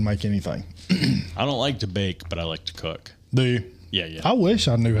wife can make anything. I don't like to bake, but I like to cook. Do you? Yeah. I wish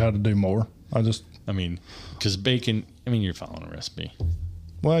I knew how to do more. Because bacon, you're following a recipe.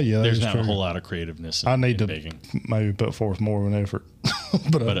 Well, yeah, there's not a whole lot of creativeness I need to baking. Maybe put forth more of an effort.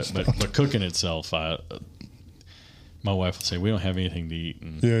 but cooking itself, my wife will say, we don't have anything to eat,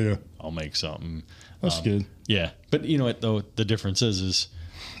 and I'll make something. That's good. Yeah, but you know what, though? The difference is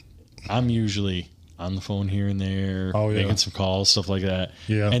I'm usually on the phone here and there, making some calls, stuff like that.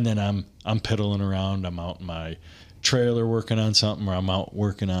 Yeah. And then I'm piddling around. I'm out in my trailer working on something, or I'm out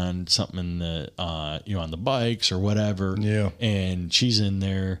working on something in the on the bikes or whatever. Yeah. And she's in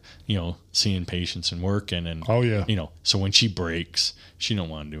there, seeing patients and working, and so when she breaks, she don't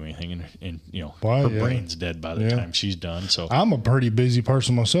want to do anything, and her brain's dead by the time she's done. So I'm a pretty busy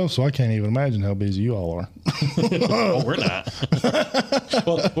person myself, so I can't even imagine how busy you all are. Oh, we're not.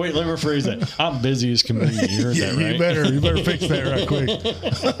 Well, wait, let me rephrase that. I'm busy as can be. You heard that, right? You better fix that right quick.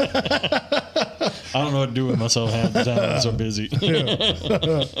 I don't know what to do with myself half the time. I'm so busy.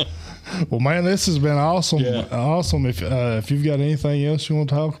 Well, man, this has been awesome. Yeah. Awesome. If you've got anything else you want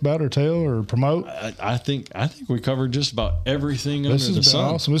to talk about or tell or promote, I think we covered just about everything under the sun. This has been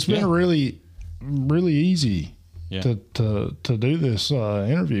awesome. It's been really, really easy to do this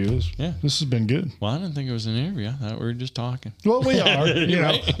interview. This has been good. Well, I didn't think it was an interview. I thought we were just talking. Well, we are.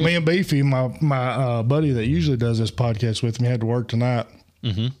 Right? Me and Beefy, my buddy that usually does this podcast with me, had to work tonight.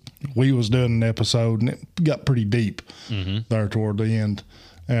 Mm-hmm. We was doing an episode, and it got pretty deep there toward the end,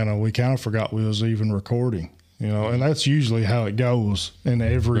 and we kind of forgot we was even recording, and that's usually how it goes in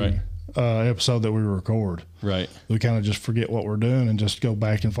every episode that we record. Right. We kind of just forget what we're doing and just go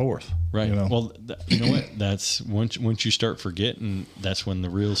back and forth. Right. Well, you know what? That's once you start forgetting, that's when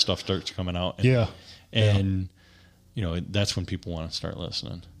the real stuff starts coming out. And that's when people want to start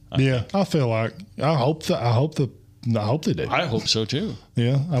listening. I feel like I hope they do. I hope so too.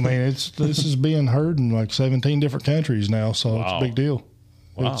 Yeah, this is being heard in like 17 different countries now, so it's a big deal.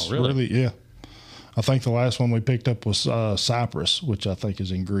 Wow, it's really? I think the last one we picked up was Cyprus, which I think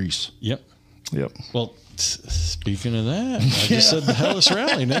is in Greece. Yep. Well, speaking of that, I just said the Hellas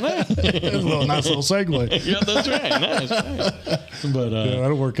Rally, didn't I? A nice little segue. Yeah, that's right. Nice. But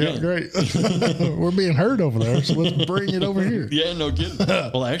that'll work out great. We're being heard over there, so let's bring it over here. Yeah, no kidding.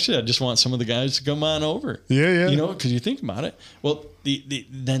 Well, actually, I just want some of the guys to come on over. Yeah. Because you think about it. Well,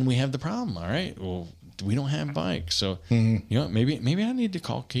 then we have the problem. All right. Well, we don't have bikes, so maybe I need to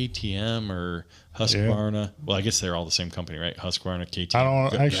call KTM or Husqvarna. Yeah. Well, I guess they're all the same company, right? Husqvarna, KTM. I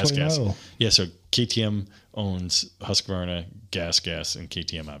don't actually know. Yeah, so KTM owns Husqvarna, Gas, and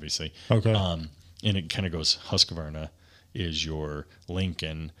KTM, obviously. Okay. and it kind of goes, Husqvarna is your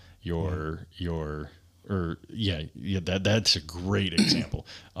Lincoln, that's a great example.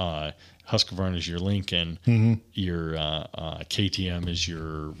 Husqvarna is your Lincoln, your KTM is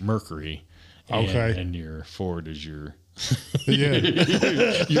your Mercury, and your Ford is your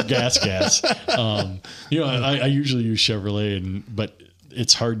your gas. I usually use Chevrolet, but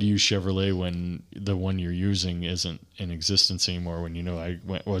it's hard to use Chevrolet when the one you're using isn't in existence anymore. When I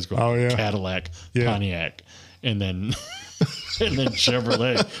was going Cadillac, Pontiac, and then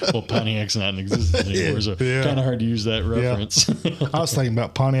Chevrolet. Well, Pontiac's not in existence anymore, so kind of hard to use that reference. I was thinking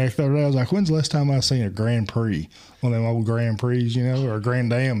about Pontiac the other day. I was like, when's the last time I seen a Grand Prix? One of them old Grand Prix, or a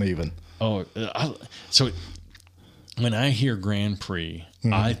Grand Am even. Oh, so when I hear Grand Prix,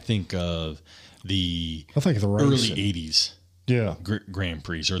 I think of the early 80s. Yeah. Grand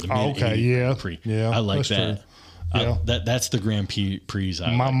Prix or the mid 80s Grand Prix. Yeah. I like that. Yeah. That's the Grand Prix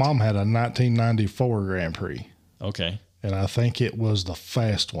My mom had a 1994 Grand Prix. Okay. And I think it was the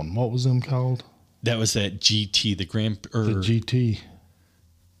fast one. What was them called? That was that GT, the GT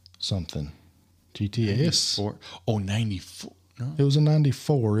something. GTS? 94. Oh, 94. No. It was a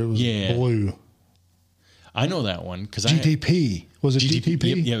 94. It was blue. I know that one because GTP. Was it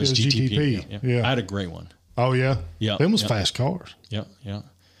GTP? Yeah, it was GTP. Yeah. I had a gray one. Oh, yeah? Yeah. Them was fast cars. Yeah, yeah.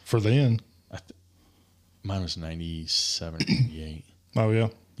 For then. Mine was 97, 98. Oh, yeah?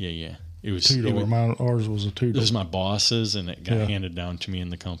 Yeah. It was two-door. Ours was a two-door. It was my boss's, and it got handed down to me in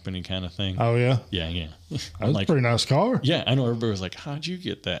the company kind of thing. Oh, yeah? Yeah. That was a pretty nice car. Yeah, I know. Everybody was like, how'd you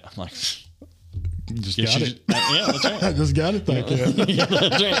get that? I'm like... You just got it. Yeah, that's right. I just got it, thank you. Yeah,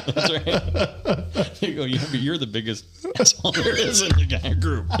 that's right. They go, but you're the biggest asshole there is in the guy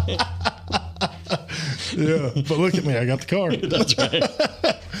group. Yeah, but look at me. I got the car. That's right.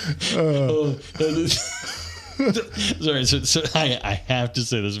 Sorry, so I have to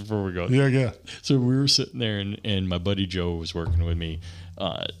say this before we go. Yeah. So we were sitting there, and my buddy Joe was working with me,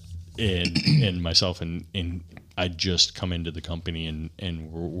 and myself, and I'd just come into the company, and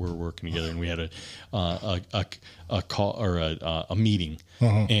we're working together, and we had a call or a meeting,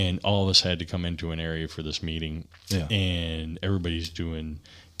 and all of us had to come into an area for this meeting, and everybody's doing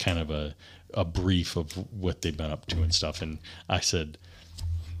kind of a brief of what they've been up to and stuff, and I said,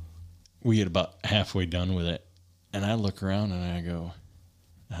 we get about halfway done with it, and I look around and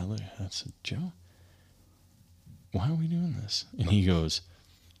I said, Joe, why are we doing this? And he goes,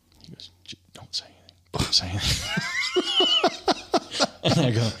 don't say anything. Don't say anything. And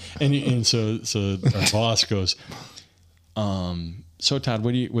I go, and so our boss goes, so Todd,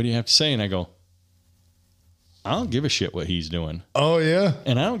 what do you have to say? And I go, I don't give a shit what he's doing. Oh yeah.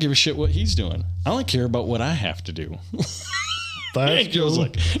 And I don't give a shit what he's doing. I only care about what I have to do. That's Joe's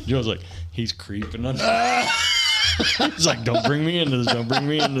like, he's creeping under. He's like, don't bring me into this. Don't bring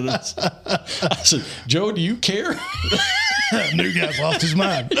me into this. I said, Joe, do you care? New guy's lost his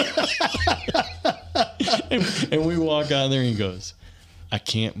mind. and we walk out there and he goes, I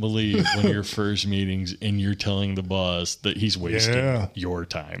can't believe one of your first meetings and you're telling the boss that he's wasting your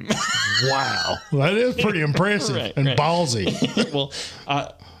time. Wow. That is pretty impressive and ballsy. Well,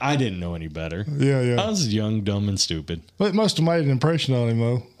 I didn't know any better. Yeah. I was young, dumb, and stupid. But it must have made an impression on him,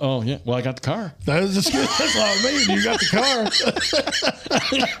 though. Oh, yeah. Well, I got the car. That's what I mean. You got the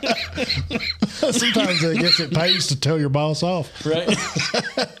car. Sometimes I guess it pays to tell your boss off. Right.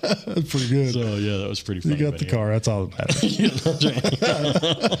 That's pretty good. So, yeah, that was pretty funny. You got the car. That's all that matters. Yeah, that's right.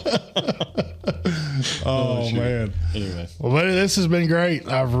 Oh man. Anyway. Well, buddy, this has been great.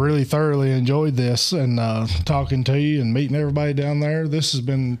 I've really thoroughly enjoyed this and talking to you and meeting everybody down there. This has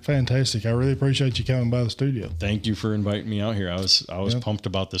been fantastic. I really appreciate you coming by the studio. Thank you for inviting me out here. I was pumped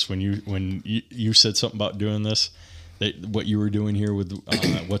about this when you said something about doing this, what you were doing here with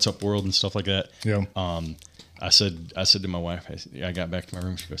What's Up World and stuff like that. Yeah. I said to my wife, I got back to my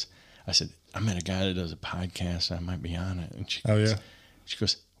room. She goes, I said, I met a guy that does a podcast. I might be on it. And she goes, She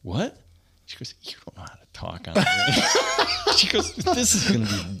goes, what? She goes, you don't know how to talk on it. She goes, this is going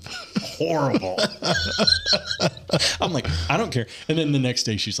to be horrible. I'm like, I don't care. And then the next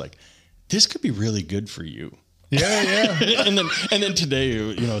day she's like, this could be really good for you. Yeah. and then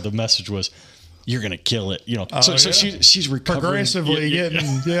today, the message was, you're going to kill it. So she's recovering. Progressively getting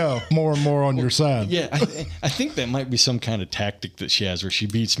more and more on your side. Yeah. I think that might be some kind of tactic that she has where she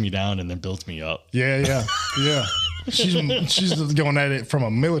beats me down and then builds me up. Yeah. She's going at it from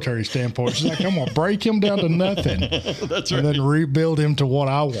a military standpoint. She's like, I'm going to break him down to nothing. That's right. And then rebuild him to what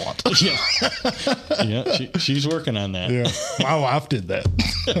I want. She's working on that. Yeah. My wife did that.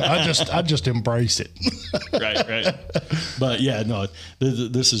 I just embrace it. Right. But yeah, no,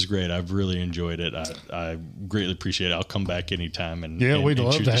 this is great. I've really enjoyed it. I greatly appreciate it. I'll come back anytime. We'd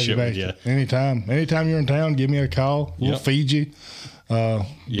love to have you back. Anytime you're in town, give me a call. We'll feed you. Do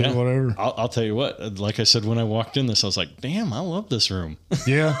whatever. I'll tell you what, like I said, when I walked in this, I was like, damn, I love this room.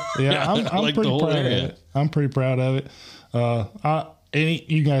 Yeah. I'm like pretty proud area. of it. I'm pretty proud of it.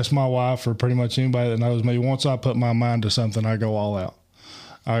 You can ask my wife or pretty much anybody that knows me. Once I put my mind to something, I go all out.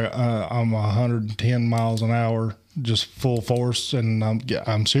 I'm 110 miles an hour, just full force, and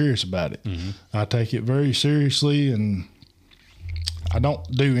I'm serious about it. Mm-hmm. I take it very seriously, and I don't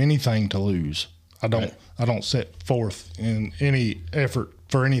do anything to lose. I don't set forth in any effort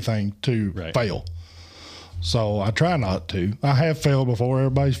for anything to fail. So I try not to. I have failed before.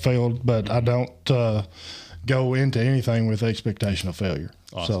 Everybody's failed, but I don't go into anything with expectation of failure.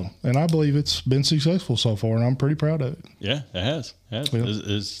 Awesome. So, and I believe it's been successful so far, and I'm pretty proud of it. Yeah, it has.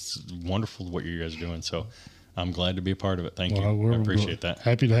 It's wonderful what you guys are doing. So I'm glad to be a part of it. Thank you. I appreciate that.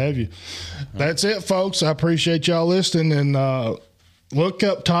 Happy to have you. That's it, folks. I appreciate y'all listening, and look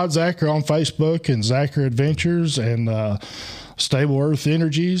up Todd Zacker on Facebook and Zacker Adventures and Stable Earth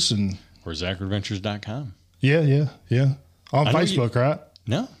Energies or ZackerAdventures.com. Yeah. On Facebook, right?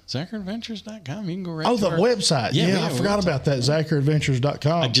 No, ZackerAdventures.com. You can go right to the website. Yeah, I forgot about that.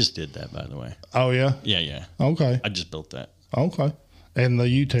 ZackerAdventures.com. I just did that, by the way. Oh, yeah? Yeah. Okay. I just built that. Okay. And the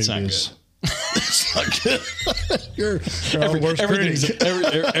YouTube it's not is. Good. It's not good. You're our worst critic.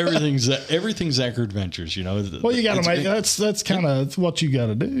 Everything's Zacker Adventures, you know. Well, you got to make that's kind of what you got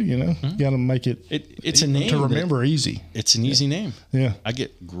to do, you know. Mm-hmm. You got to make it. It's a name to remember easy. It's an easy name. Yeah. I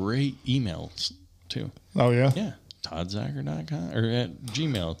get great emails too. Oh yeah. Yeah. ToddZacker.com or at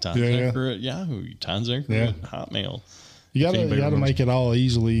Gmail. Todd Zacker at Yahoo. Todd Zacker at Hotmail. You gotta make it all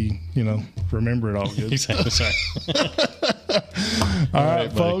easily, you know, remember it all good. Exactly. Sorry. All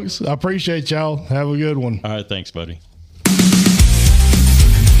right, folks. I appreciate y'all. Have a good one. All right. Thanks, buddy.